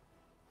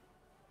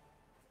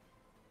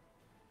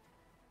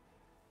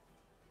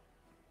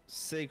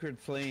 Sacred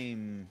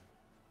flame.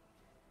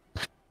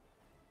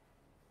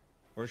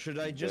 Or should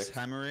I just Dex.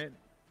 hammer it?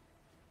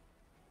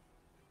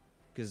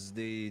 Because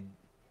they...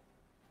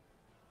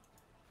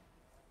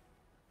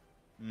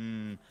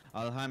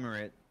 I'll hammer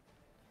it.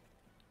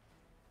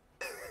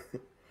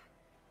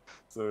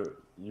 So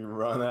you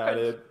run at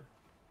it.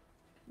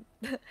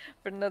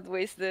 For not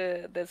waste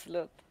the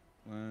slot.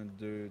 1,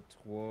 2,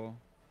 3,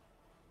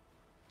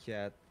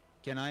 4.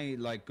 Can I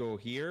like go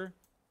here?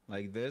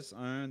 Like this?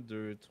 1,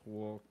 2, 3,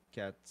 4,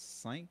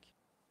 5.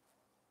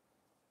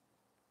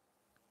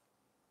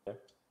 Yeah.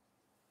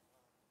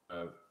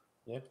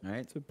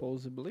 Alright.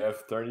 Supposedly. You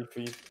have 30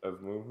 feet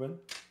of movement.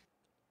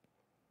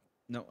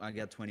 No, I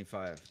got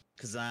 25.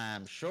 Because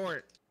I'm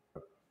short.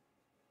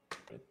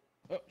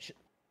 Oh, shit.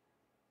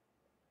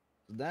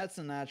 That's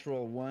a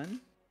natural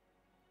 1.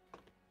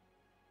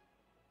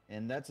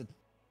 And that's a...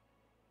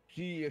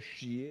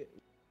 Shit.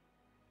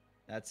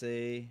 That's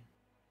a...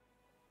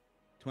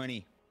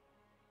 20.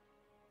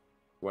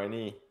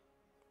 20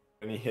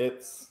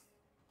 hits.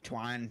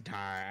 20.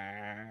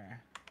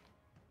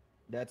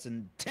 That's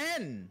a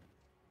 10.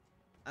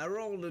 I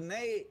rolled an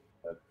 8.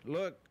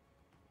 Look.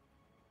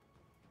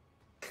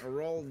 I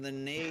rolled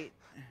an 8.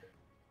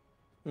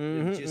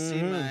 Did you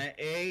see my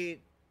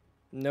 8?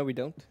 No, we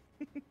don't.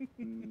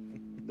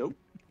 Nope.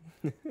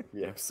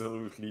 We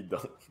absolutely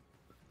don't.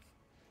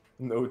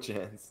 No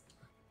chance.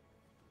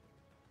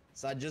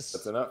 So I just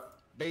That's enough.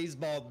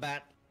 baseball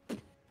bat.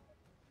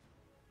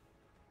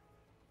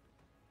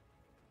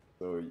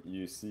 So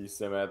you see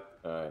Semath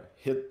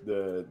hit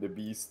the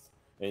beast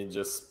and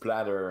just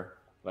splatter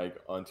like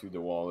onto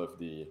the wall of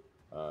the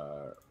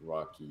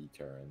rocky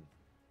terrain.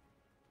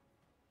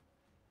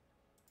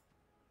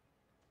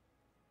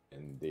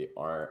 And they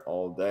are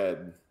all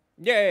dead.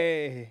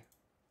 Yay!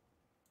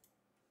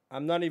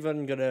 I'm not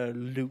even gonna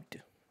loot.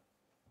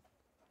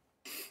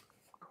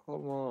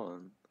 Come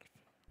on.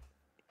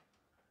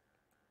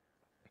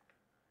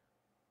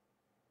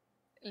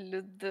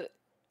 Loot the...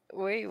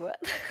 Wait,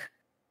 what?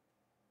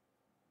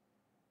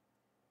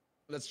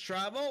 Let's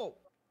travel.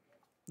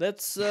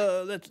 Let's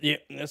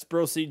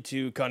proceed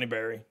to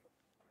Connieberry.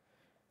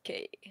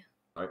 Okay.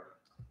 Right?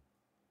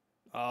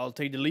 I'll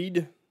take the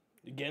lead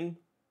again.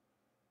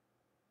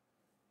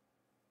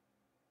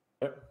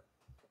 Yep.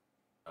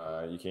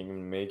 You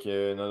can make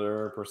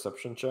another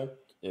perception check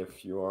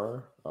if you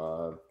are.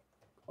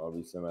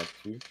 Probably Semath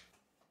too.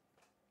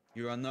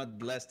 You are not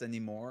blessed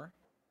anymore.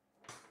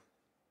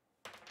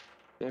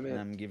 Damn And it.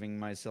 I'm giving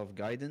myself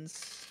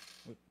guidance.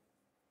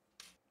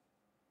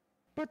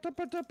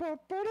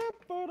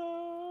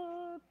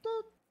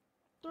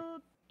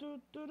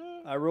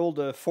 I rolled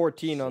a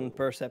 14 on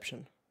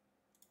perception.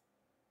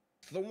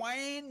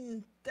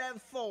 Thwain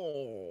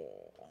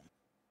Devil.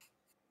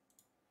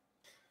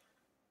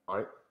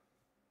 Alright.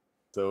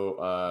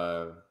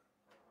 So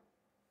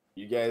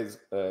you guys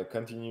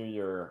continue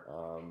your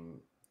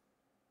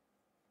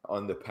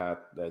on the path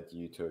that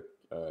you took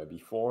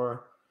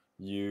before.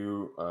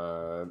 You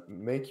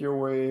make your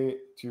way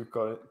to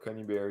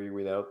Conyberry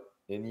without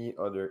any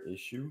other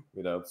issue,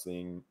 without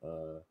seeing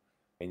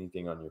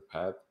anything on your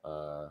path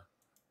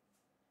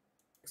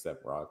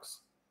except rocks.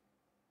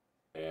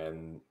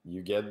 And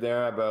you get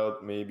there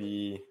about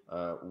maybe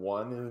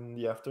 1 in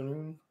the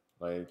afternoon.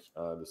 Like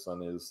the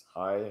sun is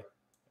high,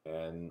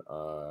 and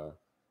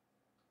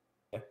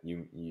yeah,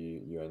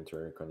 you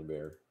enter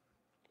Conyberry.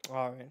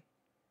 All right.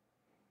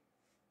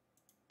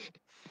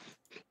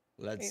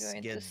 We're Let's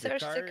going to get the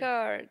search the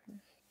card.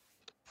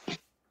 card.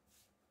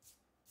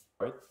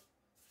 Right.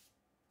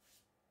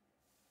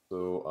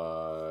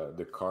 So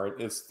the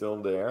cart is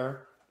still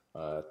there,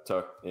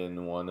 tucked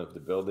in one of the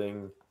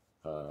building,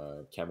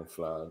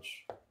 camouflage.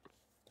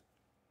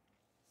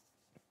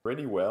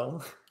 Pretty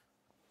well,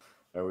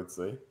 I would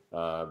say.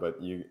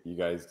 But you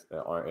guys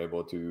are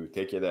able to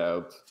take it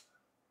out,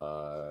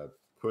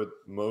 put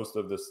most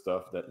of the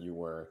stuff that you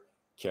were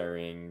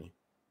carrying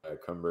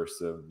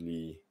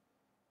cumbersomely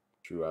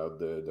throughout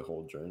the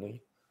whole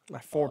journey. My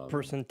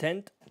 4-person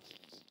tent.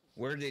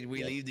 Where did we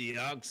Yeah. leave the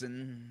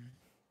oxen?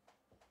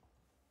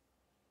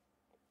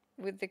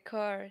 With the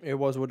card. It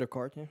was with the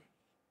cart, yeah.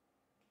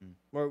 Mm.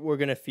 We're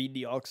gonna feed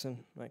the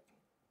oxen, like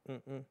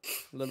a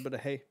little bit of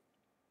hay.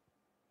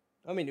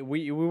 I mean,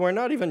 we were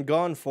not even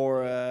gone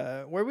for.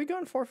 Were we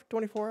gone for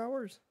 24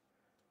 hours?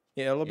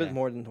 Yeah, a little bit Yeah.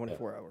 more than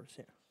 24 hours.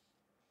 Yeah,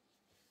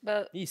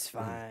 But he's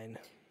fine.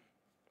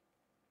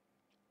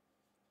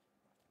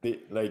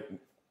 Like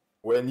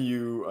when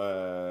you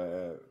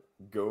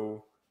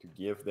go to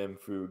give them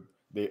food,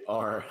 they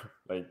are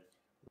like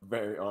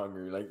very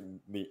hungry. Like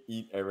they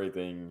eat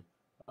everything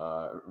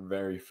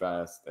very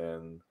fast,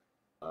 and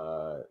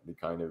they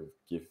kind of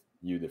give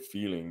you the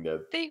feeling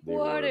that take they were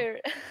water.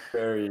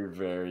 very,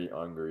 very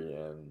hungry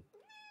and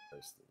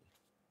thirsty.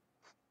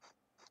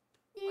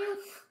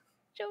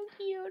 So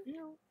cute.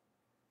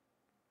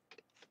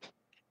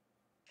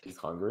 He's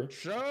hungry.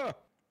 Sure.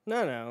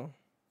 No.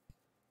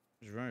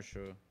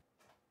 Sure.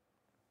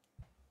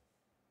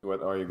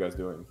 What are you guys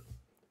doing?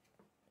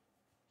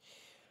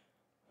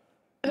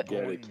 Get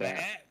Going it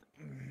back.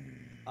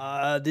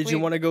 back. Did you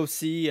We- want to go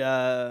see?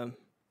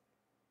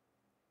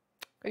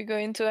 We're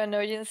going to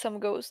annoying some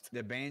ghost.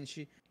 The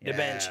banshee. The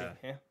banshee.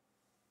 Yeah.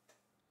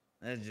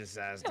 Let's just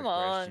ask Come the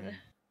on. question.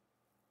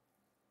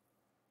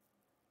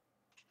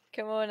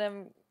 Come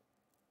on,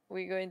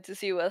 we're going to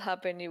see what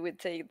happened if we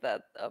take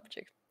that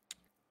object.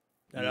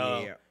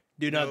 No.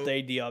 Do not Nope.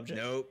 take the object.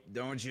 Nope.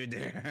 Don't you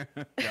dare.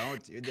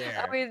 Don't you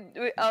dare. I mean,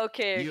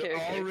 okay. You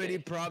already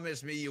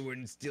promised me you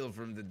wouldn't steal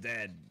from the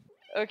dead.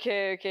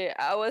 Okay.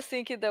 I was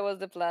thinking that was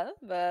the plan,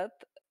 but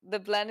the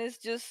plan is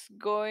just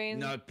going.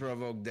 Not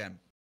provoke them.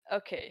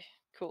 Okay,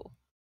 cool.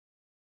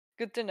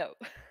 Good to know.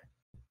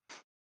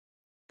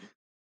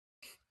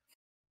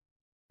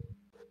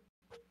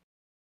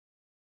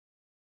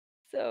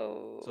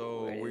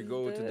 So where we is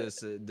go to the- this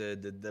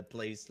the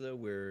place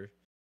where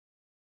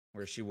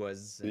she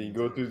was. So you and,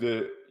 go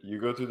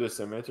to the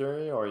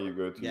cemetery, or you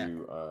go to Yeah.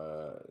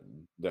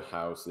 the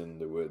house in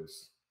the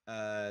woods.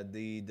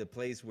 the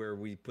place where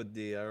we put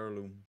the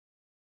heirloom.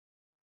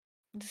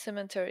 the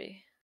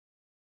cemetery.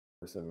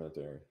 The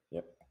cemetery.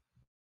 Yep.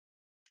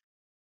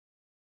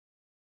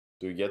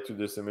 So you get to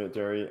the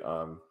cemetery.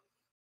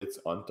 It's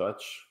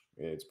untouched.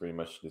 It's pretty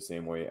much the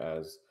same way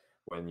as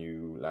when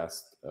you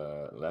last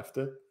left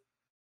it.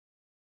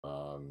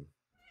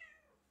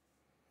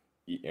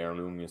 The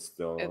heirloom is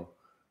still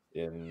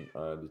in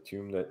the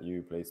tomb that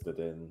you placed it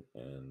in,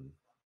 and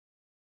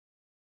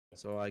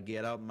So I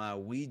get out my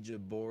Ouija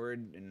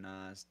board and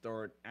I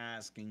start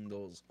asking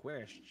those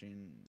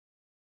questions.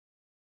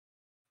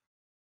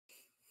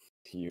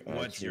 you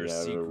What's actually your have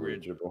a secret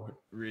Ouija board.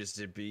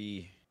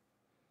 recipe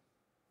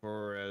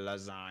for a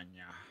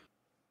lasagna?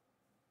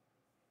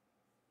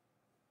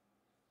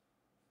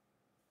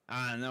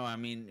 I don't know. I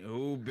mean,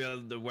 who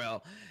built the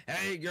well?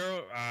 Hey,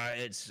 girl,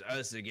 it's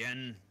us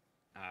again.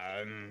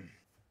 I'm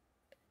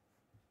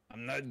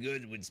not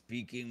good with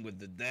speaking with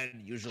the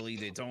dead. Usually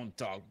they don't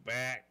talk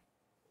back.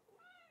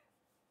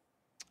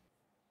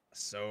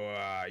 So,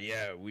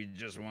 yeah, we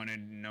just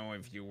wanted to know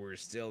if you were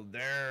still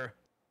there.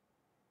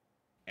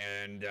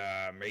 And,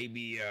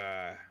 maybe,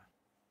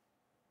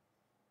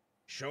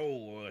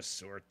 show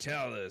us or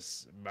tell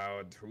us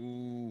about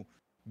who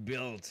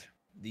built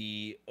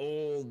the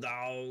old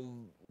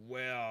owl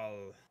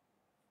well,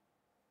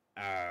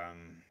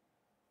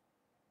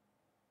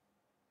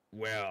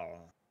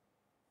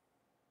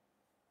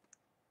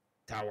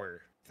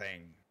 tower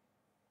thing.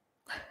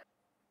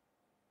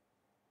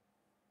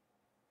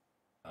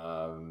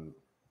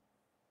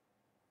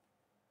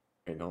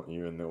 I don't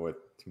even know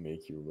what to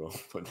make you roll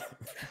for that.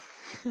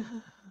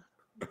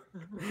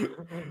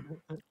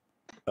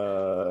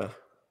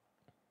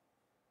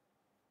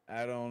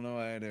 I don't know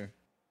either.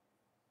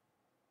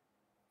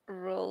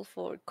 Roll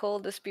for call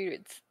the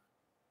spirits.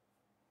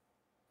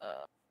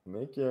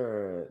 Make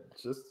your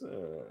just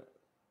a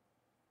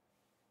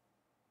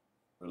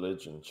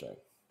religion check.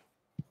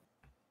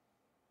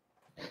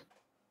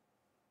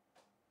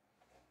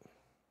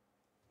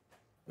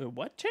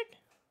 What check?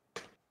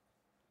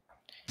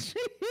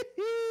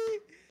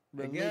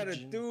 I got a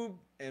Religion. 2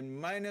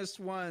 and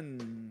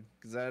 -1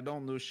 because I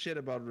don't know shit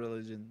about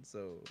religion.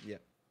 So yeah,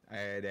 I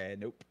had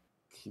nope.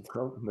 You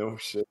don't know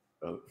shit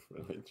about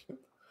religion.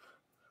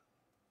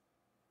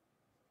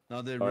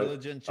 Now the Alright,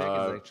 religion check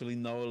is actually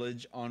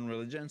knowledge on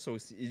religion, so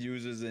it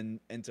uses an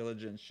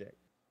intelligence check.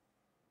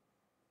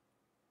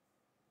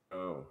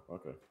 Oh,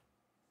 okay.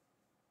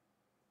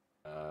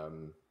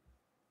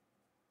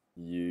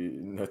 You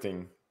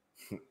nothing,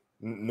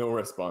 no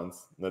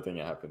response. Nothing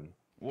happened.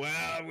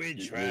 Well, we You're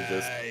just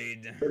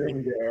tried.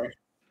 sitting there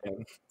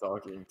and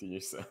talking to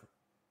yourself.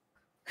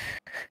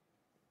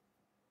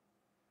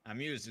 I'm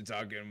used to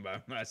talking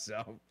about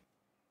myself.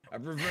 I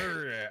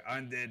prefer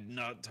undead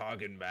not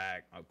talking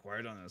back,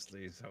 quite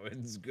honestly. So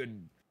it's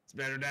good. It's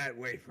better that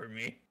way for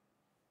me.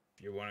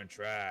 If you want to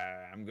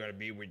try, I'm gonna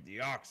be with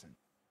the oxen.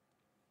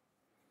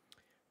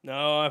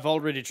 No, I've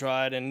already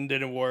tried and it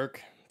didn't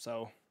work.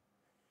 So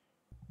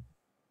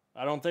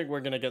I don't think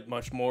we're gonna get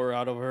much more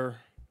out of her,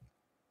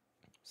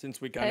 since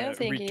we I kind don't of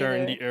think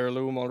returned either. the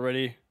heirloom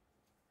already.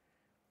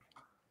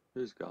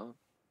 Who's gone?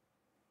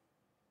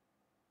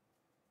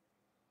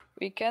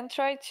 We can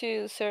try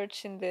to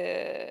search in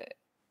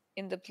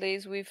the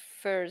place we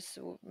first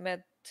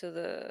met to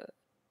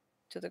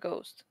the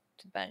ghost,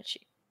 to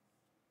Banshee.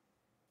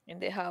 In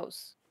the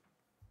house,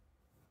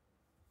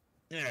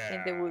 Yeah.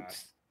 in the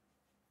woods.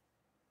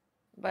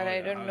 But Oh,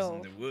 I the don't house know.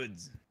 in the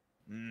woods.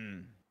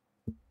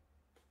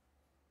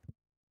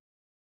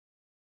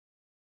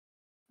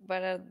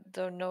 But I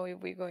don't know if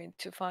we're going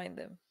to find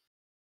them.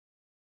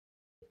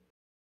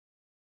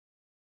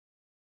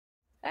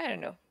 I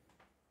don't know.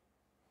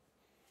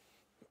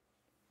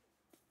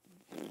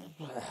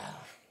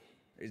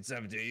 It's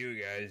up to you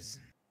guys.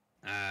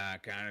 I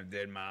kind of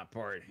did my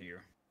part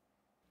here.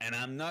 And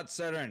I'm not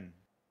certain.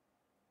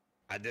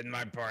 I did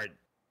my part.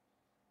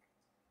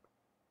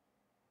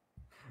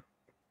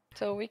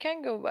 So we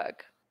can go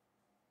back.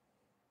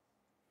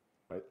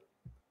 Right?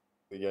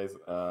 You guys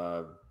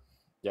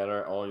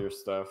gather all your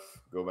stuff,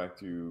 go back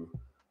to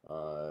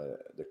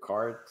the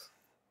cart,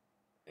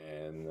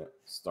 and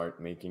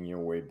start making your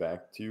way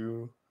back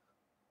to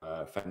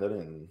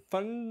Phandalin.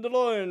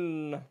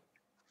 Phandalin.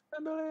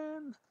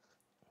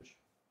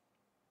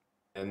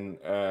 And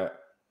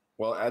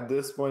well, at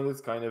this point,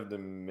 it's kind of the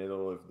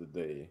middle of the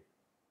day,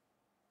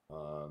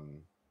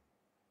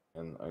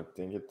 and I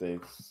think it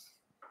takes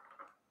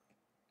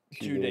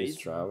 2 days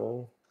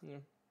travel. Yeah.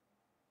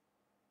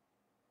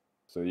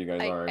 So you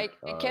guys are. I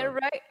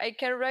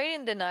can ride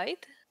in the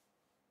night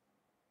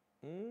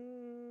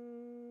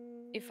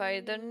if I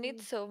don't need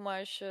so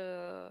much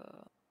the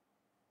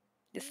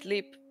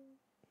sleep.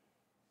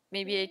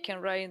 Maybe I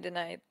can ride in the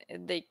night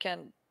and they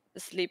can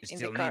sleep You in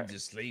the still car. need to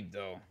sleep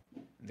though.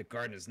 The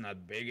cart is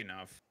not big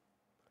enough.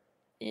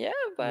 Yeah,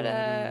 but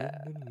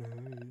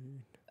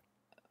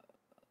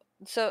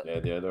so Yeah,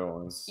 the other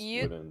ones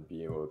you- wouldn't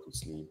be able to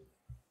sleep.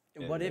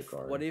 What in the if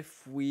car.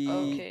 we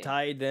Okay.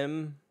 tie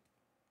them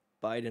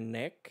by the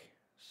neck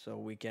so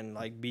we can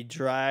like be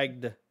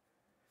dragged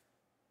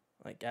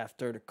like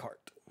after the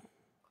cart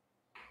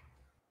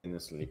In a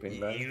sleeping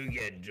bag? You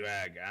get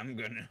dragged. I'm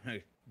gonna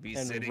be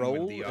and sitting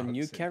roll with the a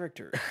new oxen.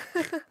 character?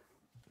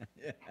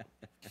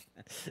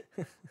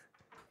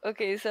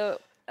 okay, so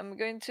I'm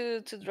going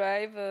to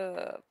drive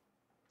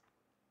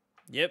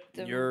Yep,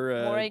 the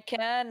you're more I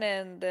can,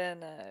 and then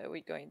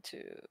we're going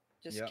to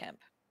just Yep. camp.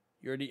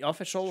 you're the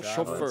official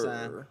Travel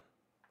chauffeur.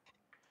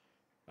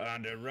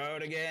 On the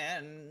road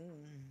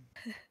again.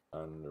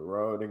 On the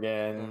road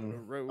again. On the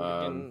road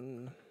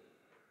again.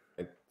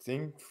 I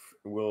think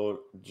we're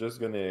just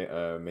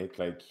gonna make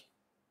like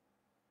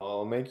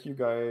I'll make you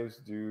guys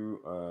do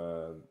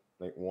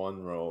like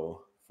one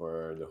roll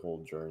for the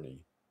whole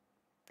journey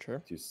Sure.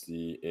 to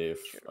see if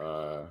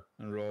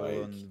And roll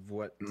Like- on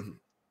what?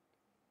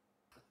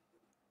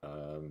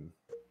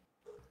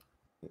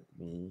 let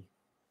me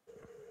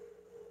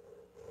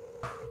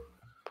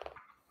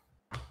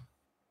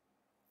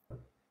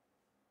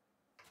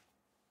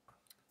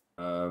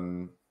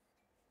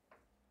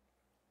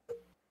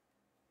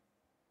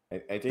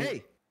I think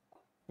Hey,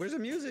 where's the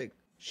music?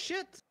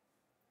 Shit.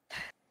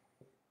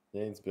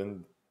 yeah, it's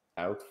been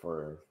out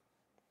for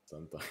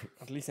some time.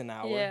 At least an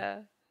hour.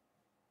 Yeah.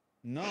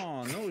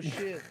 No, no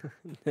shit.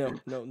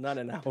 No, not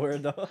an hour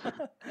though.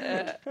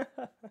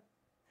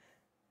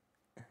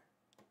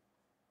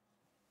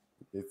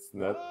 It's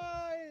not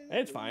Why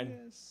It's do fine.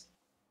 this?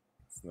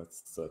 it's not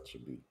such a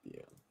big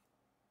deal.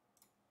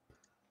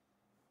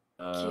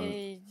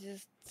 Okay,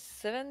 just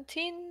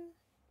 17.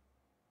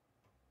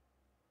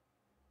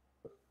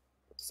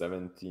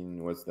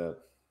 17, what's that?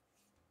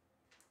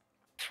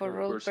 For What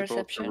roll we're supposed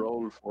perception. to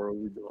roll for,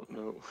 we don't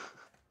know.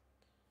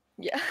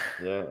 Yeah.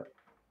 Yeah,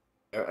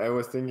 I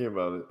was thinking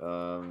about it.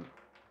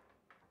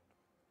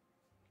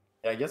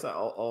 Yeah, I guess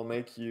I'll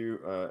make you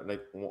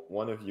like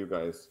one of you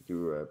guys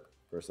do a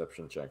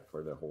perception check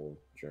for the whole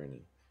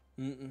journey.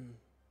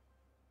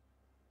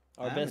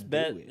 Our I'ma best do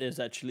bet it. is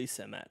actually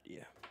Semath.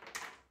 Yeah.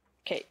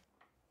 Okay.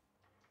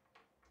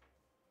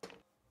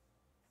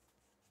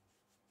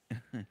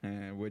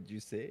 What'd you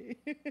say?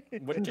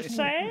 What did you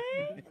say?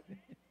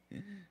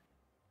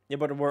 Yeah,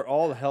 but we're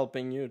all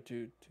helping you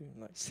to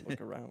like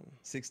look around.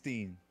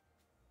 16.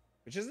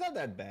 Which is not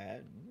that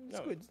bad. It's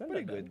No, good. it's not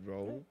Pretty that good bad.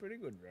 roll. Yeah. Pretty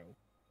good roll.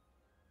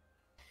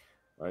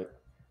 Right.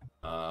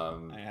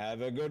 I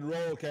have a good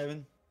roll,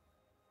 Kevin.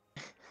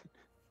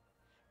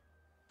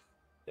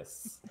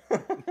 Yes.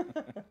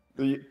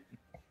 So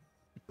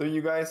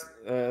you guys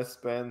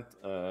spent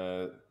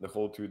the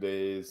whole 2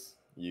 days.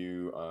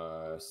 You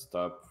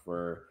stopped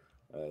for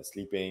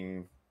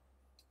sleeping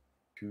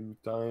 2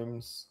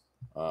 times.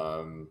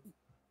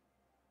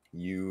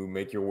 You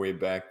make your way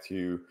back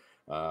to.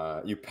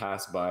 You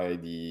pass by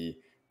the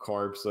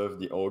corpse of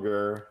the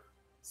ogre,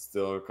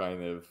 still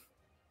kind of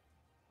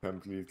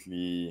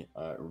completely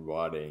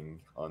rotting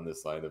on the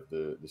side of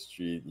the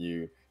street.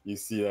 You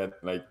see that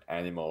like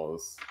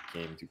animals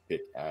came to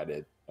pick at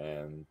it,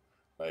 and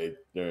like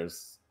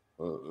there's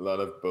a lot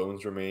of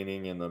bones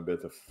remaining and a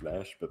bit of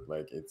flesh, but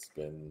like it's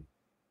been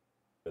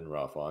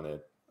rough on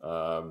it.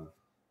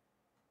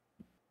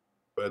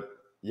 But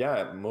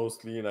yeah,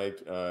 mostly like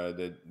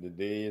the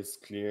day is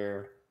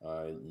clear.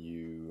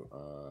 You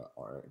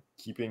are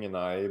keeping an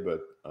eye,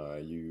 but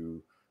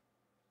you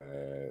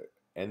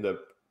end up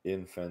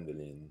in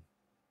Phandalin,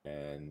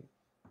 and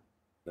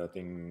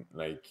nothing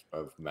like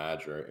of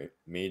major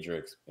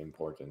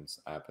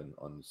importance happened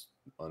on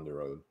the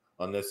road,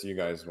 unless you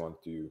guys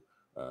want to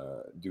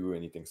do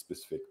anything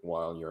specific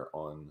while you're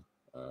on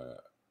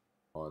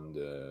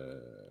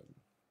the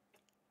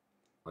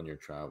on your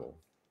travel.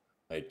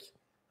 Like,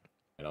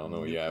 I don't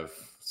know, you have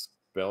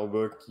spell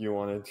book you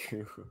wanted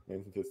to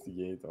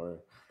investigate, or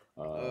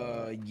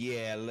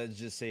Yeah, let's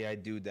just say I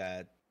do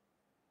that.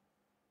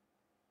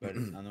 But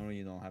I know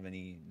you don't have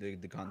any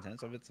the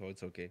contents of it, so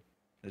it's okay.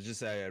 Let's just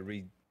say I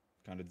read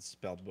kind of the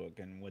spell book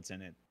and what's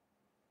in it.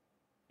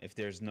 If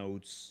there's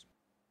notes,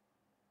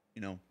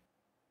 you know,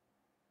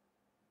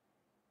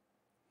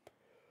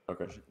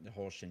 okay. the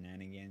whole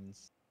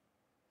shenanigans.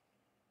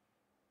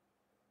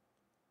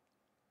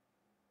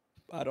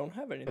 I don't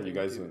have anything. You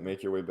guys to...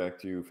 make your way back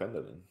to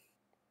Phandalin.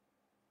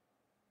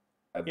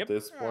 At Yep.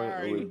 this point,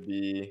 it Aye. would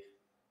be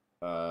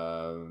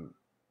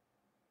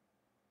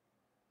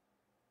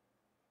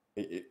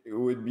it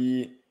would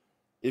be,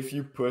 if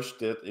you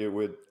pushed it, it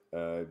would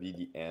be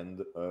the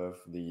end of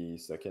the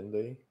second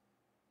day,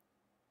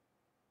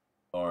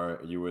 or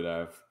you would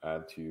have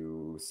had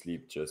to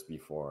sleep just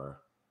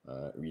before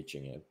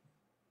reaching it.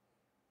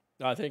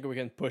 I think we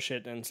can push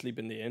it and sleep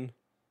in the inn.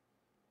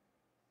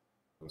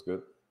 Sounds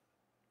good.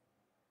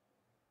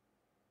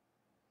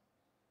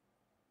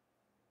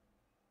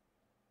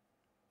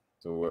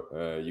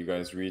 So you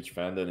guys reach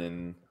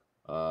Phandalin.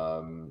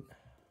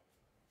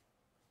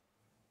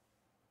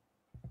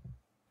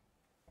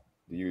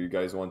 Do you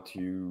guys want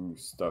to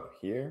stop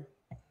here,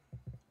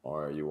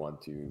 or you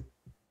want to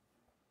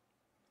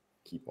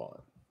keep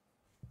on?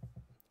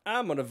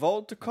 I'm gonna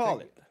vote to call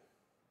think- it.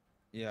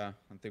 Yeah,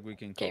 I think we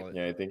can call it.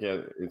 Yeah, I think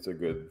it's a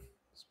good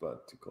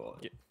spot to call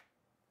it.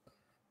 Yeah.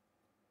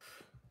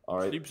 All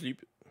right. Sleep, sleep.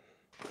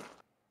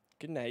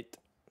 Good night.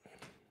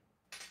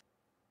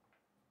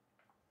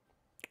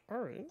 All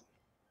right.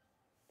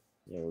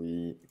 Yeah,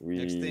 we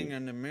Next thing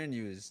on the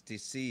menu is to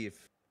see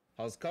if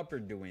how's Copper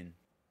doing.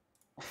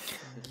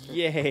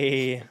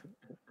 Yay!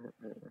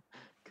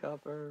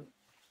 Copper.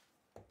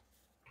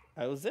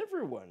 How's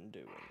everyone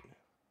doing?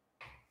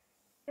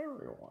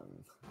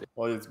 everyone.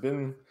 Well, it's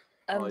been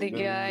And the it's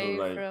been, guy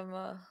like,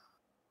 from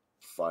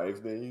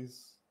 5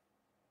 days,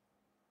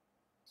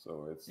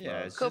 so it's Yeah,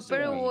 not it's just a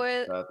Copper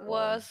week. that long.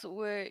 was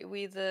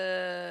with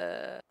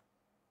the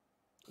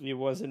He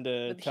was in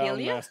the With town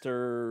Helia?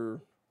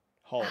 master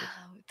hall.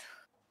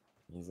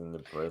 He's in the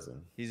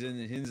prison. He's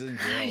in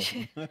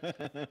jail.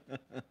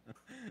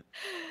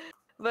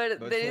 But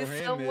But there is for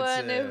him,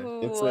 someone it's,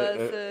 who It's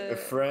was a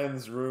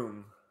friend's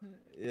room.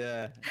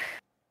 yeah,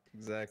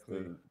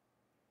 exactly.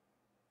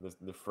 The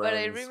but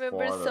I friend's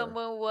remember quarter.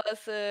 someone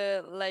was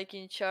like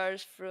in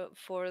charge for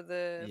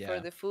Yeah.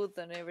 the food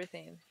and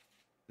everything.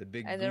 The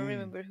big I don't goon.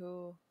 remember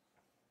who.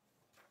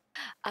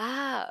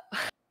 Ah,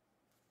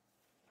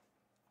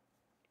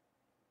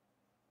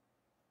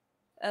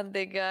 and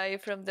the guy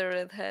from the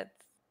red hat.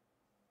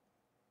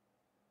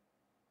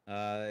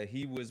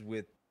 He was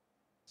with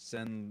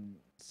Seldor.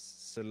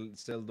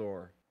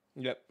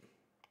 Yep.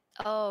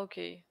 Oh,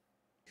 okay.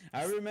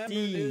 I remember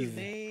Steve. his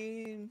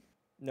name.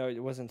 No,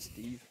 it wasn't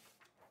Steve.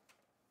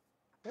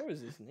 What was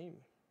his name?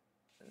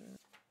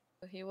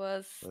 He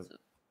was.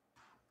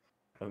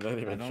 I'm not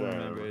even don't sure.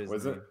 remember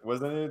his name.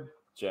 Wasn't it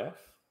Jeff?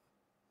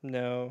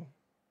 No.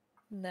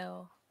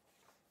 No.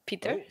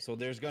 Peter? Oh, so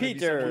there's gonna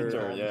Peter. be someone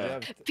Peter, called yeah.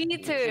 Jeff.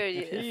 Peter,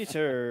 yes.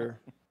 Peter.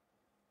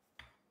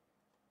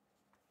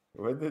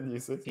 What did you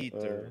say?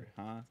 Peter,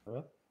 huh?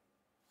 What?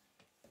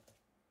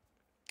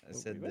 I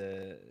said what?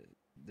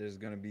 there's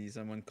gonna be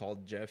someone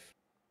called Jeff.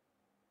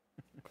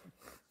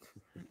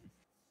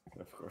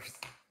 Of course.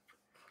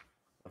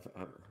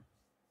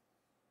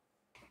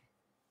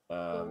 Who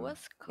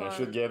was I Carl?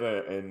 should get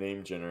a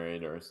name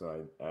generator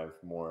so I have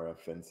more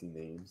fancy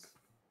names.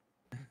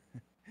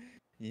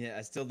 Yeah,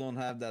 I still don't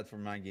have that for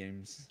my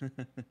games.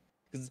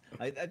 Because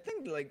I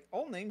think like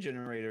all name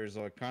generators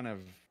are kind of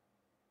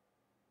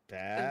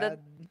bad.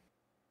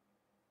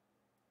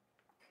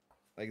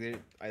 Like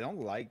I don't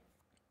like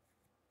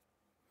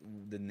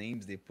the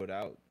names they put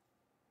out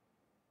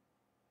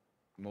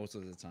most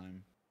of the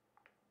time.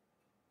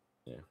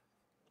 Yeah.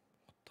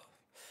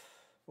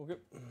 Okay.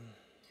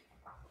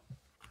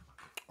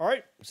 All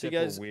right. See you Except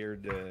for guys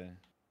weird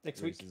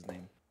next week. race's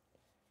name.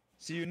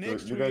 See you So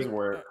next you week. guys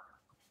were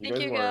Thank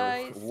you,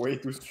 guys. way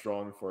too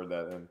strong for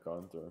that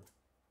encounter.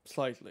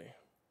 Slightly.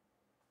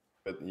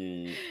 But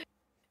You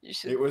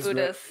should it was put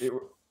us. it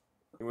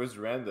was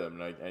random.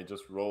 Like I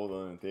just rolled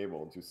on the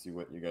table to see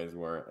what you guys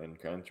were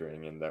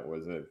encountering, and that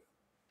was it.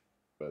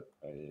 But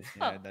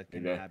Yeah, that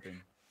can Okay.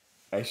 happen.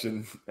 I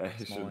should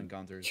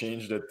encounters.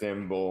 change the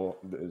table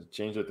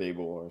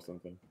or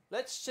something.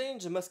 Let's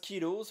change the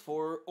mosquitoes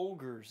for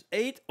ogres.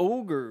 8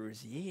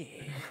 ogres.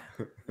 Yeah.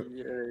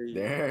 Yay.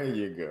 There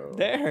you go.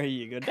 There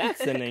you go.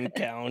 That's an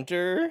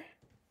encounter.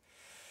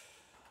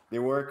 They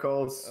were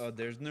called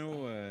There's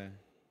no.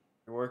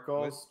 they were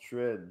called what?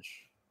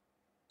 Stridge.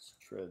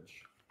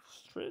 Stridge.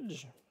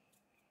 Stridge.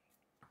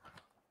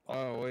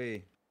 Oh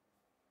wait.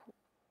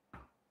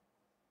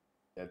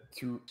 Yeah,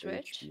 2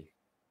 Stretch? HP.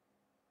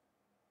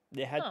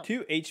 They had Oh.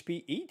 2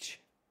 HP each.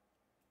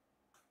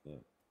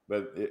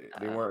 But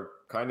they were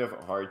kind of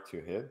hard to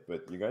hit,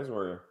 but you guys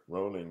were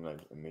rolling like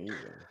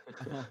amazing.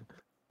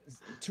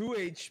 2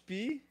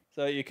 HP.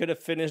 So you could have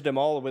finished them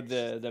all with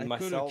the I could have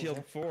myself.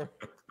 killed 4.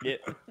 Yeah.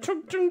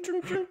 Chunk, chunk,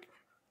 chunk, chunk.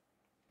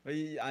 But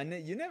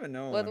you never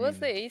know. What I was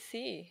the mean,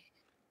 AC?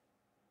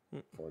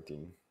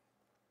 14.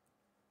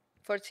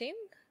 14?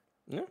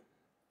 Yeah.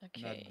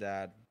 Okay. Not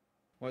that.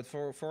 What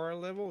for our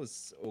level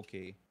is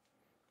okay.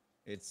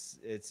 It's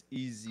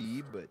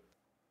easy, but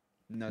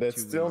not That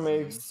too still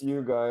easy. makes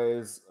you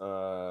guys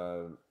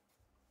 200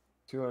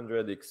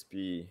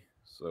 XP,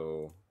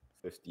 so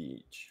 50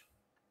 each.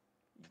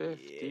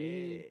 50.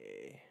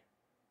 Yeah.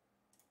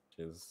 Which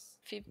is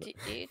 50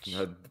 each?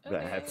 not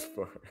bad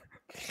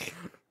Okay.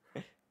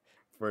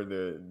 for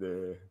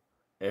the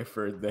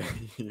effort that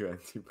you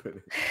had to put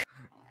in.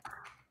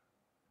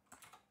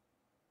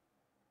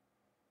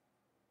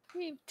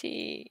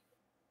 50.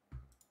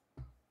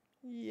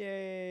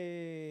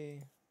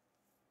 Yay.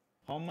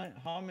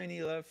 How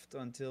many left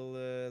until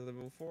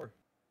level 4?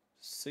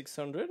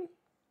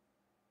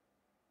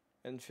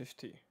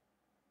 650.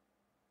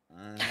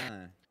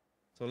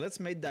 So let's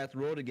make that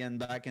road again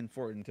back and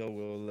forth until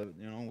we'll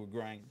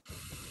grind.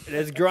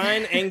 Let's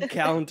grind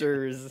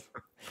encounters.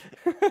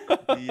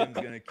 Liam's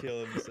gonna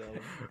kill himself.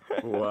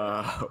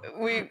 Wow.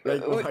 Why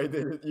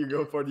didn't you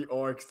go for the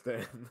orcs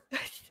then?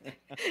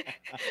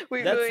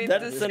 We're That's- going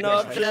that's to an switch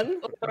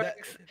option. that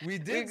orcs. We We're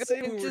did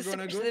say we going were to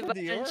gonna switch go for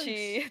the orcs.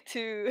 Banshee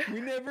to.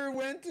 We never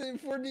went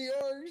for the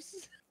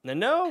orcs.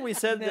 No, we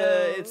said No.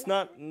 it's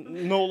not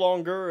no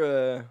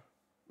longer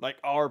like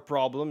our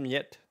problem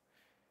yet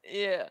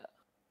Yeah.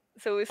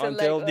 So we said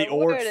until like, the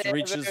orcs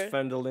reaches whatever.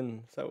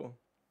 Phandelin. So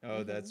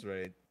Oh, that's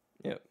right.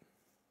 Yep.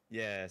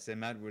 Yeah,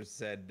 Semath would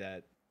said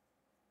that.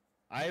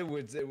 I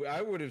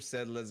would have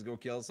said let's go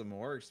kill some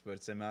orcs, but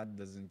Semath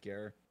doesn't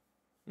care.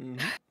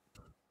 mhm.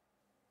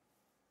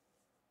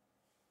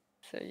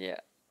 So yeah.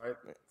 Right,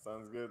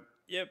 sounds good.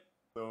 Yep.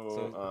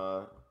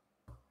 So,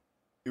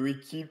 do we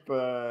keep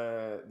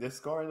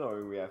Discord or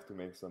do we have to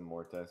make some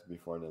more tests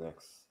before the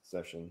next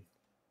session?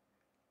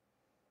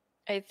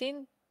 I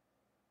think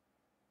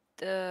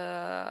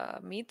the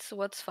meets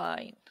what's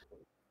fine.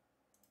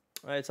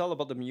 It's all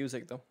about the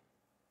music though.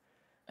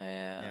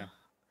 Yeah.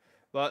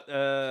 But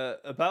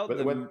about But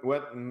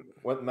the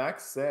what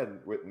Max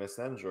said with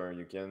Messenger,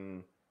 you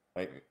can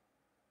like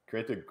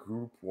create a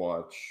group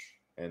watch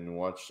and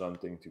watch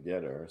something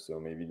together. So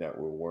maybe that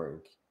will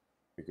work.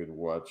 We could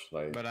watch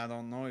like. But I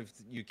don't know if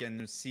you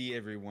can see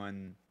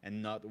everyone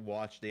and not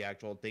watch the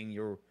actual thing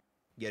you're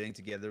getting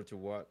together to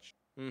watch.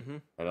 mm-hmm.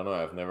 I don't know.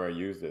 I've never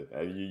used it.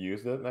 Have you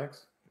used it,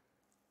 Max?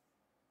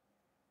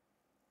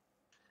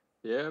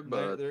 Yeah,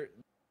 but There-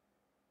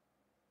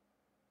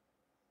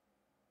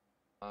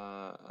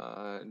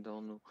 I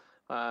don't know.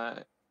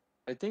 I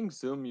think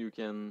Zoom you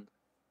can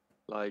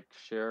like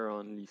share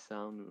only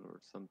sound or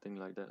something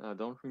like that. I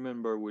don't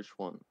remember which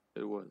one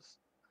it was.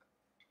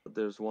 But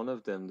there's one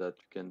of them that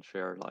you can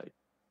share like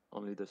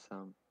only the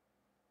sound.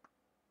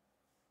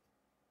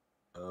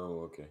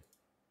 Oh, okay.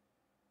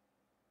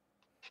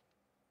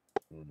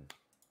 Hmm.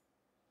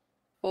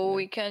 Or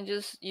we can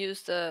just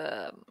use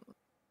the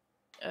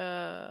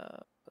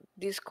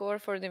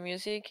Discord for the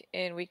music,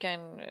 and we can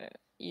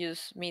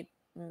use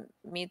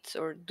meets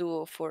or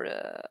duo for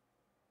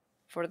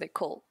the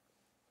call.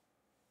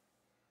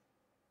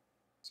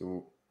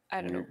 So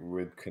I don't we know.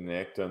 would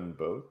connect on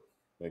both.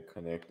 Like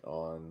connect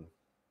on.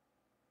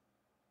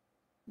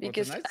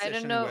 Because tonight's I don't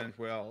session know. went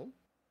well.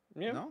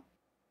 Yeah. No?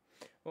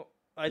 Well,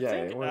 I Yeah,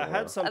 think it I went had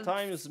well.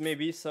 sometimes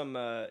maybe some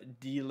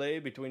delay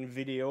between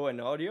video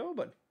and audio,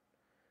 but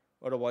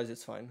otherwise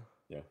it's fine.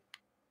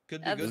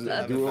 Could be At, good Is to it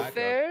at have a duo? backup.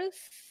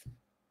 first,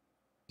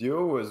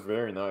 Duo was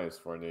very nice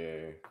for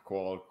the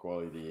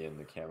quality and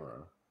the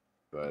camera.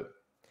 but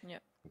Yeah.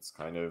 it's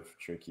kind of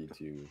tricky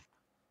to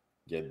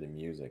get the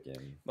music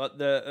in. But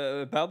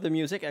the about the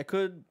music, I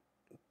could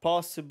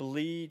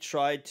possibly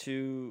try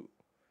to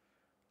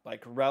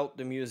like route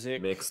the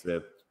music Mix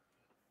it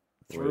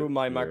through with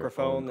my your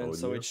microphone, own and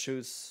so audio. it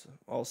shoots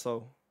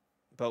also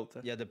both.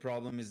 Yeah, the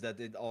problem is that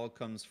it all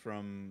comes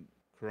from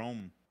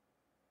Chrome.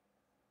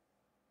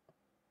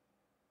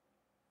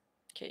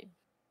 Okay.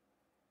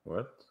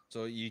 What?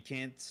 So you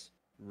can't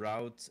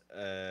route,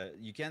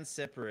 you can't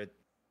separate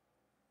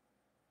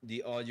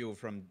the audio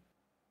from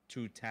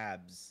two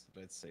tabs,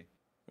 let's say.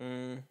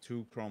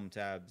 Two Chrome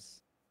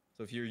tabs.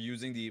 So if you're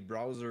using the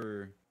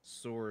browser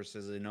source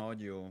as an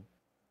audio,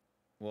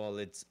 well,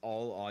 it's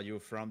all audio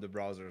from the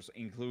browsers,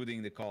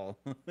 including the call.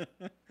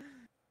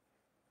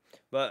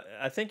 But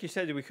I think you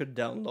said we could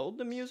download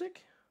the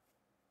music.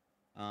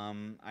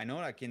 I know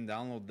I can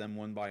download them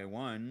one by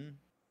one,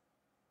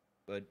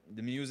 but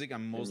the music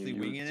I'm you mostly use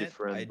winging it.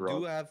 different I broad-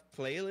 do have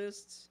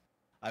playlists.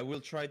 I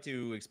will try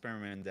to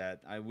experiment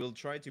that. I will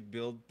try to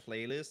build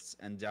playlists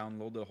and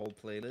download the whole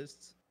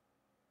playlist.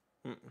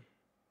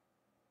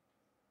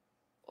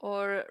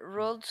 Or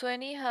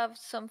Roll20 have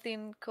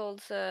something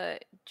called a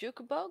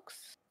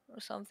jukebox or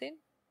something.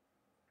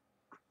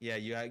 Yeah,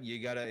 you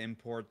gotta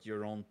import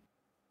your own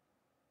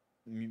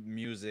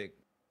music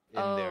in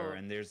there, Oh.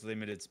 and there's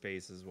limited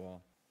space as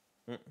well.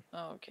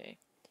 Oh, okay.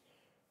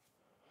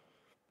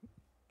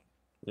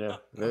 Yeah,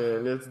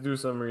 let's do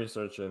some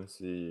research and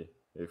see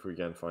if we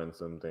can find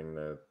something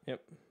that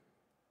Yep.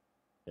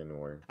 can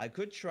work. I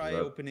could try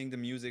That- opening the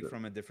music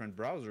from a different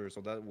browser,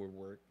 so that would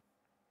work.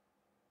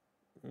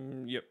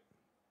 Yep.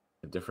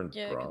 A different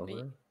Yeah, it could be.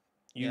 browser.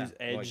 Use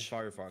Yeah, like Edge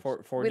Firefox.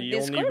 for With the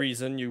only Discord?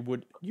 reason you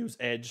would use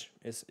Edge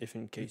is if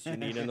in case you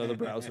need another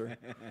browser.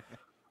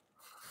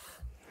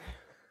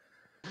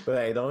 But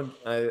I don't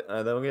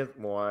get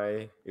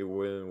why it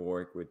wouldn't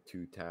work with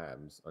two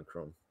tabs on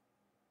Chrome.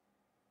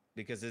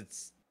 Because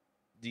it's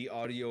the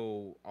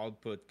audio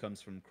output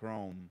comes from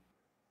Chrome,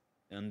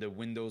 and the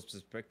Windows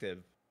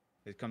perspective,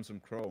 it comes from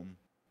Chrome.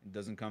 It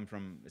doesn't come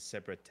from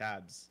separate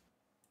tabs.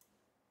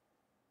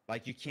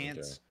 Like you can't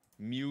Okay.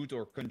 mute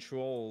or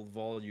control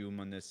volume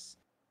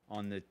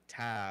on the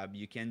tab.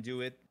 You can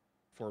do it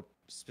for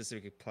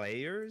specific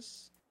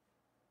players,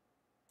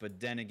 but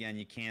then again,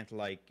 you can't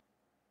like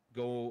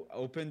go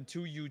open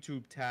two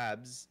YouTube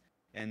tabs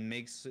and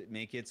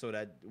make it so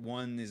that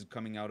one is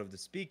coming out of the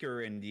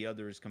speaker and the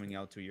other is coming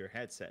out to your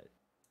headset.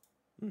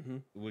 Mm-hmm.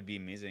 It would be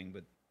amazing,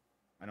 but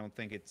I don't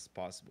think it's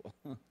possible.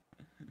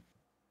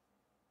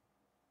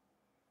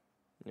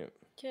 Yep.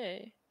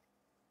 Okay.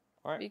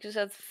 All right. Because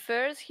at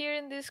first here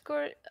in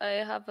Discord,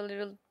 I have a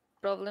little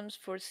problems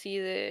for see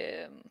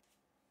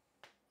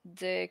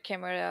the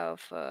camera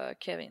of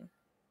Kevin,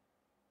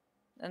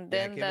 and Yeah,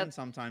 then Kevin that.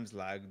 sometimes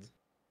lagged.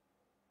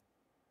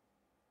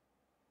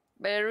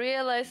 But I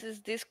realize it's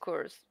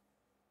Discord,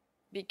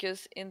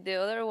 because in the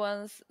other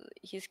ones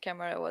his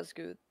camera was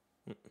good,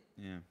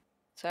 Yeah.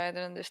 so I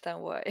don't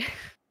understand why.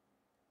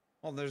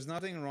 Well, there's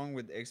nothing wrong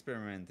with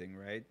experimenting,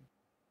 right?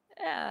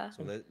 Yeah.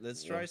 So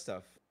let's try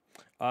stuff.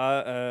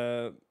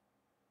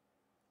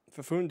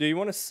 Fafoon, do you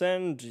want to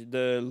send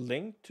the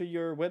link to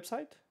your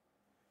website?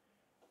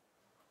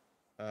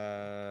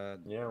 Yeah,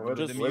 what,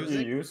 with the what do you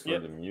music? use for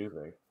Yep. the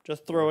music?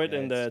 Just throw it Yeah,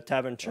 in the it's-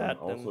 tavern chat,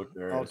 also and I'll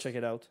curious. check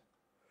it out.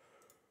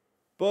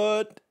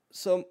 But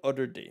some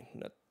other day,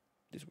 not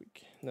this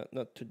week,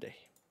 not today.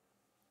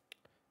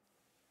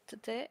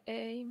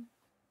 Today.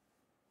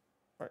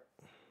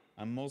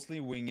 I'm mostly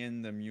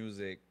winging the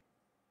music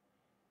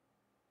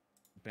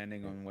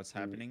depending on what's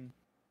happening.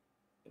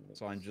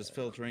 So I'm just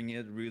filtering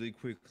it really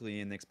quickly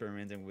and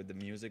experimenting with the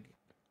music.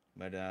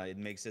 But it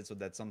makes it so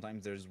that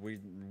sometimes there's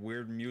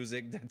weird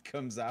music that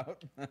comes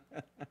out.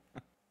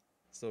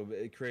 So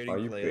creating Are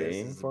you playlists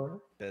paying is the for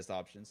it? best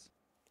options.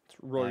 It's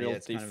Yeah, royalty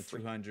it's kind of free.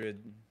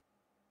 200.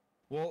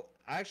 Well,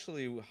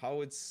 actually,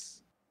 how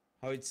it's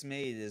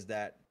made is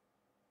that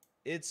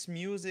it's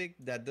music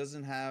that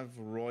doesn't have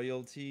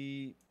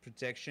royalty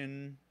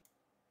protection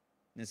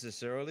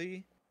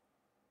necessarily,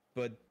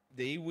 but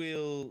they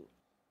will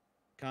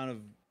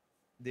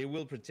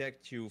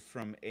protect you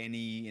from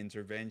any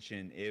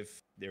intervention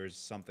if there's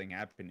something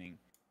happening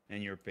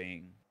and you're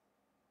paying.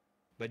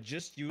 But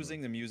just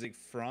using the music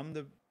from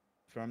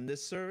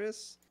this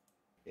service,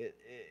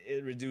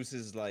 it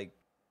reduces like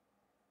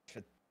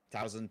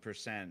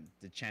 1,000%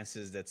 the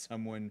chances that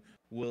someone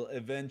will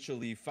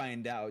eventually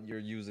find out you're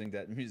using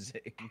that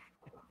music.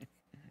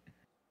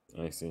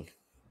 I see.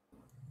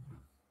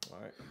 All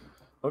right.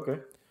 Okay.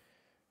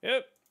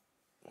 Yep.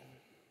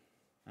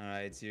 All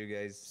right, see you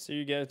guys. See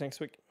you guys next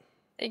week.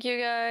 Thank you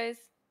guys.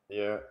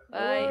 Yeah.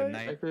 Bye. Good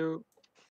night. Thank you.